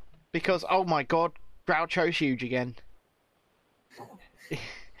matter because, oh my god, Groucho's huge again.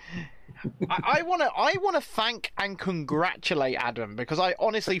 I want to thank and congratulate Adam because I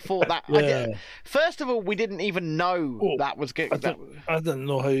honestly thought that. First of all, we didn't even know that was good. I didn't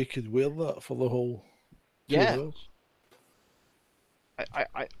know how you could wear that for the whole.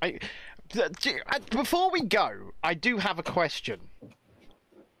 Before we go, I do have a question.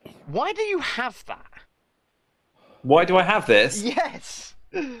 Why do you have that? Why do I have this? Yes.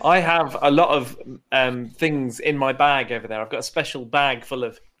 I have a lot of things in my bag over there. I've got a special bag full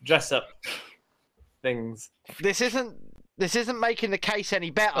of dress-up things. This isn't making the case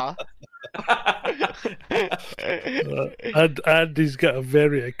any better. And he's got a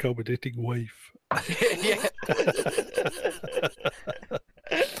very accommodating wife.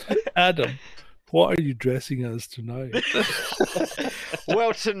 Adam, what are you dressing as tonight?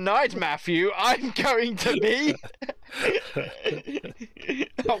 Well, tonight, Matthew, I'm going to be...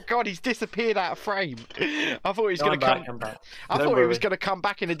 Oh God, he's disappeared out of frame. I thought he was going to come back. I thought he was going to come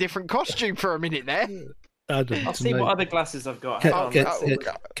back in a different costume for a minute there. Adam, I'll see what other glasses I've got.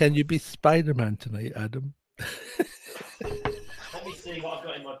 Can you be Spider-Man tonight, Adam? Let me see what I've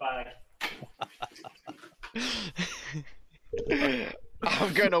got in my bag.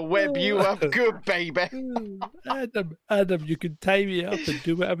 I'm going to web you up good, baby. Adam, you can tie me up and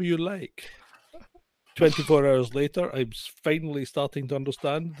do whatever you like. 24 hours later, I'm finally starting to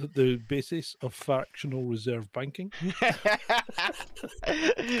understand the basis of fractional reserve banking.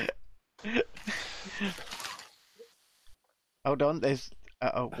 Hold on, there's...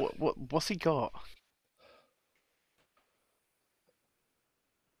 what's he got?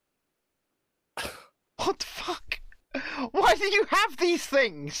 What the fuck? Why do you have these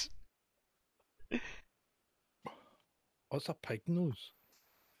things? What's a pig nose?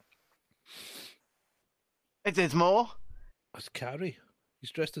 There's more. It's Carrie. He's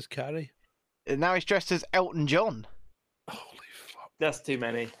dressed as Carrie. And now he's dressed as Elton John. Holy fuck. That's too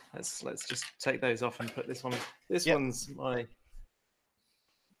many. Let's just take those off and put this one. This one's my...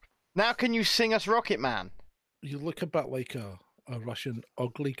 Now can you sing us Rocket Man? You look a bit like a Russian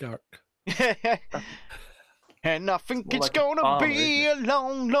oligarch. And I think it's gonna be a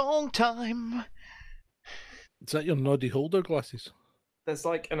long, long time. Is that your Noddy Holder glasses? There's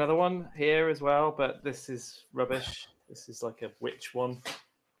like another one here as well, but this is rubbish. This is like a witch one.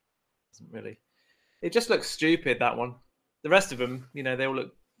 Doesn't really. It just looks stupid, that one. The rest of them, they all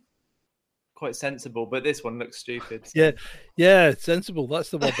look quite sensible, but this one looks stupid. So. Yeah, sensible. That's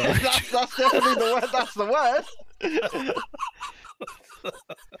the word. That's definitely the word. That's the word.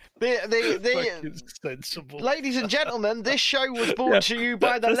 Sensible. Ladies and gentlemen, this show was brought to you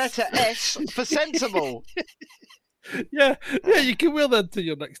by the letter S for sensible. Yeah, you can wear that to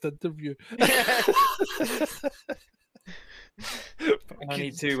your next interview. I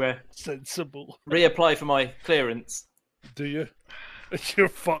need to sensible reapply for my clearance. Do you? You're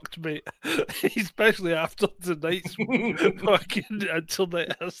fucked, mate. Especially after tonight's fucking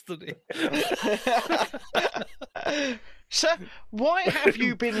internet history. Sir, why have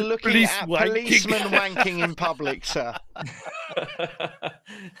you been looking at policemen wanking in public, sir?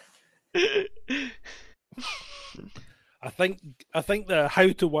 I think the how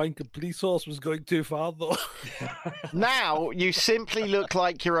to wank a police horse was going too far, though. Now you simply look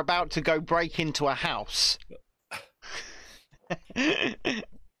like you're about to go break into a house.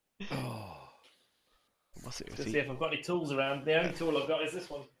 Let's see if I've got any tools around. The only tool I've got is this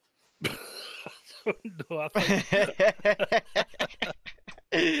one. No,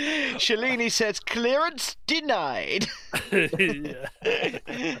 Shalini says clearance denied.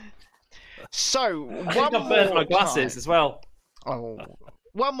 So I think I've burned my glasses as well. Oh,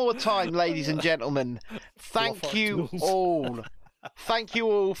 one more time, ladies and gentlemen. Thank you all thank you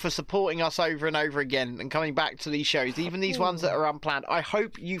all for supporting us over and over again and coming back to these shows, even these ones that are unplanned. I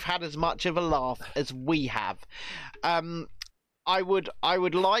hope you've had as much of a laugh as we have. I would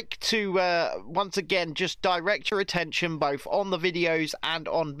like to once again just direct your attention both on the videos and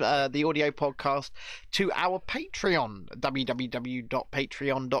on the audio podcast to our Patreon,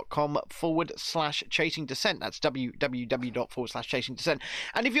 www.patreon.com/Chasing Descent. That's www./Chasing Descent.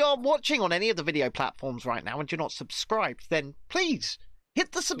 And if you are watching on any of the video platforms right now and you're not subscribed, then please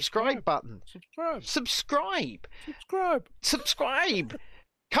hit the subscribe button. Subscribe.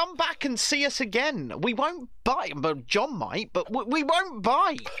 Come back and see us again. We won't bite. But John might, but we won't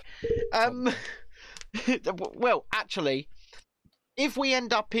bite. Well, actually, if we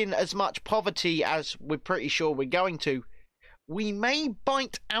end up in as much poverty as we're pretty sure we're going to, we may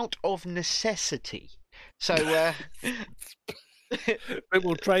bite out of necessity. So,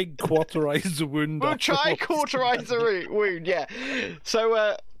 we'll try and cauterize the wound. We'll try and cauterize the wound, yeah.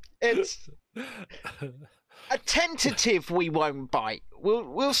 So, it's... a tentative we won't bite.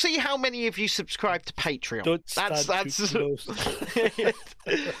 We'll see how many of you subscribe to Patreon. That's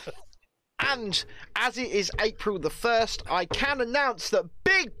And as it is April the 1st, I can announce that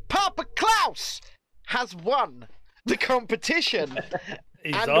Big Papa Klaus has won the competition.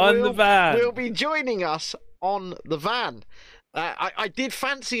 He's on the van. Will be joining us on the van. I did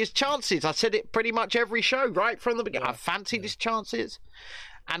fancy his chances. I said it pretty much every show right from the beginning. I fancied his chances.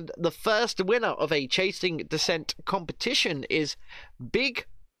 And the first winner of a Chasing Descent competition is Big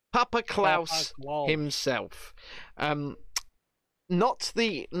Papa Klaus himself. Not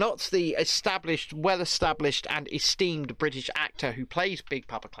the well-established and esteemed British actor who plays Big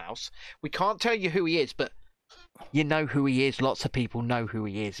Papa Klaus. We can't tell you who he is, but you know who he is. Lots of people know who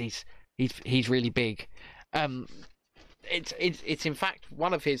he is. He's really big. It's in fact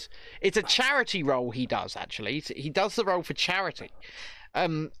one of his. It's a charity role he does actually. He does the role for charity.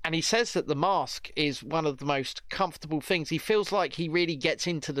 And he says that the mask is one of the most comfortable things. He feels like he really gets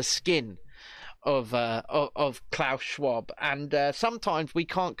into the skin of Klaus Schwab, and sometimes we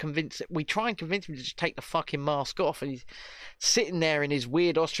can't convince it. We try and convince him to just take the fucking mask off, and he's sitting there in his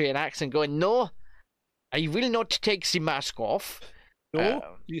weird Austrian accent, going, "No, I will not take the mask off."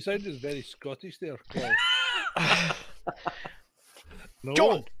 No, you sounded very Scottish there, Klaus.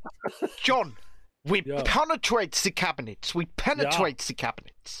 No. John. We penetrate the cabinets. The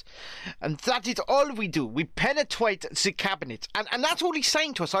cabinets. And that is all we do. We penetrate the cabinets. And that's all he's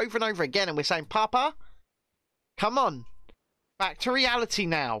saying to us over and over again. And we're saying, Papa, come on. Back to reality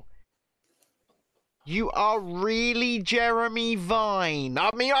now. You are really Jeremy Vine.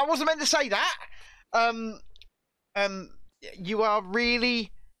 I mean, I wasn't meant to say that. You are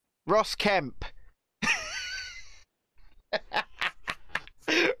really Ross Kemp.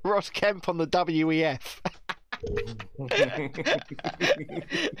 Ross Kemp on the WEF.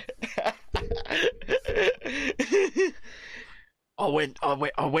 I went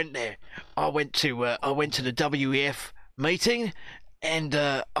there. I went to the WEF meeting, and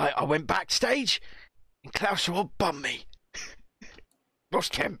I went backstage, and Klaus Schwab bumped me. Ross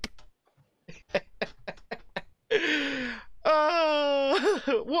Kemp. What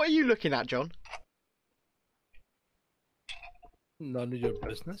are you looking at, John? None of your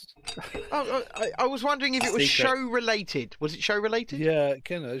business. I was wondering if it was show related. Was it show related? Yeah, it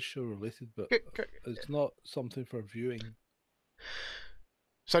kind of is show related, but it's not something for viewing.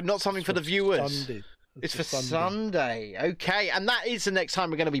 So not something for the viewers. Sunday. It's for Sunday. Okay, and that is the next time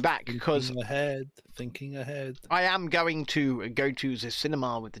we're going to be back because thinking ahead. I am going to go to the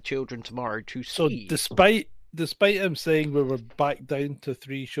cinema with the children tomorrow to see. So despite him saying we were back down to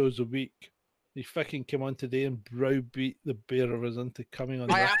 3 shows a week, he fucking came on today and browbeat the bear of us into coming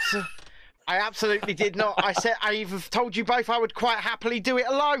on. I absolutely did not. I said I even told you both I would quite happily do it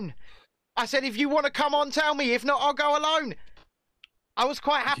alone. I said if you want to come on, tell me. If not, I'll go alone. I was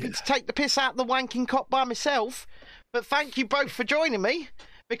quite happy to take the piss out of the wanking cop by myself. But thank you both for joining me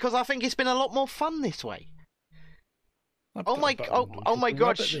because I think it's been a lot more fun this way. Oh my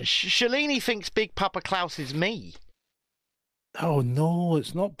God! Shalini thinks Big Papa Klaus is me. Oh no,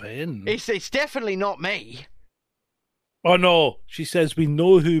 it's not Ben. It's definitely not me. Oh no, she says we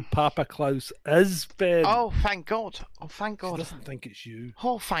know who Papa Klaus is, Ben. Oh, thank God. Oh, thank God. She doesn't think it's you.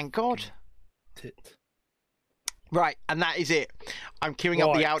 Oh, thank God. Tit. Right, and that is it. I'm queuing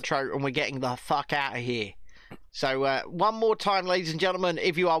up the outro and we're getting the fuck out of here. So one more time, ladies and gentlemen,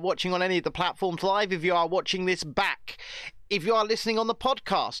 if you are watching on any of the platforms live, if you are watching this back, if you are listening on the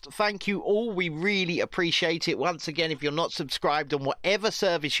podcast, thank you all. We really appreciate it. Once again, if you're not subscribed on whatever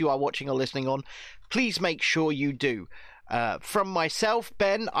service you are watching or listening on, please make sure you do. From myself,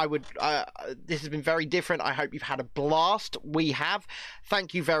 Ben, this has been very different. I hope you've had a blast. We have.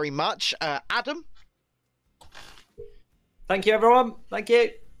 Thank you very much. Adam? Thank you, everyone. Thank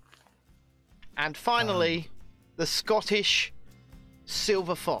you. And finally, the Scottish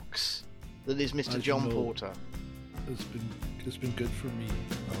silver fox that is Mr. John Porter. It's been good for me.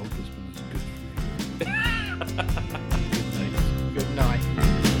 I hope it's been as good for you. Good night.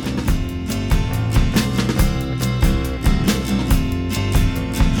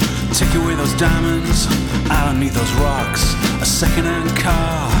 Take away those diamonds, I don't need those rocks. A second-hand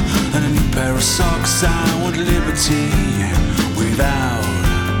car and a new pair of socks. I want liberty without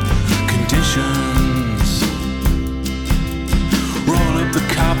conditions. Roll up the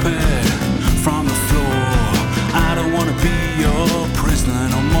carpet from the floor. I don't want to be your prisoner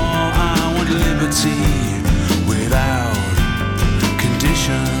no more. I want liberty without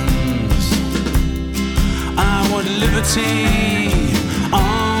conditions. I want liberty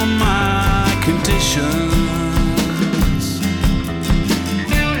on my conditions.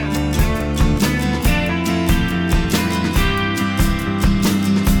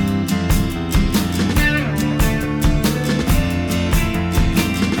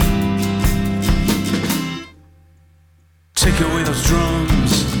 Take away those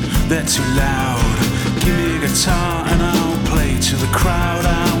drums, they're too loud. Give me a guitar and I'll play to the crowd.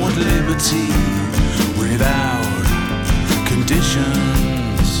 I want liberty without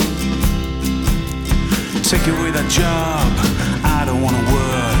conditions. Take away that job, I don't want to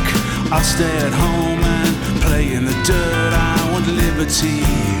work. I'll stay at home and play in the dirt. I want liberty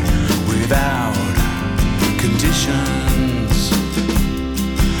without conditions.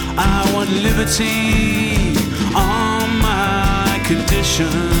 I want liberty on my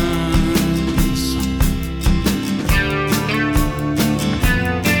conditions.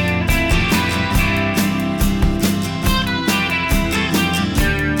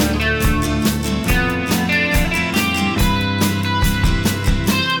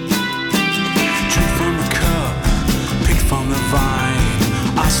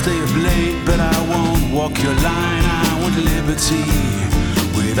 Stay up late, but I won't walk your line. I want liberty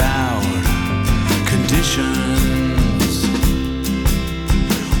without conditions.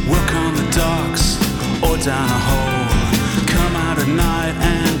 Work on the docks or down a hole. Come out at night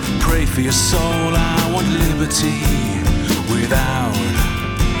and pray for your soul. I want liberty without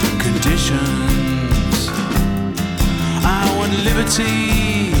conditions. I want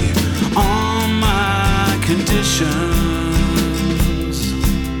liberty on my conditions.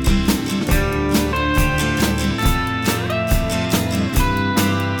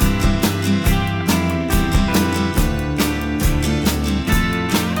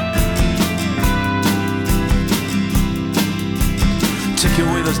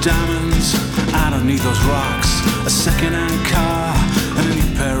 Diamonds, I don't need those rocks. A second-hand car and a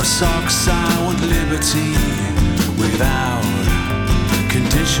new pair of socks. I want liberty without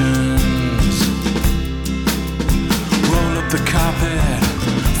conditions. Roll up the carpet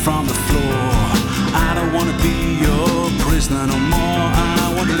from the floor. I don't want to be your prisoner no more.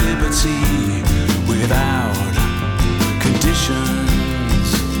 I want liberty without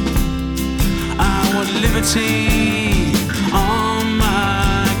conditions. I want liberty on my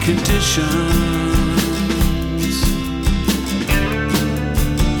conditions.